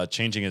after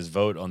changing his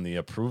vote on the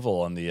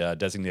approval on the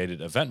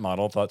designated event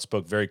model, thought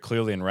spoke very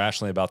clearly and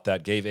rationally about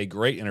that, gave a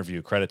great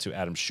interview. Credit to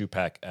Adam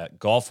Schupak at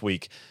Golf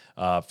Week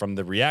from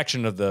the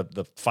reaction of the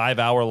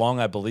 5-hour-long,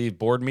 I believe,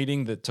 board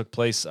meeting that took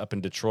place up in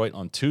Detroit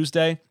on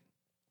Tuesday.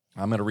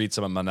 I'm going to read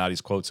some of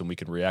Malnati's quotes and we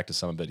can react to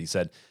some of it. He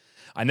said,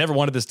 I never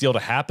wanted this deal to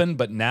happen,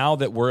 but now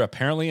that we're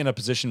apparently in a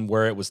position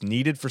where it was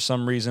needed for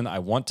some reason, I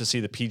want to see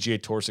the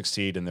PGA Tour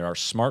succeed, and there are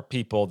smart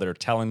people that are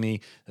telling me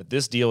that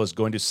this deal is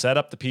going to set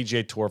up the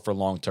PGA Tour for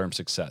long-term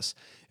success.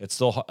 It's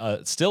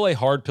still a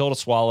hard pill to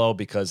swallow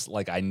because,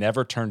 like, I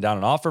never turned down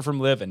an offer from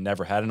LIV and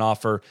never had an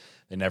offer.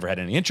 They never had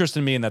any interest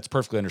in me, and that's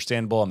perfectly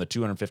understandable. I'm the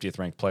 250th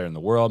ranked player in the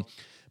world.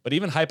 But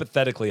even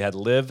hypothetically, had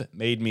LIV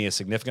made me a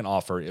significant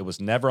offer, it was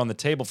never on the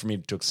table for me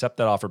to accept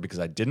that offer because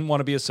I didn't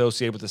want to be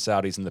associated with the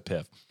Saudis and the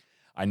PIF.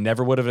 I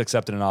never would have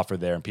accepted an offer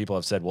there. And people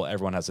have said, well,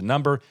 everyone has a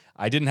number.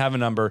 I didn't have a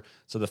number.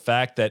 So the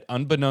fact that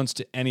unbeknownst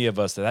to any of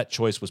us, that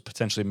choice was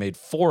potentially made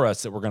for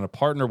us, that we're going to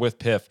partner with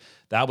PIF,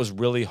 that was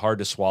really hard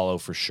to swallow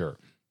for sure.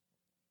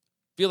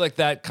 I feel like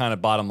that kind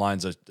of bottom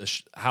line's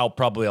how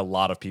probably a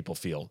lot of people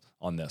feel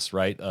on this,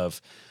 right?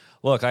 Of,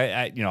 look,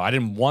 I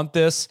didn't want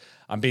this.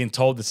 I'm being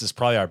told this is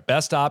probably our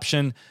best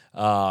option.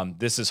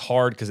 This is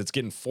hard because it's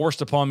getting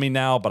forced upon me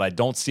now, but I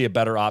don't see a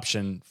better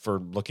option for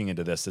looking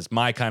into this. It's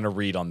my kind of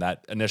read on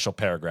that initial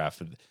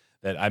paragraph.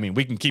 That, I mean,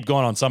 we can keep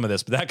going on some of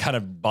this, but that kind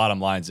of bottom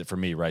lines it for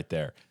me right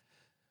there.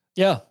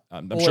 Yeah.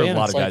 I'm sure a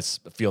lot of guys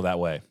feel that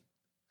way.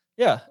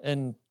 Yeah.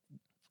 And,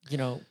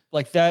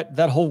 like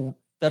that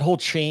whole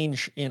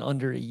change in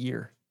under a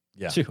year.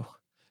 Yeah. Too.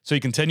 So he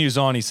continues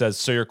on. He says,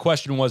 so your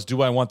question was,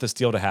 do I want this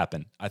deal to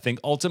happen? I think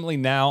ultimately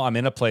now I'm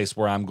in a place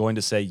where I'm going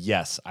to say,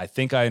 yes, I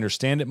think I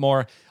understand it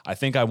more. I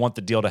think I want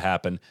the deal to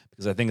happen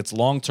because I think it's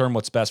long-term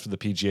what's best for the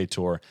PGA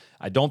Tour.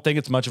 I don't think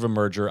it's much of a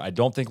merger. I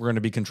don't think we're going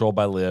to be controlled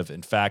by LIV.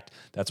 In fact,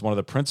 that's one of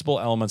the principal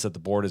elements that the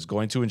board is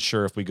going to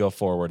ensure if we go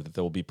forward, that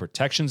there will be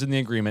protections in the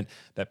agreement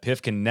that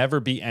PIF can never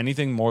be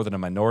anything more than a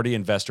minority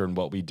investor in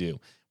what we do.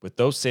 With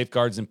those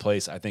safeguards in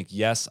place, I think,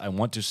 yes, I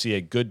want to see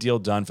a good deal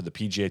done for the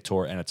PGA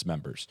Tour and its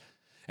members.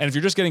 And if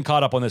you're just getting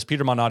caught up on this,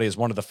 Peter Malnati is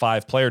one of the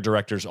 5 player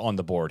directors on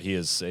the board. He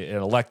is an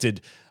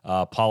elected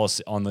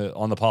policy on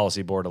the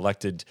policy board,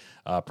 elected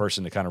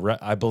person to kind of,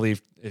 I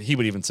believe he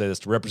would even say this,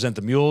 to represent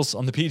the mules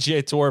on the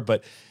PGA Tour.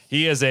 But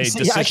he is a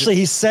decision. Actually,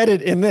 he said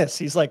it in this.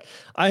 He's like,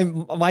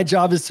 my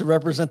job is to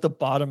represent the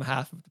bottom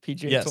half of the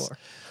PGA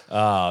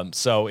Tour.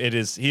 So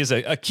he is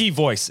a key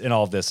voice in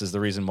all of this. Is the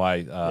reason why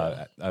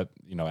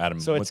Adam.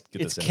 So it's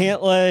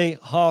Cantlay,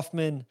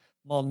 Hoffman,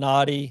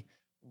 Malnati,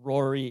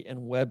 Rory,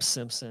 and Webb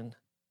Simpson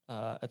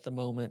at the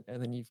moment,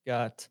 and then you've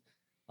got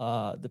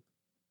the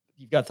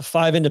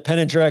 5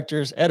 independent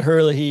directors: Ed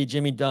Hurley,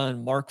 Jimmy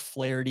Dunn, Mark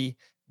Flaherty,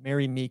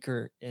 Mary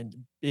Meeker, and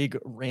Big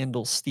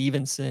Randall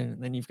Stevenson.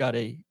 And then you've got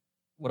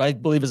what I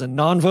believe is a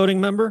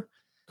non-voting member,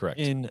 correct,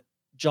 in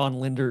John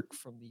Lindert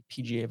from the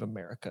PGA of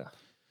America.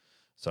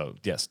 So,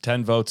 yes,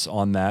 10 votes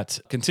on that.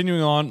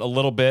 Continuing on a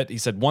little bit, he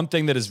said, one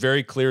thing that is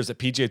very clear is that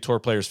PGA Tour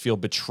players feel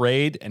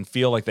betrayed and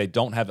feel like they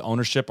don't have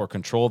ownership or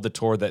control of the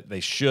tour that they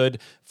should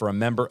for a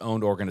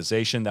member-owned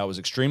organization. That was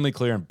extremely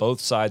clear, and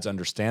both sides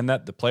understand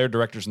that. The player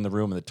directors in the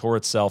room and the tour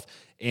itself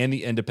and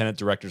the independent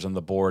directors on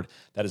the board.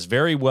 That is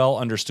very well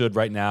understood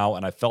right now,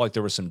 and I felt like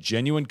there was some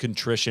genuine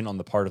contrition on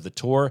the part of the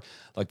tour.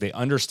 Like they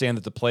understand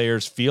that the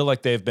players feel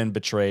like they've been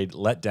betrayed,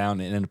 let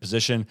down, and in a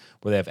position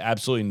where they have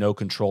absolutely no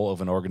control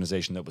of an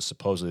organization that was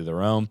supposedly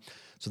their own.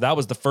 So that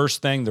was the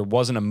first thing. There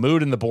wasn't a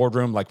mood in the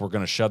boardroom like we're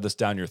going to shove this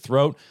down your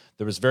throat.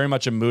 There was very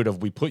much a mood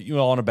of we put you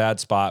all in a bad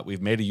spot.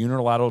 We've made a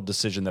unilateral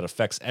decision that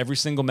affects every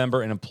single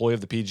member and employee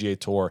of the PGA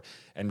Tour,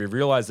 and we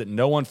realized that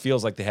no one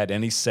feels like they had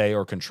any say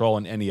or control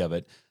in any of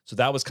it. So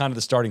that was kind of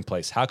the starting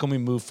place. How can we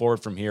move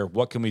forward from here?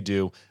 What can we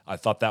do? I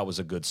thought that was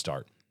a good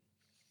start.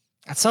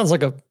 That sounds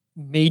like a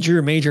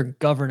major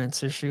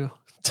governance issue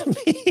to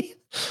me.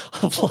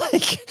 Of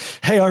like,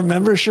 hey, our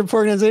membership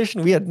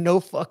organization, we had no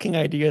fucking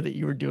idea that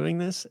you were doing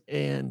this,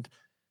 and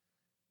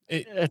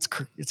it's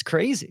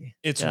crazy.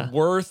 It's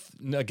worth,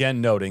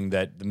 again, noting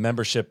that the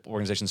membership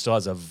organization still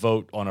has a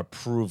vote on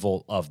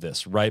approval of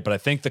this, right? But I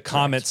think the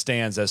comment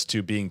stands as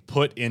to being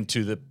put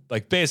into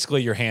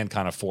basically your hand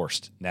kind of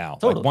forced now.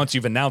 Totally. Like once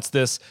you've announced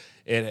this,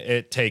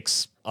 it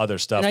takes other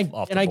stuff off the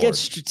board. And I get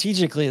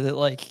strategically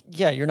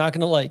that you're not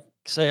going to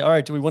say, all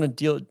right, do we want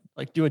to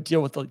do a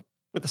deal with the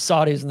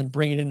Saudis and then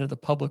bring it into the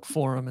public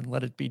forum and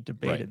let it be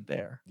debated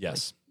there.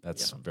 Yes,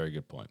 that's a very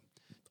good point.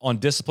 On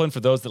discipline, for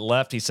those that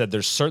left, he said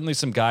there's certainly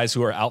some guys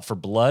who are out for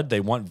blood. They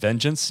want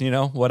vengeance,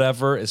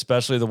 whatever,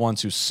 especially the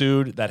ones who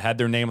sued, that had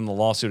their name in the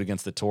lawsuit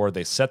against the tour.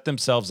 They set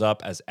themselves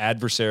up as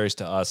adversaries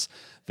to us.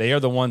 They are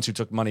the ones who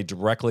took money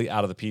directly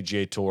out of the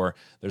PGA Tour.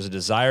 There's a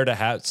desire to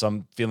have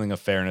some feeling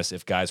of fairness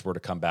if guys were to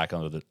come back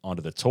onto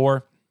the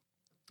tour.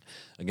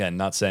 Again,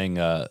 not saying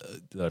that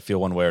I feel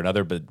one way or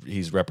another, but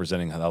he's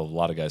representing how a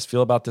lot of guys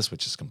feel about this,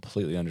 which is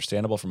completely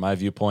understandable from my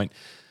viewpoint.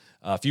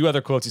 A few other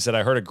quotes. He said,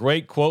 I heard a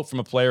great quote from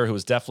a player who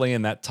was definitely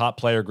in that top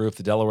player group,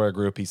 the Delaware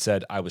group. He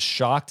said, I was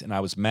shocked and I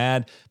was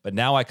mad, but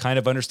now I kind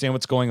of understand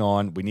what's going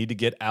on. We need to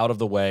get out of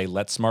the way,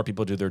 let smart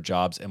people do their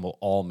jobs, and we'll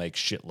all make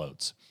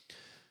shitloads.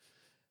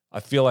 I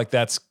feel like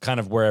that's kind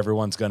of where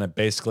everyone's going to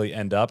basically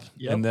end up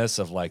in this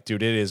of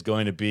dude, it is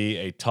going to be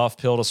a tough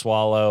pill to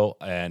swallow,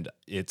 and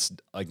it's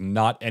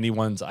not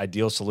anyone's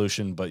ideal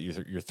solution, but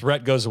your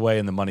threat goes away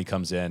and the money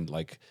comes in.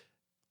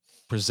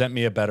 Present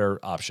me a better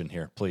option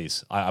here,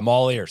 please. I'm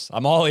all ears.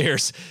 I'm all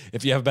ears.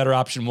 If you have a better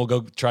option, we'll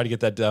go try to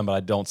get that done, but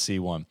I don't see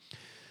one.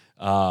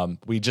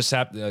 We just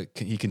have,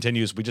 he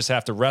continues, we just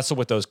have to wrestle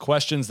with those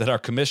questions that our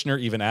commissioner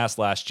even asked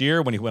last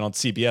year when he went on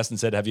CBS and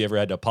said, have you ever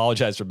had to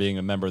apologize for being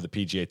a member of the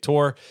PGA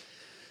Tour?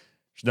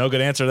 There's no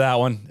good answer to that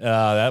one.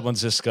 That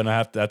one's just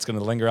that's going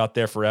to linger out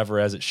there forever,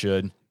 as it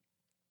should.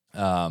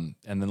 And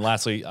then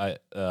lastly,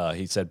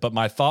 he said, but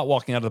my thought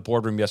walking out of the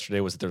boardroom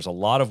yesterday was that there's a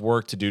lot of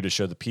work to do to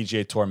show the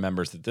PGA Tour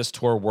members that this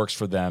tour works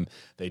for them.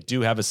 They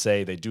do have a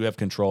say. They do have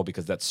control,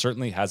 because that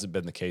certainly hasn't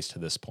been the case to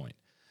this point.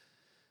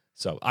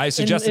 So I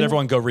suggest that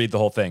everyone go read the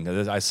whole thing.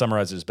 I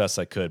summarized it as best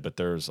I could, but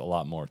there's a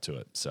lot more to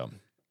it. So,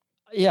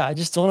 yeah, I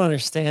just don't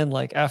understand,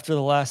 after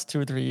the last 2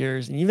 or 3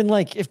 years, and even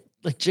if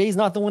Jay's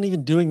not the one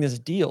even doing this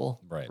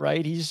deal,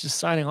 right? He's just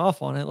signing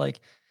off on it.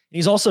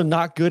 He's also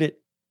not good at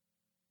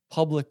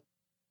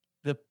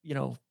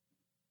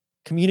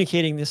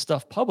communicating this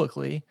stuff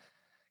publicly.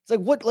 It's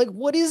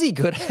what is he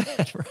good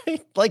at,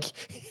 right?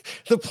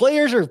 The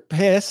players are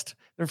pissed.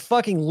 They're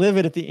fucking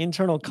livid at the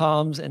internal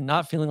comms and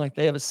not feeling like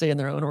they have a say in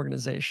their own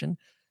organization.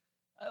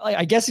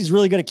 I guess he's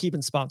really good at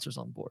keeping sponsors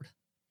on board.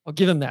 I'll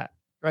give him that,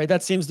 right?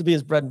 That seems to be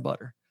his bread and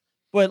butter.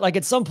 But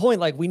at some point,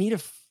 we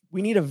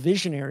need a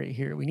visionary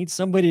here. We need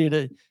somebody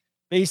to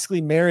basically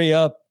marry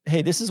up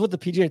hey, this is what the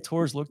PGA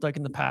Tours looked like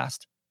in the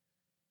past.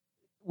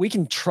 We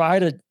can try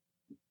to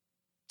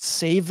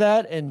save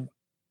that and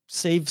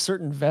save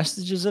certain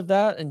vestiges of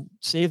that and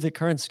save the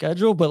current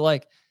schedule. But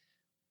like,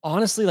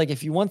 honestly, like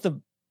if you want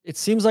it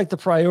seems like the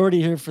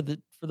priority here for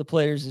the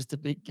players is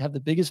to have the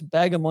biggest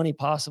bag of money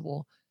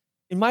possible.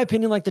 In my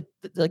opinion,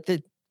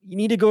 you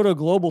need to go to a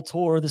global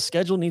tour. The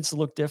schedule needs to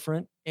look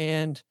different,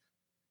 and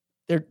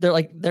they're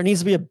like there needs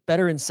to be a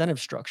better incentive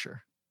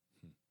structure.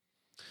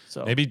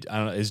 So maybe I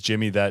don't know. Is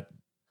Jimmy that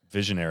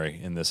visionary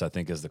in this? I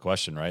think is the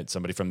question, right?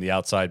 Somebody from the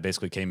outside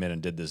basically came in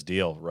and did this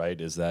deal, right?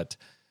 Is that?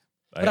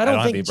 But I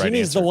don't think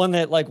Jimmy's the one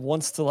that like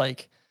wants to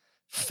like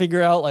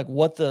figure out like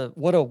what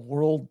a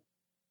world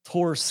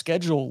tour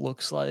schedule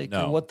looks like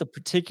and what the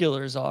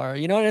particulars are,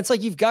 you know. And it's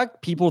like you've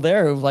got people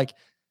there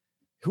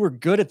who are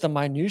good at the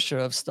minutia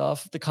of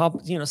stuff.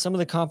 Some of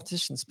the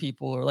competitions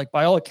people are like,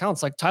 by all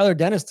accounts, like Tyler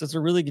Dennis does a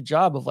really good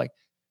job of like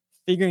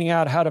figuring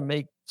out how to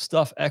make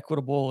stuff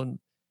equitable and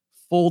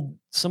fold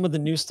some of the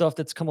new stuff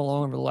that's come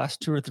along over the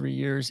last 2 or 3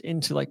 years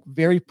into like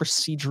very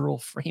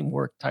procedural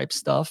framework type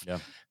stuff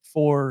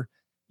for,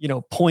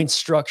 point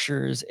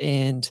structures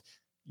and,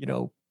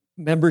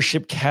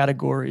 membership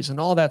categories and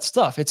all that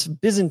stuff. It's a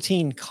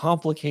Byzantine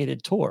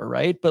complicated tour,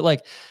 right? But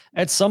like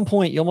at some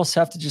point you almost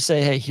have to just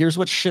say, hey, here's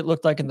what shit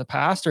looked like in the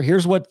past, or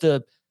here's what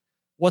the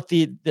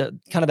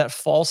kind of that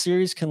fall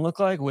series can look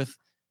like with,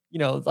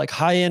 like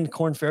high end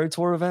Corn Ferry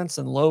Tour events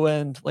and low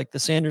end, like the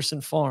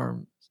Sanderson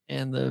Farm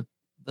and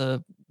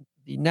the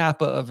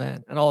Napa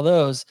event and all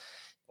those,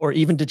 or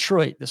even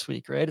Detroit this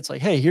week, right? It's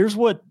like, hey, here's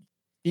what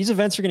these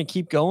events are going to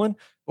keep going.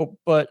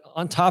 But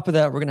on top of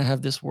that, we're going to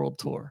have this world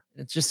tour.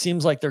 It just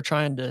seems like they're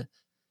trying to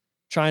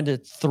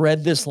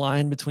thread this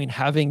line between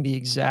having the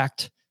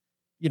exact,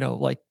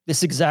 like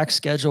this exact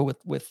schedule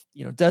with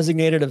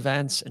designated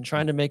events and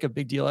trying to make a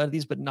big deal out of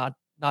these, but not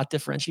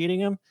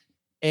differentiating them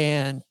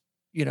and,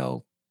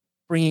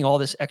 bringing all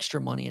this extra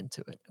money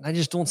into it. And I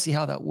just don't see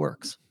how that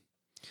works.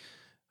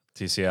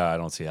 TCI, I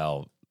don't see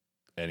how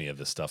any of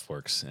this stuff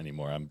works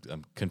anymore.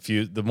 I'm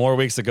confused. The more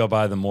weeks that go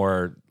by, the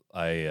more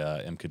I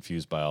am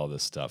confused by all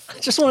this stuff. I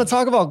just want to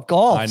talk about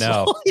golf. I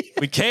know.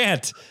 We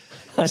can't.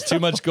 There's too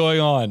much going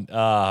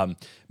on.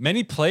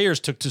 Many players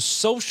took to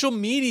social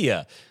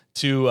media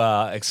to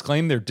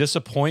exclaim their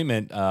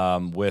disappointment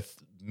with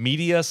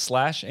media /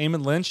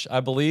 Eamon Lynch,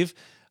 I believe.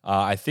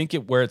 I think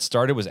where it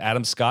started was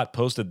Adam Scott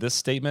posted this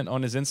statement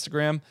on his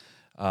Instagram,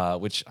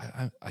 which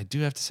I do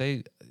have to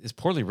say is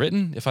poorly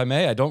written, if I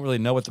may. I don't really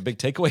know what the big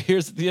takeaway here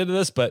is at the end of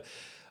this, but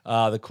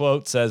the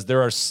quote says,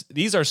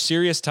 these are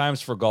serious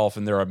times for golf,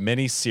 and there are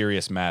many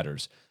serious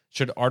matters.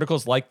 Should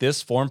articles like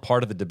this form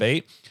part of the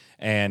debate?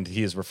 And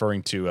he is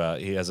referring to,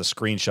 he has a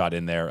screenshot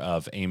in there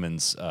of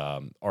Eamon's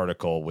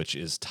article, which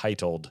is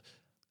titled,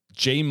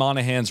 Jay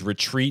Monahan's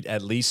Retreat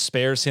at least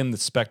spares him the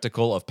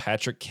spectacle of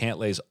Patrick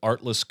Cantlay's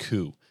artless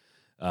coup.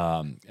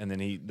 And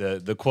then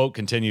the quote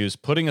continues,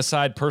 putting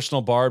aside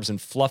personal barbs and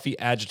fluffy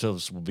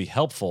adjectives will be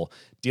helpful.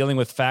 Dealing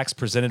with facts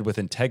presented with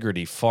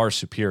integrity, far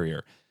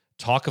superior.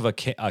 Talk of a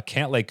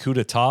Cantlay coup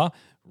d'etat?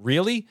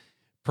 Really?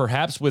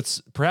 Perhaps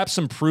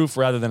some proof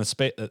rather than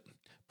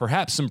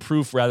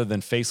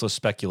faceless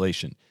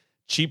speculation.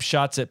 Cheap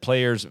shots at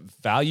players'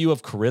 value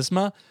of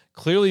charisma?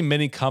 Clearly,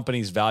 many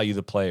companies value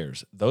the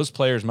players. Those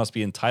players must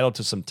be entitled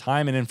to some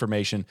time and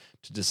information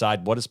to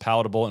decide what is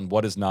palatable and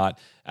what is not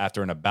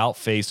after an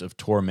about-face of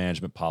tour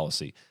management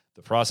policy.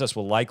 The process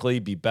will likely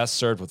be best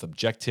served with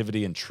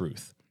objectivity and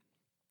truth.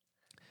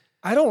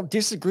 I don't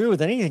disagree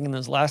with anything in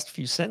those last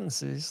few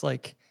sentences.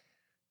 Like,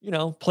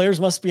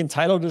 players must be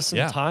entitled to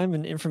some time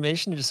and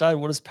information to decide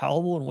what is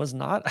palatable and what is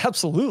not.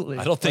 Absolutely.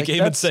 I don't think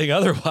Eamon's saying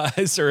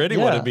otherwise, or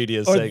anyone in media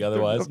is saying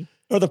otherwise.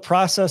 Or the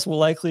process will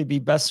likely be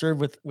best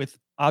served with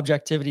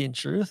objectivity and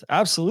truth.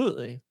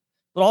 Absolutely.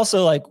 But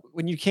also, like,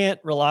 when you can't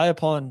rely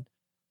upon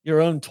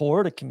your own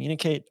tour to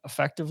communicate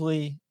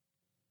effectively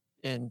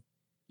and,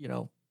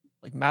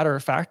 like matter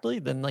of factly,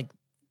 then like,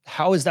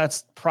 how is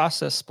that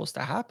process supposed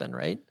to happen?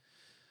 Right.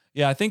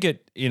 Yeah. I think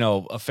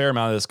a fair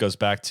amount of this goes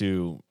back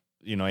to,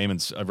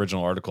 Eamon's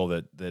original article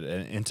that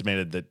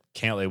intimated that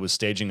Cantlay was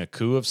staging a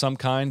coup of some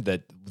kind,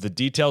 that the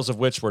details of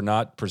which were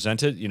not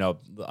presented.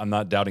 I'm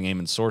not doubting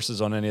Eamon's sources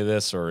on any of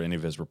this or any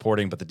of his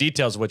reporting, but the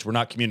details of which were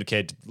not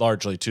communicated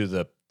largely to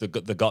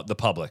the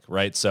public,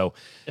 right? So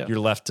you're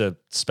left to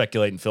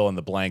speculate and fill in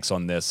the blanks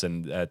on this,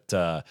 and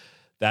that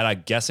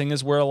I'm guessing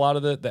is where a lot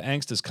of the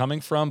angst is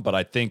coming from. But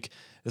I think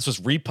this was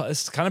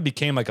this kind of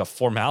became like a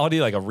formality,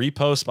 like a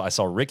repost. But I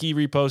saw Ricky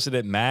reposted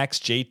it, Max,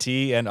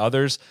 JT, and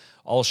others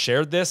all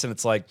shared this, and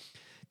it's like,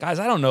 guys,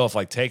 I don't know if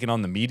like taking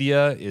on the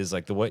media is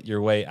like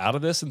your way out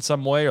of this in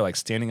some way, or like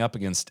standing up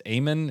against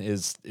Eamon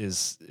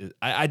is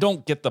I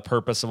don't get the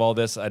purpose of all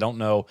this. I don't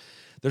know.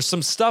 There's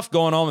some stuff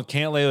going on with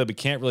Cantlay that we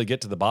can't really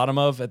get to the bottom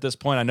of at this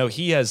point. I know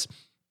he has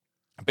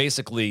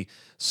basically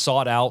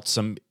sought out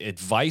some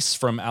advice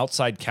from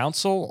outside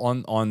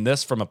counsel on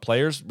this from a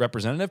player's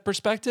representative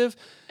perspective,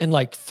 and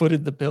like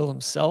footed the bill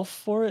himself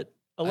for it,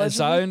 allegedly.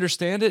 As I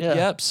understand it.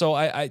 Yep. So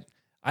I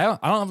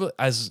don't have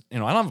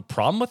a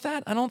problem with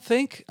that. I don't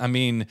think. I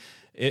mean,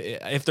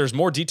 if there's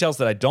more details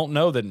that I don't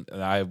know, then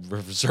I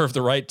reserve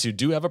the right to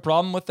do have a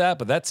problem with that.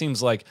 But that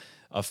seems like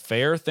a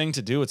fair thing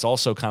to do. It's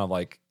also kind of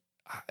like,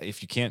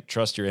 if you can't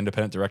trust your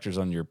independent directors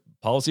on your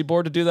policy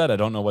board to do that, I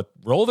don't know what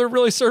role they're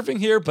really serving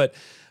here, but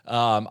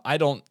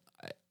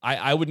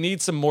I would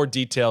need some more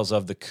details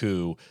of the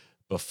coup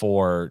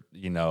before,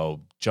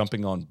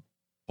 jumping on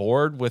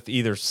board with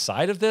either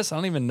side of this. I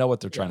don't even know what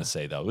they're trying to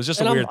say, though. It was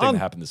just a weird thing that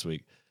happened this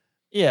week.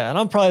 Yeah, and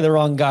I'm probably the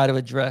wrong guy to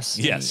address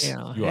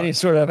any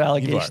sort of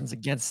allegations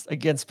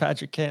against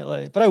Patrick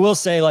Cantlay. But I will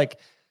say, like,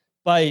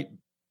 by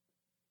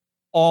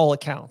all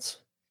accounts,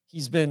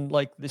 he's been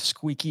like the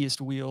squeakiest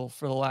wheel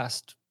for the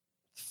last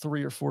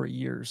 3 or 4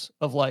 years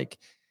of like,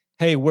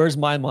 hey, where's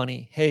my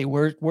money? Hey,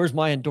 where's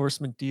my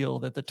endorsement deal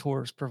that the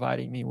tour is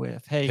providing me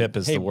with? Hey, Pip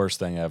is the worst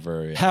thing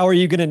ever. Yeah. How are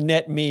you going to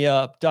net me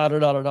up?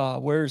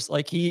 Where's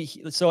like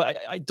so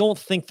I don't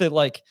think that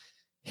like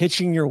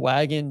hitching your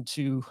wagon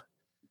to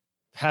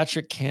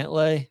Patrick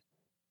Cantlay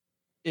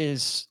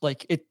is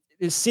like,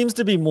 it seems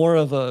to be more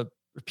of a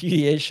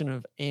repudiation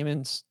of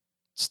Eamon's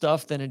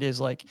stuff than it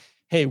is like,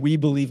 hey, we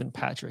believe in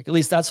Patrick. At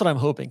least that's what I'm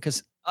hoping.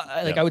 Cause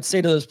I would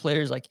say to those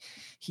players, like,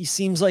 he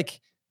seems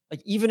like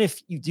even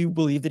if you do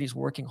believe that he's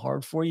working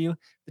hard for you,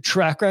 the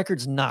track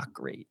record's not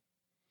great.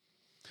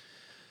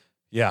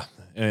 Yeah.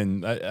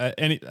 And I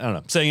don't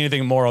know, saying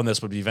anything more on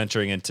this would be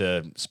venturing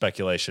into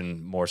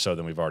speculation more so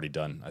than we've already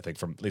done, I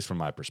think, at least from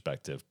my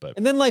perspective. But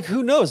and then like,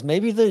 who knows,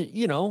 maybe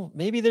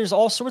maybe there's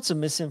all sorts of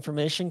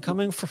misinformation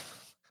coming from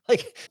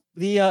like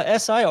the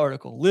SI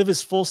article, Live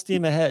is full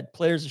steam ahead.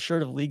 Players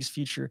assured of league's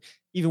future,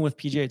 even with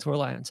PGA Tour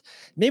Lions.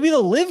 Maybe the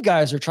Live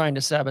guys are trying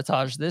to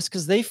sabotage this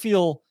because they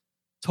feel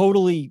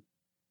totally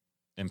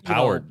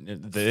empowered.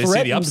 They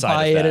see the upside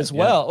by of that it as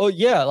well. Oh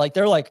yeah. Like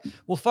they're like,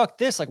 well, fuck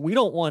this. Like we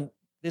don't want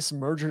this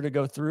merger to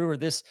go through or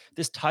this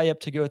tie up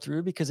to go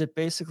through because it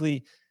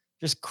basically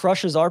just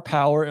crushes our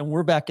power. And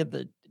we're back at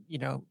the,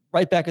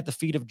 right back at the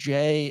feet of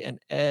Jay and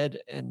Ed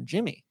and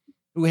Jimmy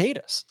who hate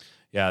us.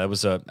 Yeah. That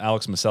was a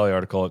Alex Maselli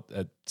article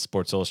at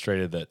Sports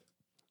Illustrated that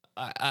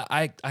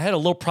I had a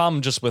little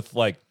problem just with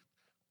like,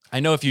 I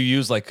know if you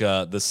use like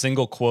the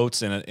single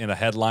quotes in a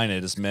headline,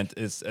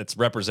 it's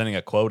representing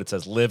a quote. It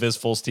says "Live is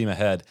full steam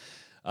ahead."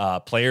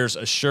 Players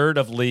assured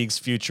of league's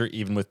future,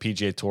 even with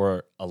PGA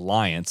Tour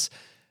Alliance.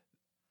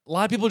 A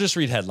lot of people just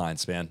read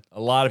headlines, man.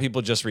 A lot of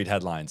people just read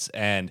headlines,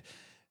 and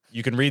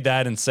you can read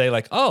that and say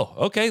like, "Oh,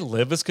 okay,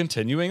 Live is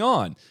continuing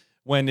on."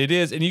 When it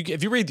is, and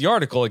if you read the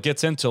article, it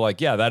gets into like,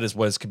 yeah, that is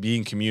what is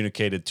being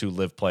communicated to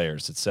Live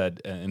players. It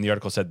said, and the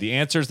article said, the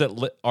answers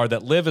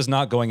that Live is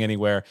not going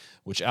anywhere,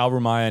 which Al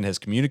Rumayyan has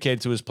communicated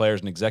to his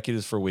players and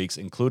executives for weeks,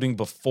 including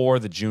before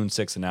the June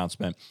 6th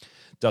announcement.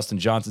 Dustin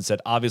Johnson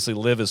said, obviously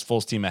Live is full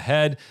steam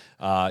ahead.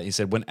 He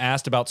said, when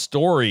asked about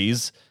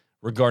stories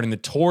regarding the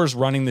tours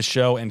running the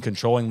show and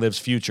controlling Live's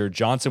future,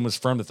 Johnson was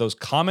firm that those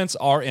comments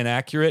are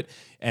inaccurate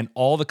and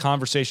all the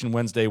conversation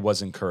Wednesday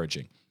was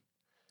encouraging.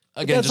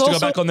 Again, just to go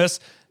back on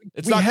this,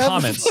 it's not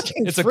comments.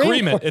 It's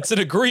agreement. It's an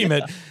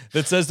agreement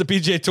that says the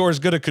PGA Tour is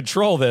going to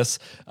control this.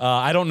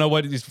 I don't know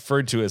what he's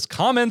referred to as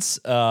comments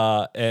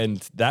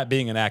and that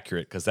being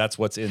inaccurate because that's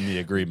what's in the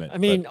agreement. I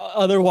mean,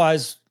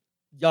 otherwise,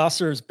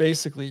 Yasser is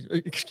basically,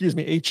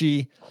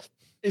 HE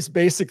is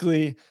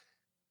basically,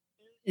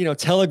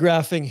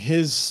 telegraphing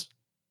his,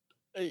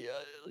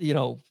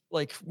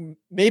 like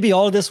maybe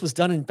all of this was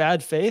done in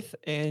bad faith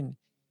and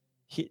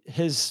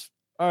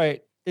all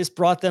right, this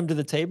brought them to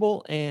the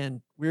table and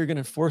we're going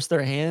to force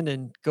their hand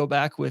and go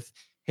back with,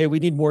 hey, we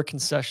need more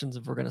concessions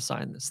if we're going to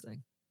sign this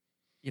thing,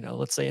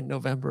 let's say in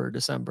November or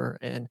December.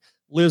 And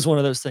Liv's one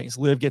of those things.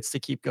 Liv gets to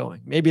keep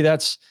going. Maybe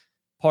that's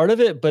part of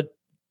it, but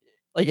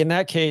like in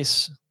that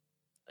case,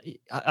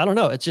 I don't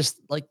know. It's just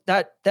like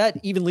that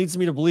even leads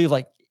me to believe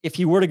like if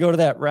he were to go to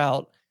that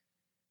route,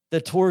 the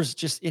tour's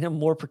just in a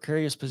more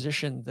precarious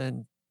position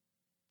than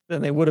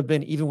they would have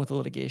been even with the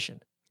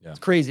litigation. Yeah. It's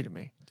crazy to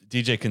me.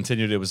 DJ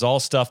continued, it was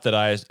all stuff that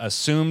I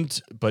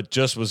assumed, but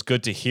just was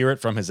good to hear it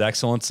from His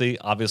Excellency.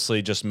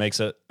 Obviously, just makes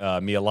it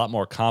me a lot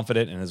more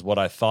confident and is what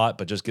I thought,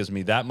 but just gives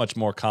me that much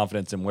more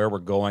confidence in where we're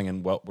going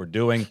and what we're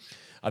doing.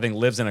 I think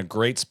Liv's in a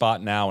great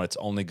spot now, and it's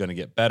only going to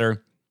get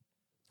better.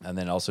 And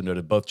then also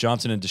noted both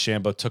Johnson and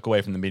DeChambeau took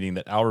away from the meeting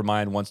that Al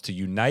Rumayyan wants to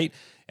unite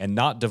and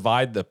not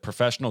divide the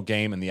professional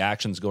game, and the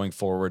actions going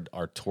forward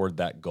are toward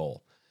that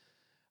goal.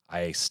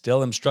 I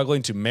still am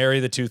struggling to marry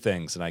the two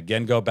things. And I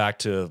again go back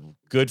to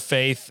good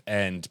faith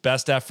and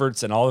best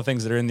efforts and all the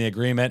things that are in the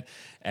agreement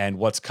and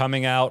what's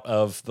coming out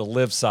of the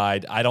Live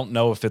side. I don't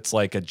know if it's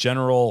like a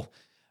general,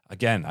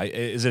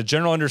 is it a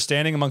general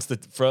understanding amongst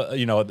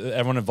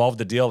everyone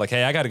involved in the deal? Like,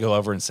 hey, I got to go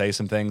over and say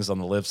some things on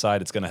the Live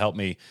side. It's going to help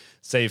me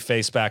save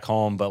face back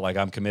home, but like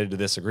I'm committed to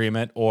this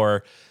agreement.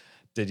 Or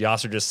did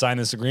Yasser just sign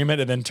this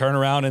agreement and then turn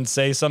around and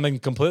say something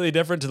completely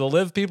different to the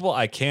Live people?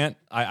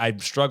 I'm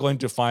struggling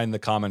to find the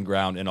common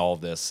ground in all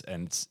of this.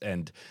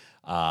 And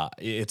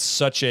it's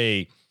such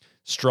a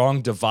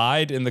strong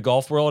divide in the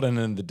golf world and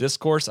in the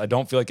discourse. I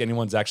don't feel like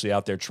anyone's actually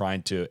out there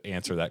trying to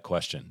answer that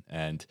question.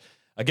 And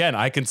again,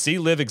 I can see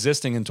Live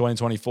existing in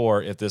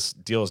 2024 if this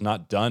deal is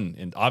not done,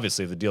 and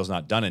obviously if the deal is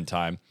not done in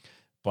time,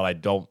 but I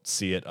don't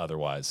see it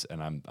otherwise.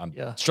 And I'm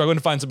struggling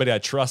to find somebody I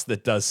trust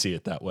that does see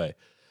it that way.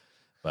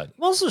 But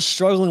I'm also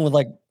struggling with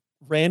like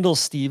Randall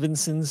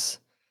Stevenson's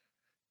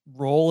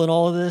role in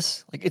all of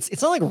this. Like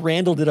it's not like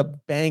Randall did a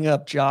bang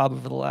up job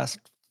over the last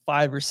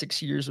 5 or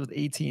 6 years with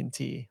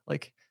AT&T.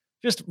 Like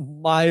just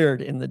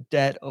mired in the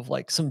debt of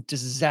like some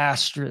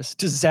disastrous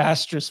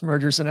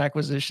mergers and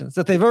acquisitions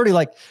that they've already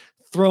like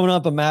thrown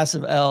up a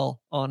massive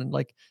L on. And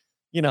like,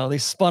 they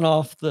spun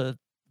off the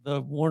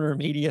Warner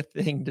Media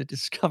thing to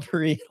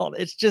Discovery.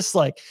 It's just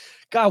like,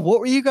 God, what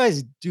were you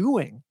guys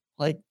doing?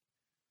 Like,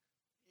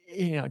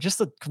 just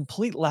a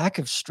complete lack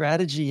of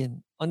strategy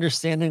and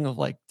understanding of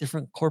like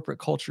different corporate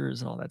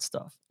cultures and all that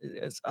stuff.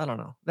 I don't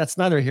know. That's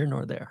neither here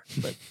nor there.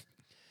 But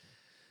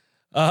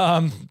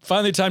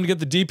finally, time to get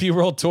the DP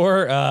World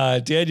Tour.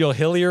 Daniel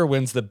Hillier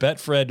wins the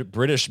Betfred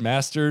British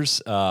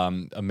Masters.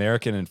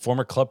 American and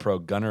former club pro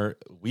Gunnar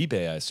Wiebe,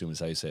 I assume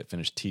is how you say it,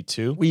 finished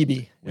T2.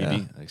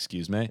 Wiebe,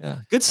 excuse me. Yeah,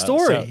 good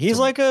story. He's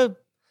like an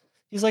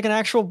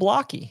actual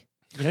Blocky.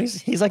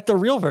 He's like the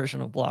real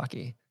version of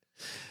Blocky.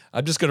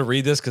 I'm just going to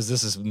read this because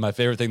this is my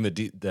favorite thing that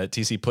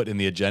TC put in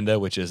the agenda,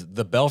 which is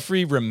the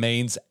Belfry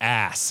remains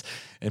ass,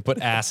 and put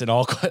ass in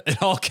all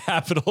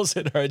capitals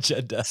in our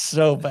agenda.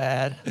 So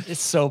bad. It's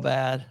so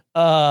bad.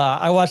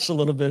 I watched a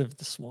little bit of it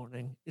this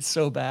morning. It's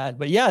so bad.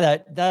 But yeah,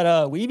 that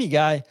Wiebe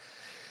guy,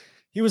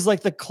 he was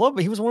like the club.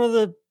 He was one of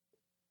the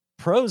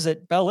pros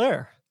at Bel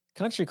Air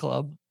Country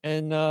Club.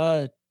 And,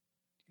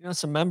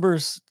 some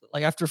members,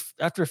 like after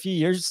a few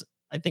years,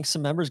 I think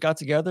some members got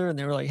together and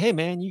they were like, hey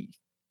man, you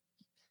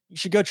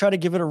should go try to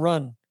give it a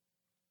run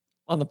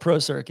on the pro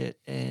circuit,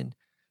 and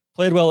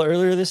played well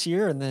earlier this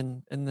year. And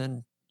then,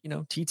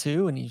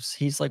 T2, and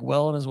he's like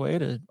well on his way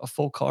to a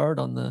full card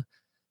on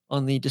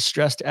the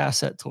distressed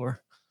asset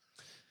tour.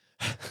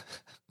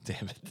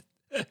 Damn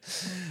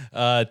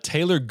it.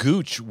 Taylor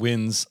Gooch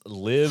wins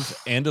Live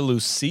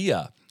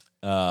Andalusia,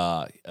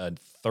 a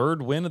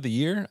third win of the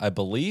year, I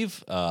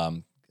believe.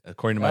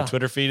 According to my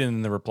Twitter feed and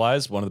in the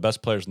replies, one of the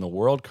best players in the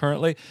world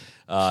currently.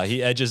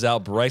 He edges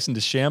out Bryson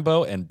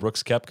DeChambeau and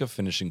Brooks Koepka,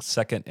 finishing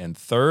second and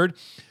third.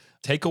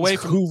 Takeaway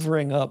from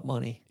hoovering up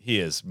money. He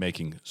is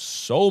making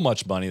so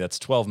much money. That's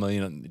 $12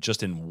 million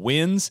just in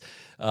wins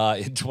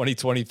in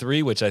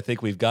 2023, which I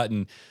think we've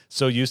gotten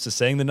so used to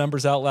saying the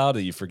numbers out loud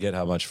that you forget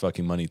how much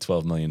fucking money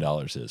 $12 million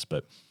is.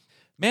 But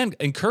man,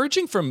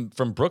 encouraging from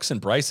Brooks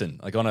and Bryson,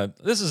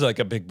 this is like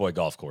a big boy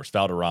golf course,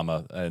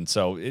 Valderrama. And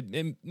so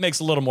it makes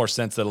a little more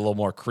sense that a little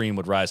more cream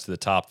would rise to the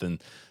top than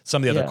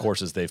some of the other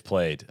courses they've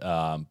played.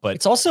 But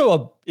it's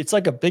also it's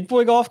like a big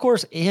boy golf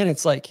course, and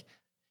it's like,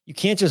 you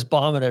can't just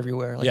bomb it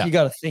everywhere. Like you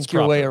got to think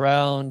your way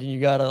around, and you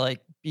got to like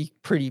be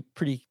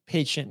pretty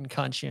patient and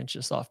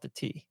conscientious off the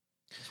tee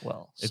as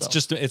well.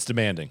 It's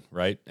demanding,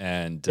 right?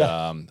 And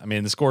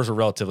the scores are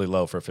relatively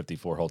low for a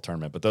 54-hole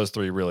tournament, but those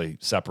three really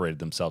separated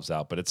themselves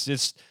out. But it's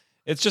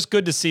just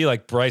good to see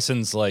like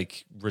Bryson's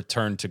like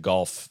return to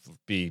golf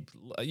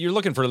you're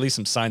looking for at least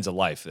some signs of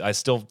life. I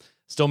still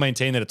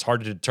maintain that it's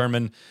hard to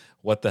determine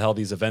what the hell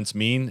these events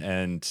mean,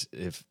 and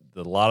if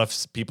a lot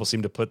of people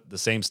seem to put the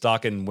same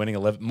stock in winning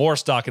more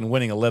stock in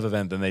winning a live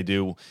event than they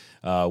do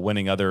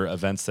winning other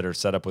events that are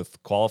set up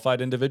with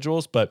qualified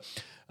individuals. But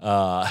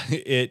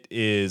it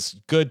is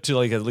good to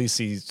like at least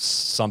see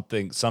some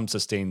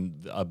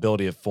sustained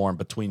ability of form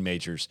between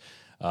majors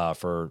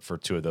for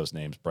two of those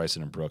names,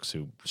 Bryson and Brooks,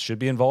 who should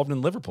be involved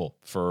in Liverpool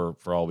for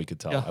all we could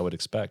tell. I would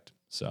expect.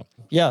 So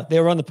yeah, they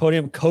were on the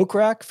podium.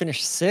 Kokrak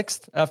finished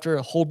 6th after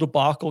a whole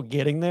debacle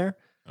getting there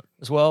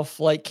as well.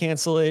 Flight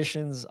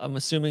cancellations, I'm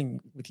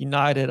assuming with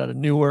United out of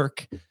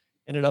Newark,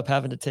 ended up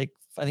having to take,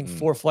 I think,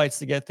 4 flights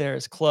to get there.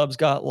 His clubs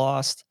got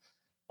lost,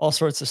 all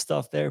sorts of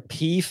stuff there.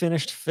 P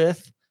finished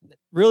 5th.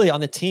 Really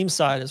on the team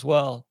side as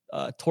well.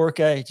 Torque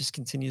just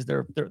continues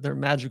their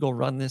magical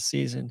run this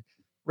season.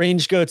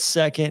 Range Goats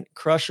 2nd,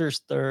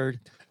 Crushers 3rd,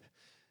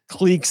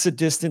 Cleeks a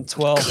distant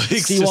 12th.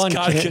 Cleeks just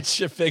gotta get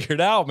shit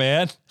figured out,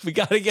 man. We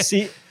gotta get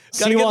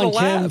C1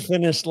 Kim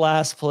finished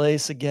last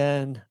place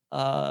again.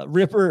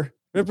 Ripper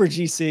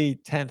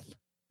GC 10th.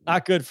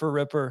 Not good for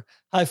Ripper.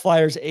 High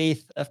Flyers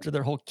 8th after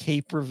their whole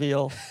cape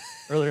reveal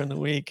earlier in the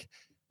week.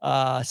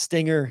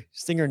 Stinger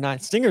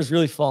 9th. Stinger's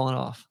really fallen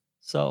off.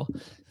 So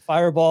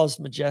Fireballs,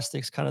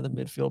 Majestics, kind of the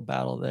midfield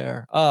battle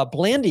there.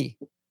 Blandy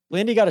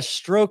got a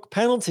stroke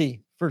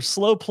penalty for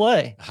slow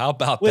play. How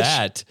about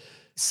that?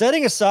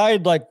 Setting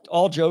aside like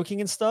all joking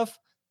and stuff,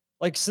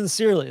 like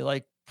sincerely,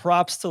 like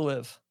props to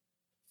Liv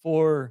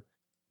for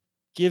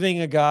giving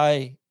a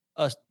guy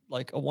a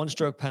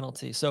 1-stroke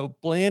penalty. So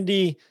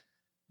Blandy,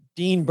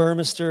 Dean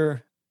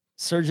Burmester,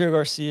 Sergio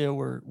Garcia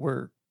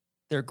were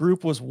their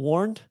group was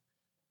warned.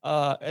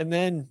 And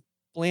then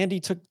Blandy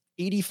took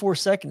 84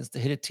 seconds to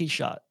hit a tee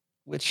shot,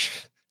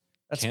 which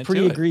that's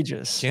pretty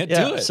egregious. Can't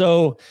do it.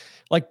 So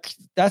like,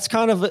 that's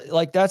kind of a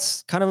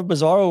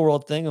bizarro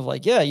world thing of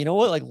like, yeah, you know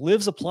what? Like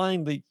Liv's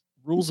applying the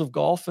rules of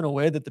golf in a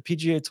way that the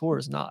PGA Tour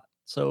is not.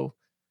 So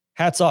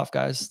hats off,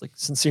 guys, like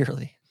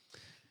sincerely.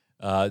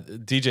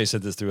 DJ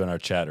said this through in our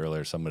chat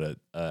earlier, so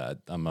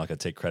I'm not gonna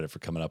take credit for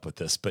coming up with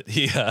this, but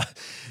he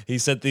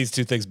said these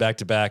two things back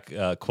to back.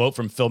 Quote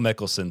from Phil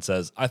Mickelson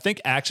says, "I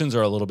think actions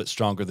are a little bit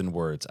stronger than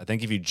words. I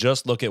think if you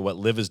just look at what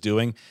Liv is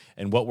doing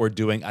and what we're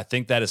doing, I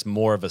think that is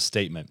more of a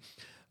statement."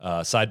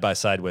 Side by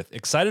side with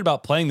excited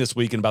about playing this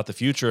week and about the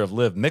future of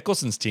Liv.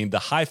 Mickelson's team, the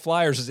High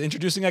Flyers, is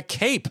introducing a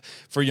cape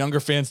for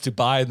younger fans to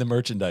buy in the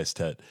merchandise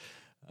tent.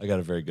 I got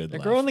a very good. They're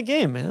laugh. growing the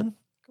game, man.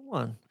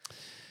 Come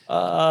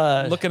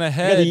on. Looking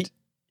ahead.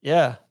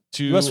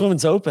 To U.S.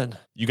 Women's Open.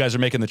 You guys are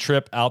making the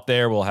trip out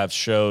there. We'll have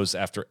shows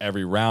after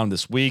every round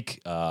this week.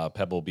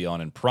 Pebble will be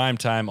on in prime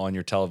time on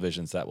your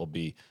televisions. That will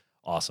be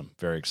awesome.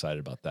 Very excited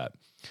about that.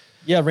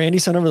 Yeah, Randy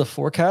sent over the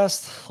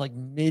forecast, like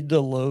mid to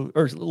low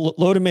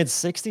to mid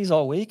 60s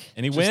all week.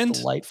 Any Just wind?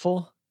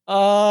 Delightful.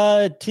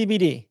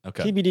 TBD.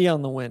 Okay. TBD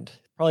on the wind.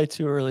 Probably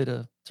too early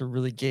to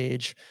really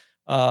gauge.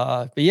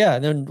 But yeah,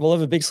 and then we'll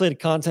have a big slate of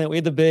content. We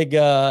had the big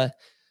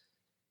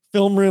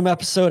film room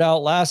episode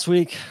out last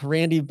week.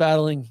 Randy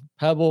battling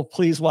Pebble.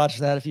 Please watch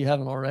that if you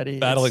haven't already.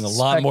 Battling a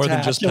lot more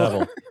than just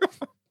Pebble.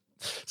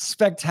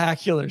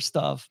 Spectacular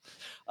stuff.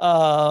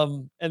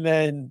 And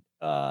then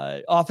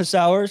office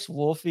hours,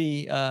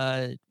 Wolfie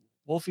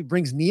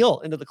brings Neil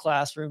into the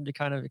classroom to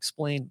kind of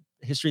explain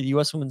the history of the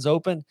U.S. Women's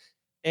Open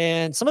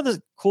and some of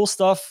the cool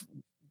stuff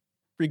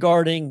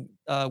regarding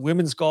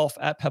women's golf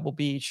at Pebble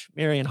Beach.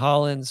 Marion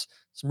Hollins,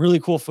 some really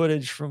cool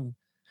footage from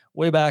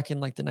way back in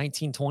like the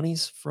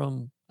 1920s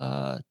from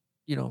a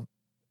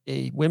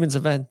women's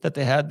event that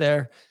they had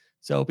there.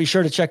 So be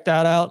sure to check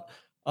that out.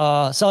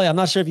 Sully, I'm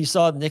not sure if you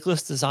saw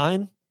Nicholas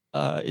Design.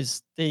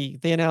 They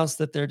announced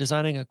that they're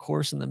designing a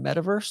course in the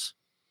metaverse.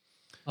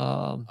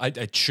 I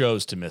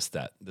chose to miss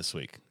that this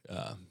week.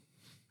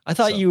 I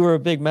thought you were a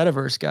big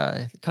metaverse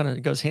guy. It kind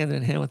of goes hand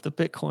in hand with the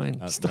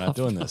Bitcoin stuff. We're not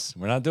doing this.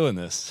 We're not doing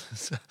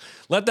this.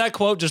 Let that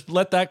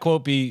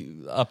quote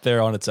be up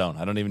there on its own.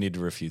 I don't even need to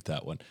refute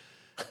that one.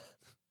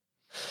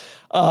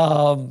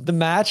 The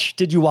match,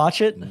 did you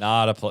watch it?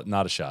 Not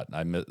a shot.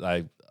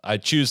 I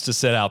choose to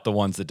sit out the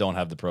ones that don't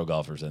have the pro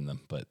golfers in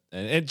them, but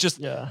it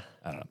just, I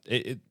don't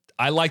know.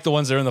 I like the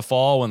ones that are in the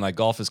fall when like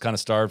golf is kind of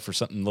starved for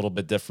something a little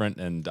bit different,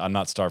 and I'm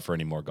not starved for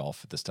any more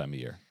golf at this time of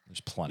year.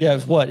 There's plenty. Yeah,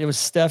 it was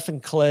Steph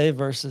and Clay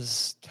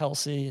versus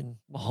Kelsey and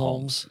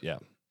Mahomes. Yeah,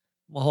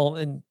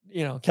 Mahomes,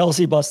 and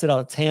Kelsey busted out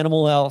a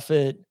Tanimal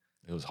outfit.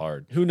 It was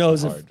hard. Who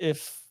knows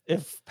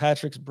if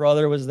Patrick's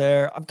brother was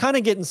there? I'm kind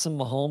of getting some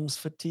Mahomes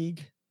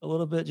fatigue a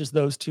little bit. Just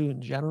those two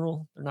in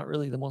general, they're not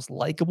really the most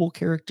likable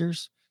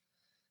characters,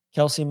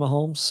 Kelsey and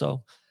Mahomes.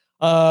 So,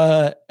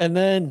 and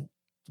then.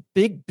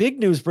 Big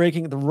news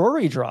breaking: the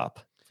Rory drop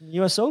from the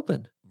U.S.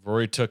 Open.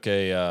 Rory took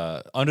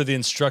under the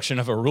instruction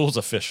of a rules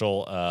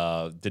official,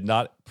 did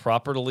not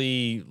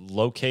properly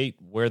locate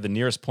where the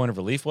nearest point of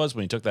relief was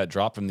when he took that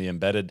drop from the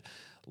embedded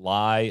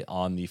lie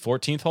on the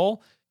 14th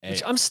hole.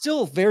 Which I'm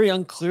still very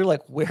unclear,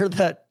 like where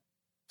that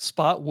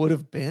spot would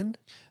have been.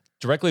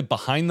 Directly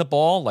behind the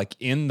ball, like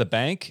in the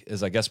bank,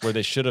 is I guess where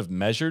they should have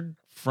measured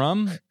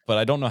from. But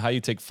I don't know how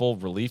you take full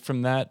relief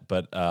from that.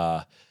 But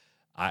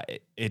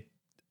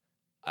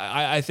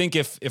I think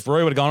if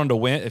Rory would have gone on to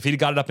win, if he'd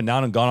got it up and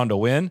down and gone on to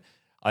win,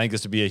 I think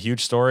this would be a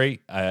huge story.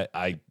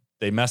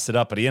 They messed it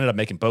up, but he ended up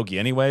making bogey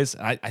anyways.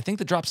 And I think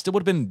the drop still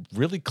would have been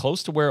really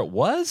close to where it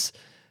was.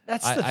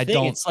 That's the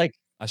thing. It's like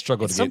I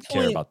struggle to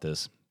care about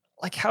this.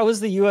 Like, how is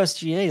the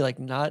USGA like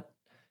not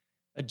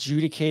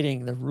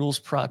adjudicating the rules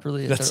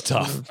properly? That's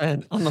tough.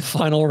 And on the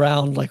final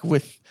round, like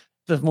with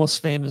the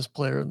most famous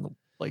player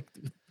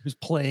who's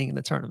playing in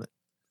the tournament.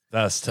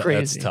 That's tough.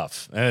 That's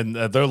tough. And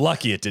they're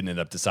lucky it didn't end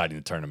up deciding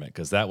the tournament,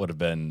 because that would have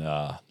been,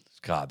 that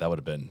would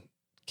have been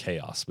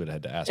chaos. We'd have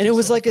had to ask. And it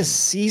was like a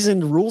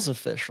seasoned rules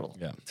official,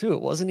 yeah, too. It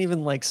wasn't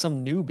even like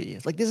some newbie.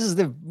 It's like, this is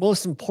the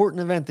most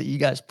important event that you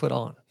guys put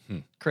on.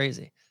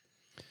 Crazy.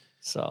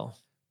 So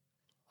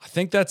I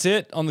think that's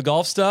it on the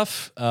golf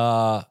stuff.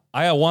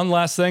 I have one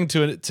last thing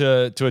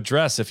to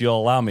address, if you'll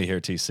allow me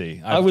here,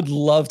 TC. I would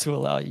love to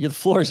allow you. The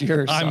floor is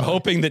yours. I'm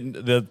hoping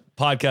that the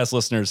podcast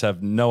listeners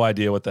have no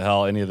idea what the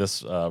hell any of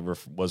this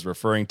was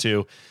referring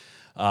to.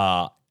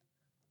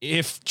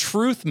 If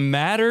truth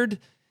mattered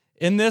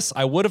in this,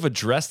 I would have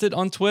addressed it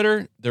on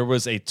Twitter. There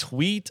was a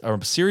tweet or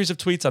a series of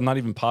tweets, I'm not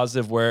even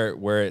positive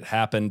where it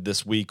happened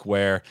this week,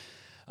 where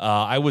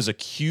I was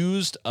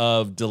accused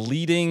of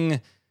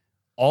deleting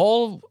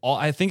all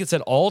I think it said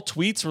all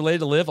tweets related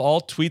to Liv,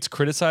 all tweets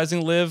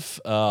criticizing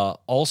Liv,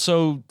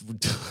 also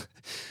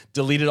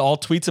deleted all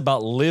tweets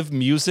about Liv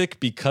music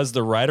because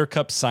the Ryder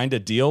Cup signed a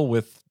deal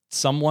with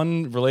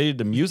someone related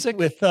to music.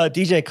 With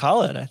DJ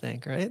Khaled, I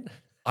think, right?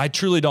 I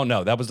truly don't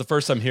know. That was the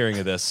first I'm hearing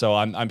of this. So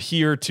I'm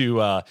here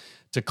to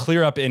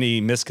clear up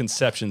any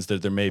misconceptions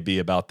that there may be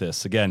about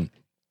this. Again,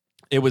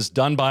 it was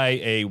done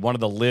by one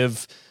of the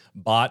Liv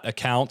bot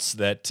accounts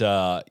that,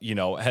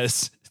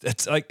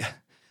 it's like,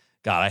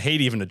 God, I hate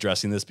even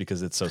addressing this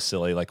because it's so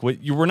silly. Like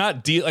we're in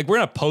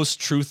a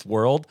post-truth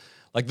world.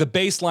 Like the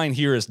baseline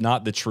here is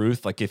not the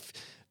truth. Like if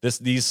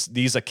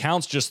these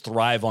accounts just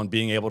thrive on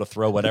being able to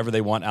throw whatever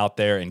they want out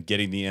there and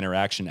getting the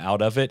interaction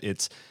out of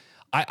it.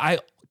 I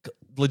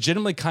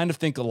legitimately kind of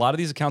think a lot of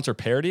these accounts are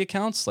parody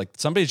accounts. Like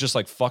somebody's just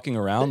like fucking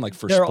around, like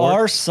for there sport.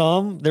 are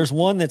some. There's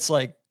one that's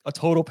like a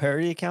total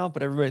parody account,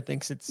 but everybody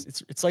thinks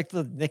it's like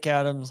the Nick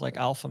Adams like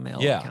alpha male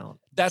account.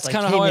 That's like,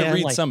 kind of hey, how man, I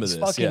read like, some of he's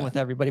this. Fucking with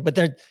everybody, but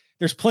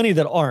there's plenty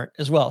that aren't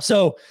as well.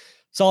 So,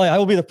 Solly, I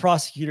will be the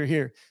prosecutor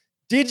here.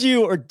 Did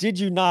you or did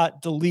you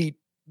not delete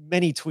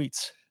many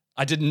tweets?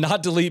 I did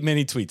not delete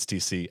many tweets,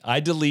 TC. I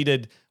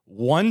deleted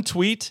one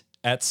tweet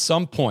at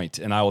some point,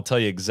 and I will tell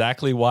you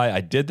exactly why I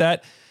did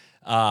that.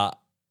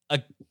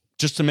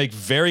 Just to make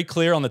very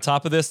clear on the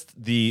top of this,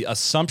 the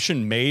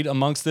assumption made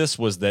amongst this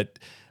was that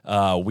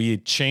we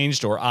had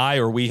changed,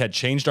 or we had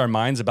changed our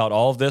minds about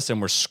all of this,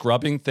 and we're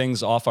scrubbing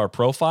things off our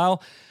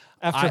profile.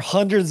 After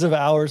hundreds of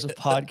hours of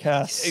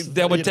podcasts.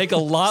 That would take a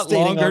lot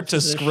longer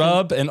to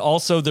scrub, and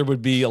also there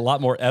would be a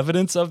lot more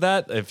evidence of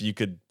that if you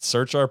could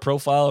search our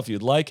profile if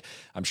you'd like.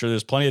 I'm sure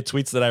there's plenty of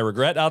tweets that I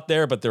regret out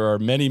there, but there are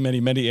many, many,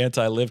 many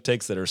anti-live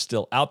takes that are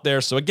still out there.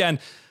 So again,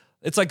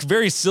 it's like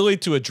very silly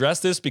to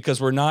address this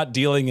because we're not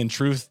dealing in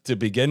truth to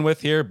begin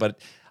with here. But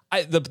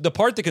the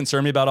part that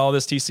concerned me about all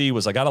this, TC,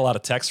 was I got a lot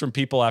of texts from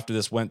people after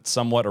this went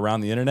somewhat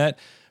around the internet,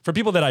 for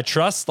people that I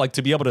trust, like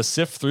to be able to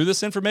sift through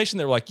this information.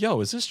 They were like, yo,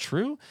 is this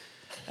true?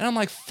 And I'm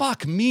like,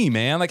 fuck me,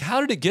 man. Like, how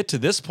did it get to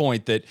this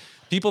point that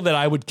people that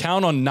I would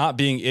count on not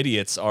being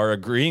idiots are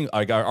agreeing,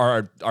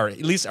 are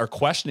at least are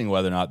questioning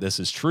whether or not this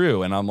is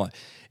true? And I'm like,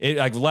 it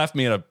like left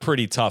me in a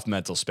pretty tough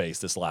mental space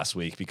this last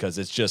week, because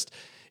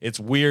it's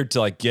weird to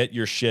like get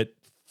your shit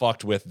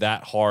fucked with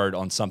that hard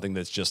on something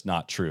that's just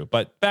not true.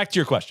 But back to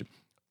your question,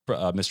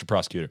 Mr.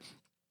 Prosecutor,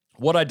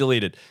 what I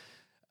deleted,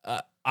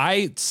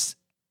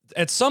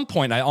 at some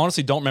point, I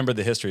honestly don't remember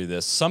the history of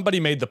this. Somebody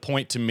made the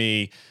point to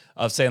me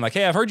of saying like,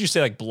 hey, I've heard you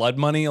say like blood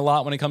money a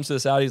lot when it comes to the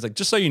Saudis. Like,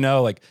 just so you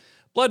know, like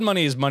blood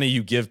money is money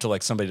you give to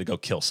like somebody to go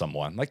kill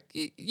someone. Like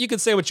you can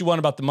say what you want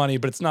about the money,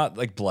 but it's not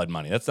like blood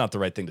money. That's not the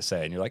right thing to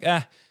say. And you're like,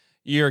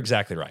 you're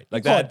exactly right.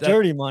 Like that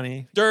dirty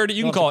money. Dirty.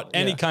 You can call it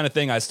any kind of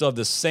thing. I still have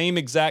the same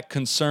exact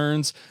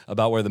concerns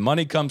about where the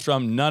money comes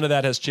from. None of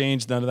that has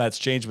changed. None of that's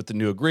changed with the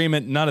new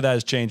agreement. None of that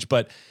has changed.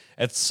 But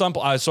at some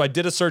point, so I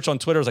did a search on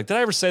Twitter. I was like, did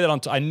I ever say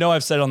that I know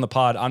I've said it on the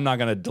pod. I'm not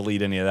going to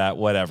delete any of that.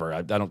 Whatever.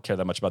 I don't care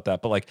that much about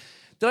that. But like,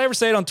 did I ever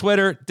say it on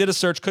Twitter? Did a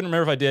search. Couldn't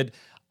remember if I did.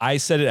 I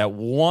said it at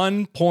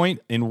one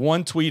point in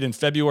one tweet in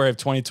February of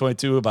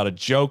 2022 about a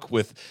joke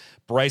with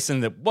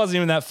Bryson that wasn't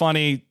even that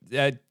funny.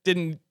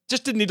 Didn't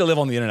need to live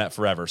on the internet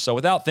forever. So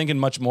without thinking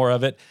much more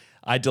of it,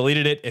 I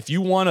deleted it. If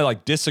you want to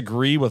like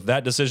disagree with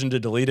that decision to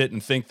delete it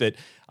and think that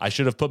I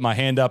should have put my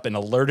hand up and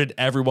alerted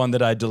everyone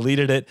that I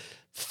deleted it,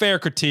 fair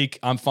critique.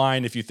 I'm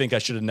fine. If you think I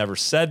should have never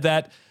said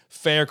that,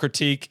 fair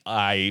critique.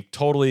 I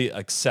totally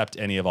accept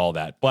any of all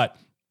that. But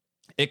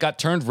it got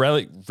turned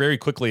very, very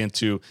quickly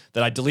into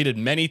that I deleted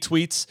many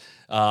tweets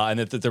and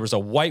that there was a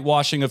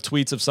whitewashing of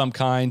tweets of some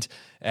kind.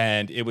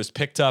 And it was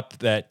picked up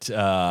that,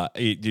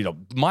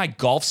 my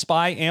golf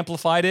spy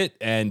amplified it.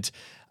 And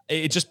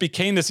it just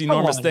became this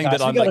enormous thing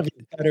that I'm like,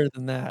 be better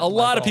than that. A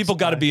lot of people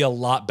got to be a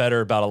lot better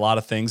about a lot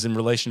of things in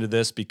relation to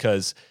this,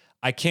 because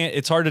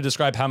it's hard to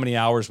describe how many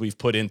hours we've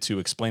put into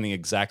explaining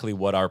exactly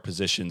what our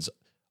positions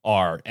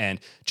are. And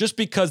just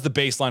because the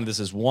baseline of this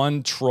is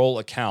one troll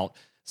account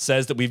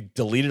says that we've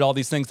deleted all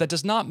these things, that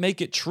does not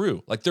make it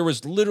true. Like there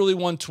was literally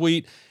one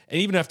tweet,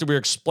 and even after we were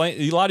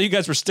explaining, a lot of you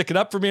guys were sticking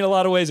up for me in a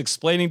lot of ways,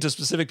 explaining to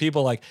specific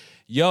people like,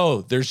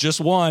 yo, there's just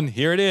one,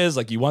 here it is.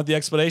 Like, you want the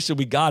explanation,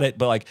 we got it.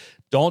 But like,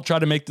 don't try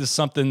to make this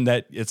something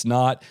that it's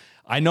not.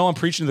 I know I'm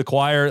preaching to the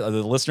choir.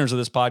 The listeners of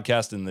this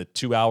podcast in the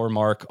 2-hour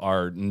mark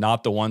are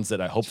not the ones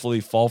that I hopefully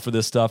fall for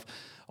this stuff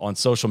on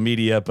social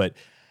media, but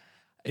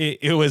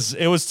it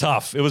was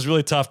tough. It was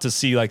really tough to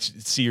see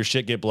your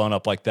shit get blown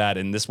up like that.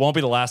 And this won't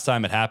be the last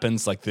time it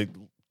happens. Like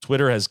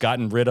Twitter has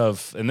gotten rid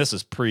of, and this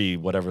is pre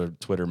whatever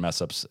Twitter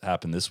mess ups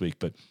happened this week,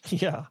 but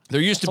yeah,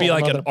 there used to be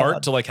like an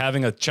art to like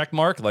having a check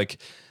mark. Like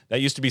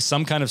that used to be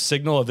some kind of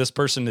signal of this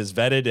person is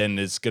vetted and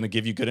is going to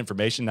give you good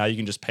information. Now you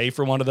can just pay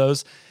for one of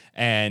those.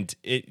 And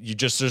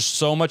there's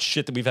so much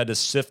shit that we've had to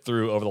sift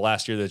through over the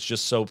last year that's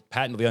just so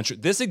patently untrue.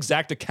 This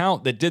exact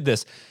account that did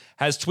this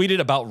has tweeted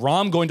about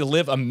Rom going to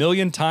live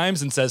 1,000,000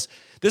 times and says,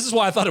 this is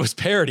why I thought it was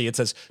parody. It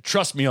says,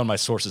 trust me on my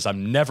sources.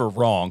 I'm never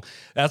wrong.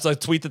 That's a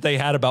tweet that they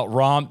had about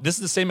Rom. This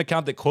is the same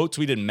account that quote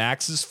tweeted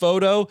Max's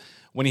photo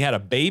when he had a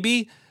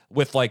baby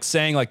with like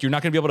saying like, you're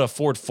not going to be able to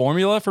afford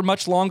formula for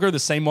much longer. The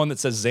same one that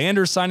says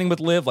Xander's signing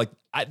with Liv. Like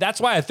that's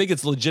why I think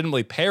it's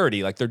legitimately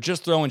parody. Like they're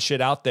just throwing shit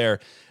out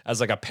there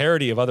as like a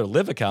parody of other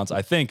Liv accounts,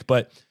 I think.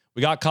 But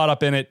we got caught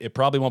up in it. It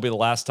probably won't be the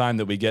last time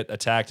that we get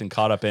attacked and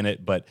caught up in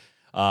it. But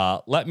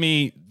let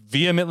me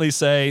vehemently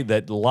say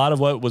that a lot of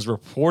what was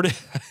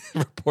reported's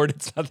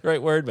not the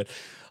right word, but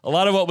a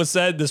lot of what was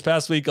said this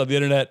past week on the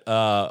internet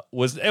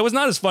was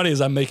not as funny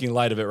as I'm making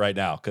light of it right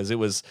now, because it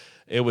was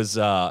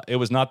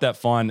not that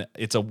fun.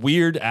 It's a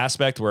weird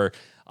aspect where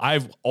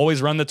I've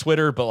always run the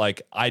Twitter, but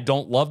like, I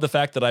don't love the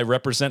fact that I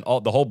represent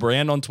the whole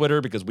brand on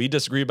Twitter because we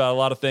disagree about a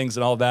lot of things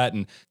and all that.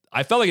 And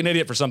I felt like an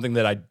idiot for something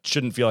that I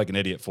shouldn't feel like an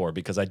idiot for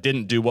because I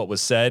didn't do what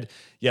was said.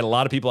 Yet a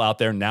lot of people out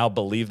there now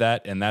believe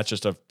that. And that's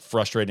just a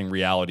frustrating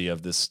reality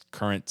of this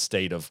current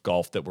state of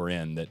golf that we're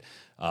in,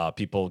 that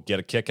people get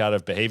a kick out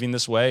of behaving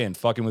this way and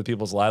fucking with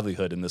people's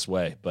livelihood in this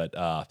way.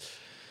 But,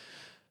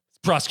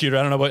 prosecutor,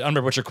 I don't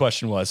remember what your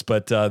question was,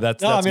 but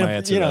that's my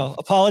answer.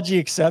 Apology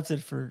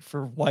accepted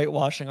for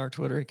whitewashing our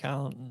Twitter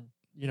account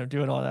and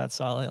doing all that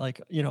solid, like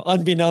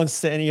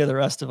unbeknownst to any of the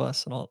rest of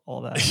us and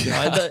all that.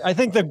 Yeah. I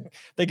think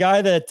the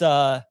guy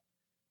that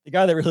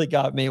really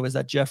got me was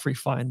that Jeffrey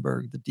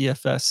Feinberg, the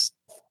DFS.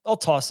 I'll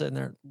toss it in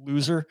there,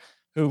 loser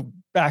who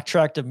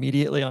backtracked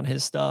immediately on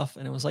his stuff,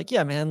 and it was like,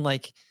 yeah, man,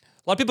 like.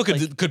 A lot of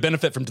people could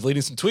benefit from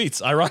deleting some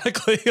tweets,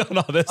 ironically, on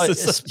all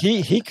this.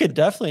 He could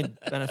definitely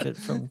benefit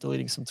from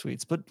deleting some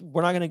tweets, but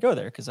we're not going to go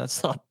there because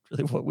that's not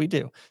really what we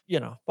do.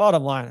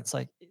 Bottom line, it's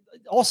like,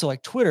 also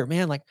like Twitter,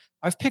 man, like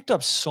I've picked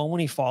up so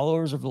many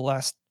followers over the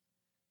last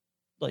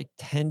like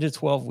 10 to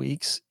 12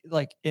 weeks,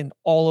 like, and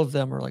all of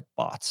them are like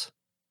bots.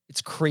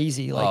 It's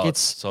crazy. Like it's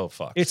so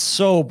fucked. It's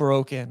so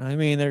broken. I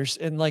mean,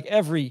 and like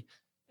every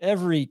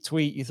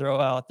tweet you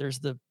throw out, there's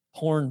the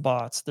porn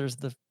bots, there's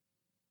the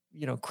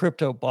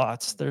crypto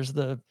bots, there's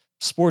the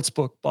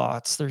sportsbook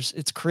bots,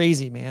 it's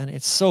crazy, man.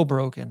 It's so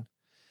broken.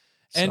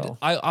 And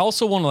I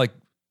also want to like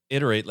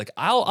iterate, like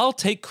I'll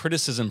take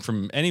criticism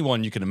from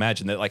anyone you can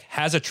imagine that like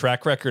has a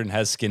track record and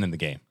has skin in the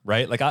game,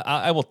 right? Like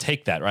I will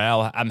take that,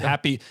 right? I'm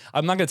happy.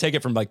 I'm not going to take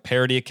it from like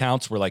parody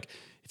accounts where like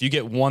if you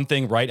get one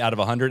thing right out of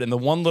 100 and the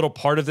one little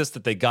part of this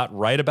that they got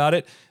right about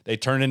it, they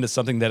turn into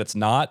something that it's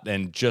not,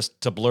 and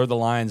just to blur the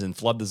lines and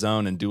flood the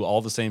zone and do all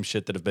the same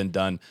shit that have been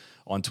done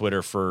on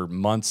Twitter for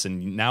months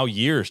and now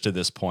years to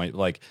this point.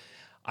 Like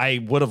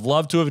I would have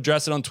loved to have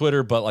addressed it on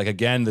Twitter, but like,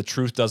 again, the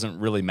truth doesn't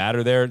really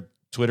matter there.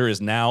 Twitter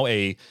is now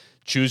a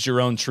choose your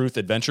own truth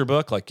adventure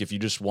book. Like if you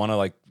just want to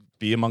like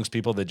be amongst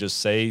people that just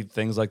say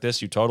things like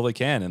this, you totally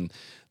can. And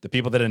the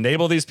people that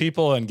enable these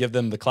people and give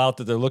them the clout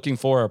that they're looking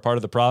for are part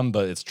of the problem,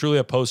 but it's truly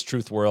a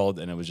post-truth world.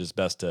 And it was just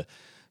best to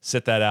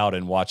sit that out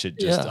and watch it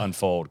just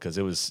unfold. Cause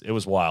it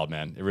was wild,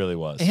 man. It really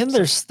was. And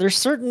there's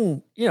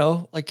certain,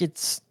 like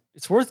it's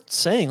worth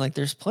saying, like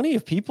there's plenty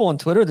of people on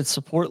Twitter that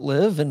support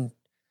Liv and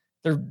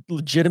they're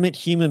legitimate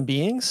human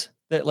beings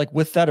that like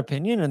with that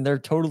opinion, and they're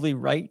totally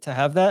right to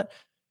have that.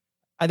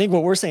 I think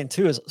what we're saying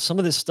too is some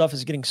of this stuff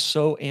is getting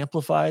so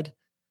amplified,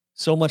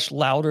 so much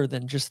louder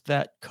than just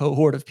that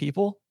cohort of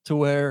people, to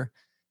where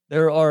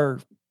there are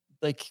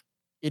like,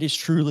 it is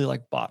truly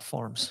like bot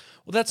farms.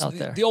 Well, that's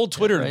the old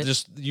Twitter.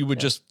 Right? You would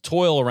just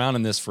toil around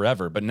in this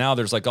forever. But now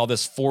there's like all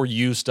this for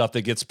you stuff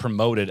that gets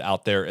promoted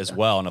out there as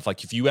well. And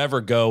if you ever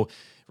go,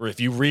 or if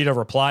you read a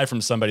reply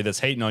from somebody that's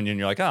hating on you and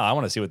you're like, oh, I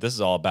want to see what this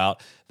is all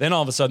about, then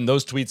all of a sudden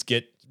those tweets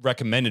get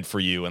recommended for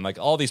you. And like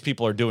all these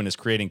people are doing is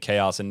creating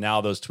chaos. And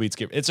now those tweets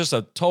it's just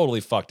a totally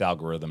fucked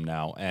algorithm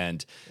now,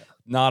 and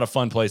not a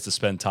fun place to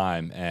spend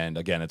time. And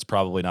again, it's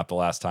probably not the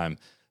last time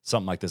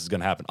something like this is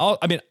going to happen.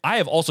 I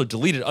have also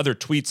deleted other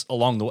tweets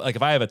along the way. Like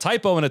if I have a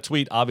typo in a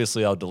tweet,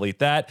 obviously I'll delete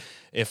that.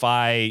 If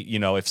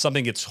if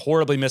something gets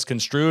horribly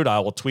misconstrued, I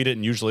will tweet it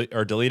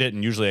and delete it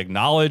and usually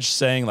acknowledge,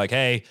 saying like,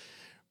 hey,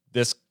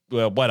 this,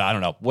 I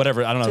don't know,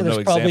 whatever. I don't know.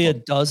 There's probably a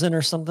dozen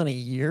or something a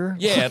year.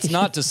 Yeah. It's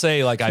not to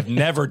say like I've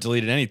never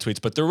deleted any tweets,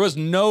 but there was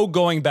no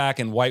going back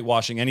and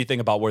whitewashing anything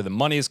about where the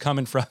money is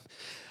coming from.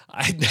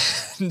 I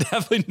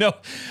definitely know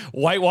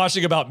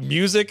whitewashing about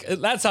music.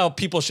 That's how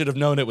people should have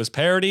known it was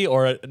parody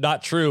or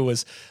not true,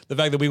 was the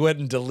fact that we went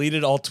and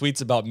deleted all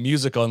tweets about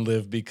music on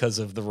Liv because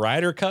of the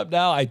Ryder Cup.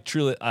 Now I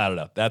don't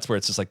know. That's where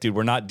it's just like, dude,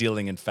 we're not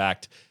dealing in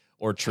fact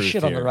or truth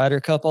shit here. On the Ryder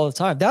Cup all the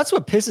time. That's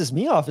what pisses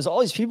me off, is all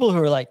these people who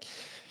are like,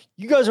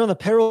 you guys are on the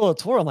parallel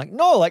tour. I'm like,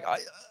 no, like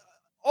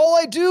all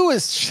I do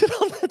is shit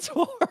on the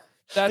tour.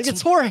 Like the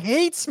tour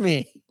hates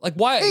me. Like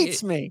why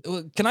hates me?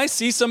 Can I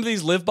see some of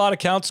these Liv bot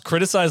accounts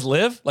criticize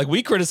Liv? Like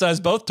we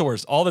criticize both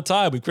tours all the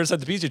time. We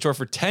criticized the PGA Tour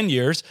for 10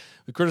 years.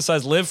 We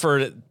criticized Liv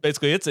for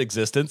basically its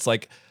existence.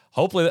 Like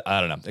hopefully, I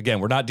don't know. Again,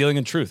 we're not dealing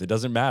in truth. It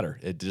doesn't matter.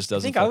 It just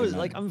doesn't.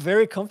 I'm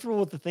very comfortable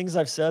with the things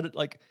I've said,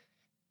 like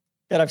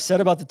that I've said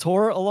about the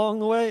tour along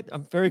the way.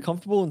 I'm very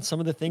comfortable in some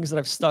of the things that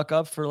I've stuck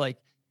up for, like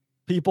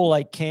people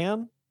like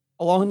Cam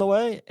along the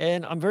way.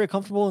 And I'm very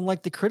comfortable in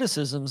like the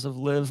criticisms of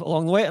Liv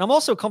along the way. And I'm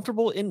also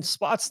comfortable in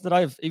spots that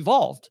I've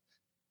evolved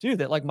too,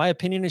 that like my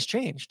opinion has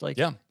changed. Like,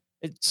 yeah,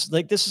 it's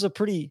like, this is a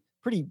pretty,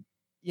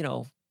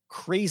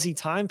 crazy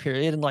time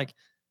period. And like,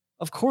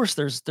 of course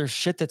there's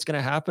shit that's going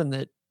to happen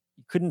that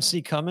you couldn't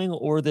see coming,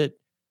 or that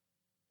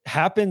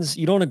happens.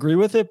 You don't agree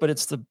with it, but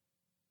it's the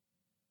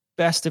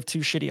best of two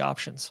shitty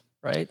options.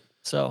 Right.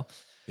 So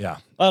yeah,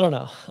 I don't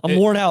know. I'm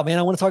worn out, man.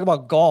 I want to talk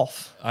about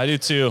golf. I do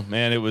too,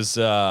 man. That was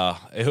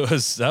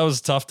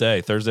a tough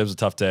day. Thursday was a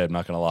tough day. I'm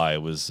not going to lie.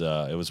 It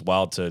was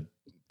wild to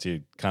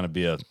kind of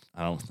be I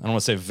don't want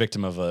to say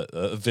victim of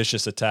a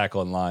vicious attack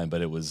online,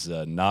 but it was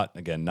not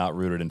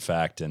rooted in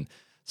fact, and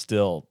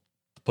still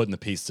putting the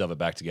pieces of it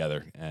back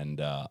together.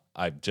 And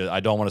I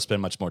don't want to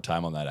spend much more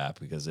time on that app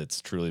because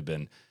it's truly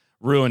been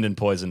ruined and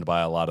poisoned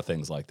by a lot of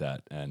things like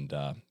that. And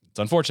it's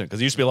unfortunate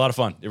because it used to be a lot of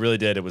fun. It really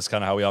did. It was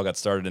kind of how we all got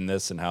started in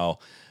this and how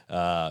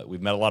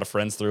we've met a lot of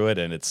friends through it,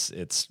 and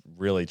it's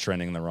really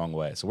trending the wrong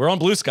way. So we're on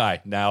Blue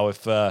Sky now.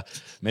 If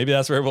maybe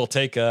that's where we'll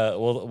take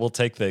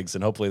things,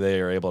 and hopefully they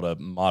are able to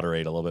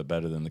moderate a little bit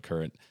better than the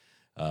current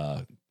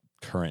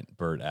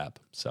Bird app.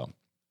 So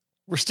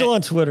we're still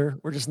on Twitter.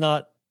 We're just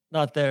not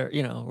there.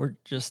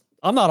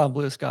 I'm not on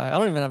Blue Sky. I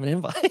don't even have an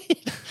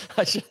invite.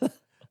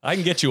 I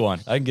can get you one.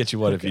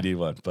 If you need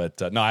one.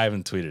 But no, I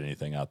haven't tweeted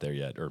anything out there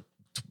yet, or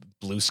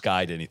blue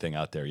skied anything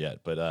out there yet.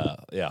 But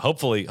yeah,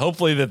 hopefully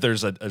that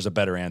there's a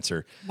better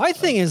answer. My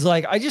thing is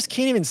I just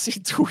can't even see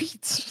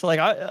tweets.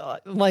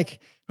 I'm like,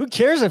 who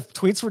cares if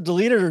tweets were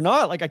deleted or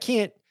not? I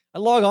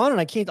log on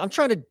and I can't. I'm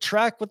trying to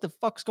track what the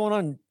fuck's going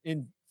on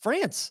in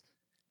France.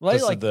 Right?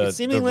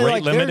 The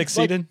rate limit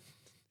exceeded.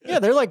 Yeah,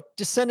 they're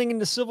descending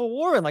into civil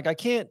war, and I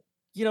can't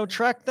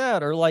track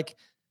that. Or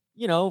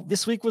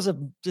this week was a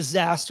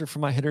disaster for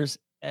my hitters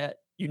at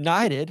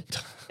United,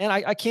 and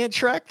I can't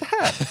track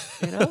that.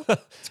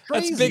 It's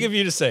crazy. That's big of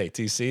you to say,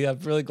 TC. I'm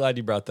really glad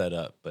you brought that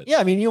up. But yeah,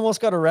 I mean, you almost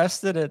got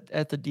arrested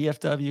at the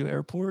DFW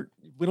airport.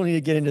 We don't need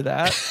to get into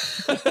that.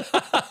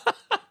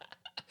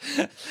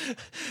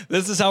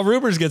 This is how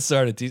rumors get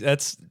started.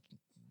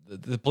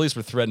 The police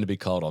were threatened to be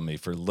called on me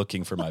for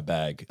looking for my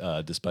bag,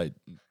 despite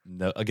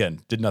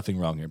did nothing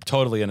wrong here.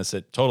 Totally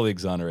innocent, totally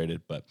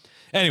exonerated. But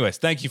anyways,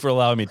 thank you for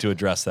allowing me to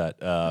address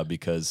that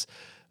because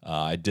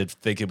I did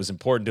think it was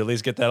important to at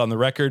least get that on the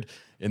record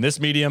in this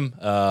medium.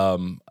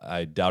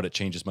 I doubt it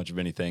changes much of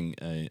anything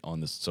on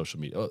this social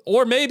media.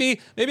 Or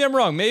maybe I'm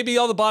wrong. Maybe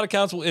all the bot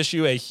accounts will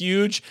issue a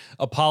huge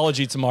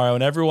apology tomorrow,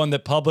 and everyone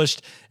that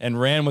published and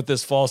ran with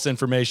this false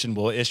information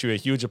will issue a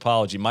huge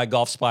apology. My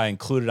golf spy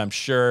included, I'm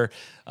sure,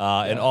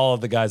 and all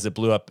of the guys that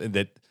blew up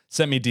that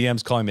sent me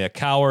DMs calling me a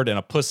coward and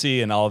a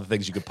pussy and all the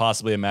things you could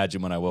possibly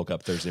imagine when I woke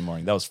up Thursday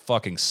morning. That was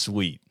fucking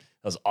sweet.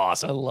 That was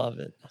awesome. I love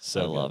it.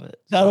 So I love it.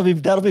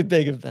 That'll be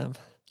big of them.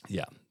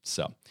 Yeah.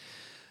 So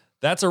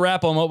that's a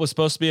wrap on what was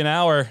supposed to be an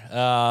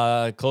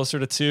hour, closer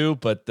to 2.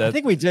 But I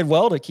think we did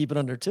well to keep it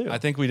under 2. I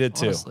think we did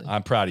too. Honestly.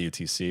 I'm proud of you,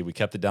 TC. We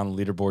kept it down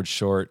the leaderboard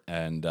short,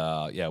 and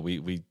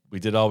we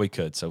did all we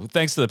could. So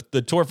thanks to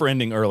the tour for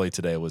ending early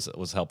today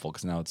was helpful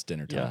because now it's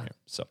dinner time here.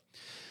 So.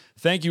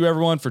 Thank you,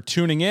 everyone, for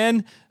tuning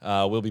in.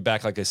 We'll be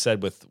back, like I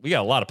said, we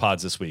got a lot of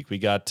pods this week. We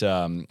got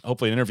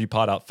hopefully an interview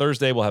pod out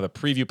Thursday. We'll have a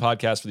preview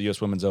podcast for the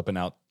U.S. Women's Open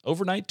out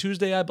overnight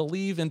Tuesday, I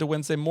believe, into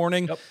Wednesday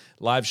morning. Yep.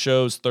 Live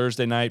shows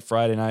Thursday night,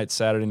 Friday night,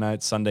 Saturday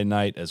night, Sunday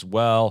night as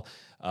well.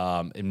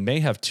 It may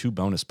have 2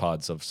 bonus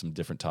pods of some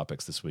different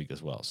topics this week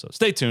as well. So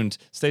stay tuned,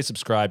 stay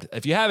subscribed.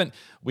 If you haven't,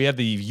 we have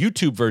the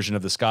YouTube version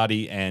of the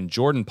Scotty and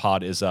Jordan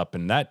pod is up,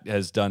 and that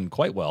has done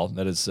quite well.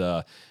 That is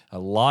a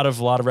lot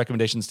of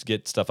recommendations to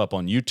get stuff up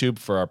on YouTube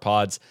for our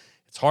pods.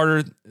 It's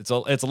harder. It's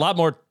a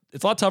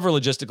lot tougher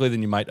logistically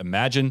than you might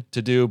imagine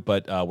to do,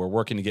 but we're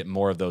working to get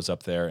more of those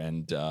up there,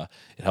 and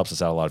it helps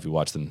us out a lot if you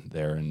watch them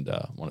there and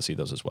want to see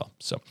those as well.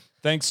 So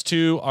thanks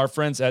to our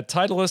friends at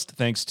Titleist.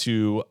 Thanks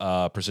to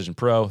Precision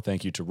Pro.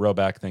 Thank you to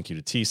Roback. Thank you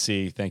to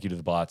TC. Thank you to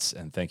the bots.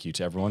 And thank you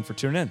to everyone for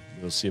tuning in.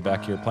 We'll see you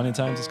back here plenty of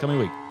times this coming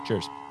week.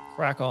 Cheers.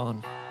 Crack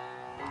on.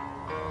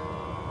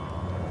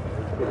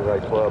 Be the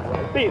right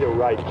club. Be the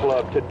right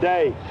club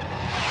today.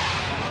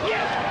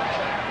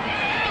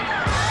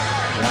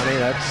 Johnny,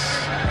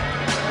 that's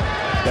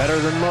better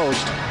than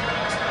most.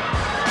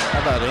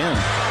 How about in?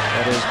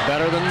 That is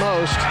better than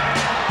most.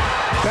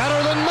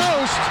 Better than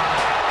most.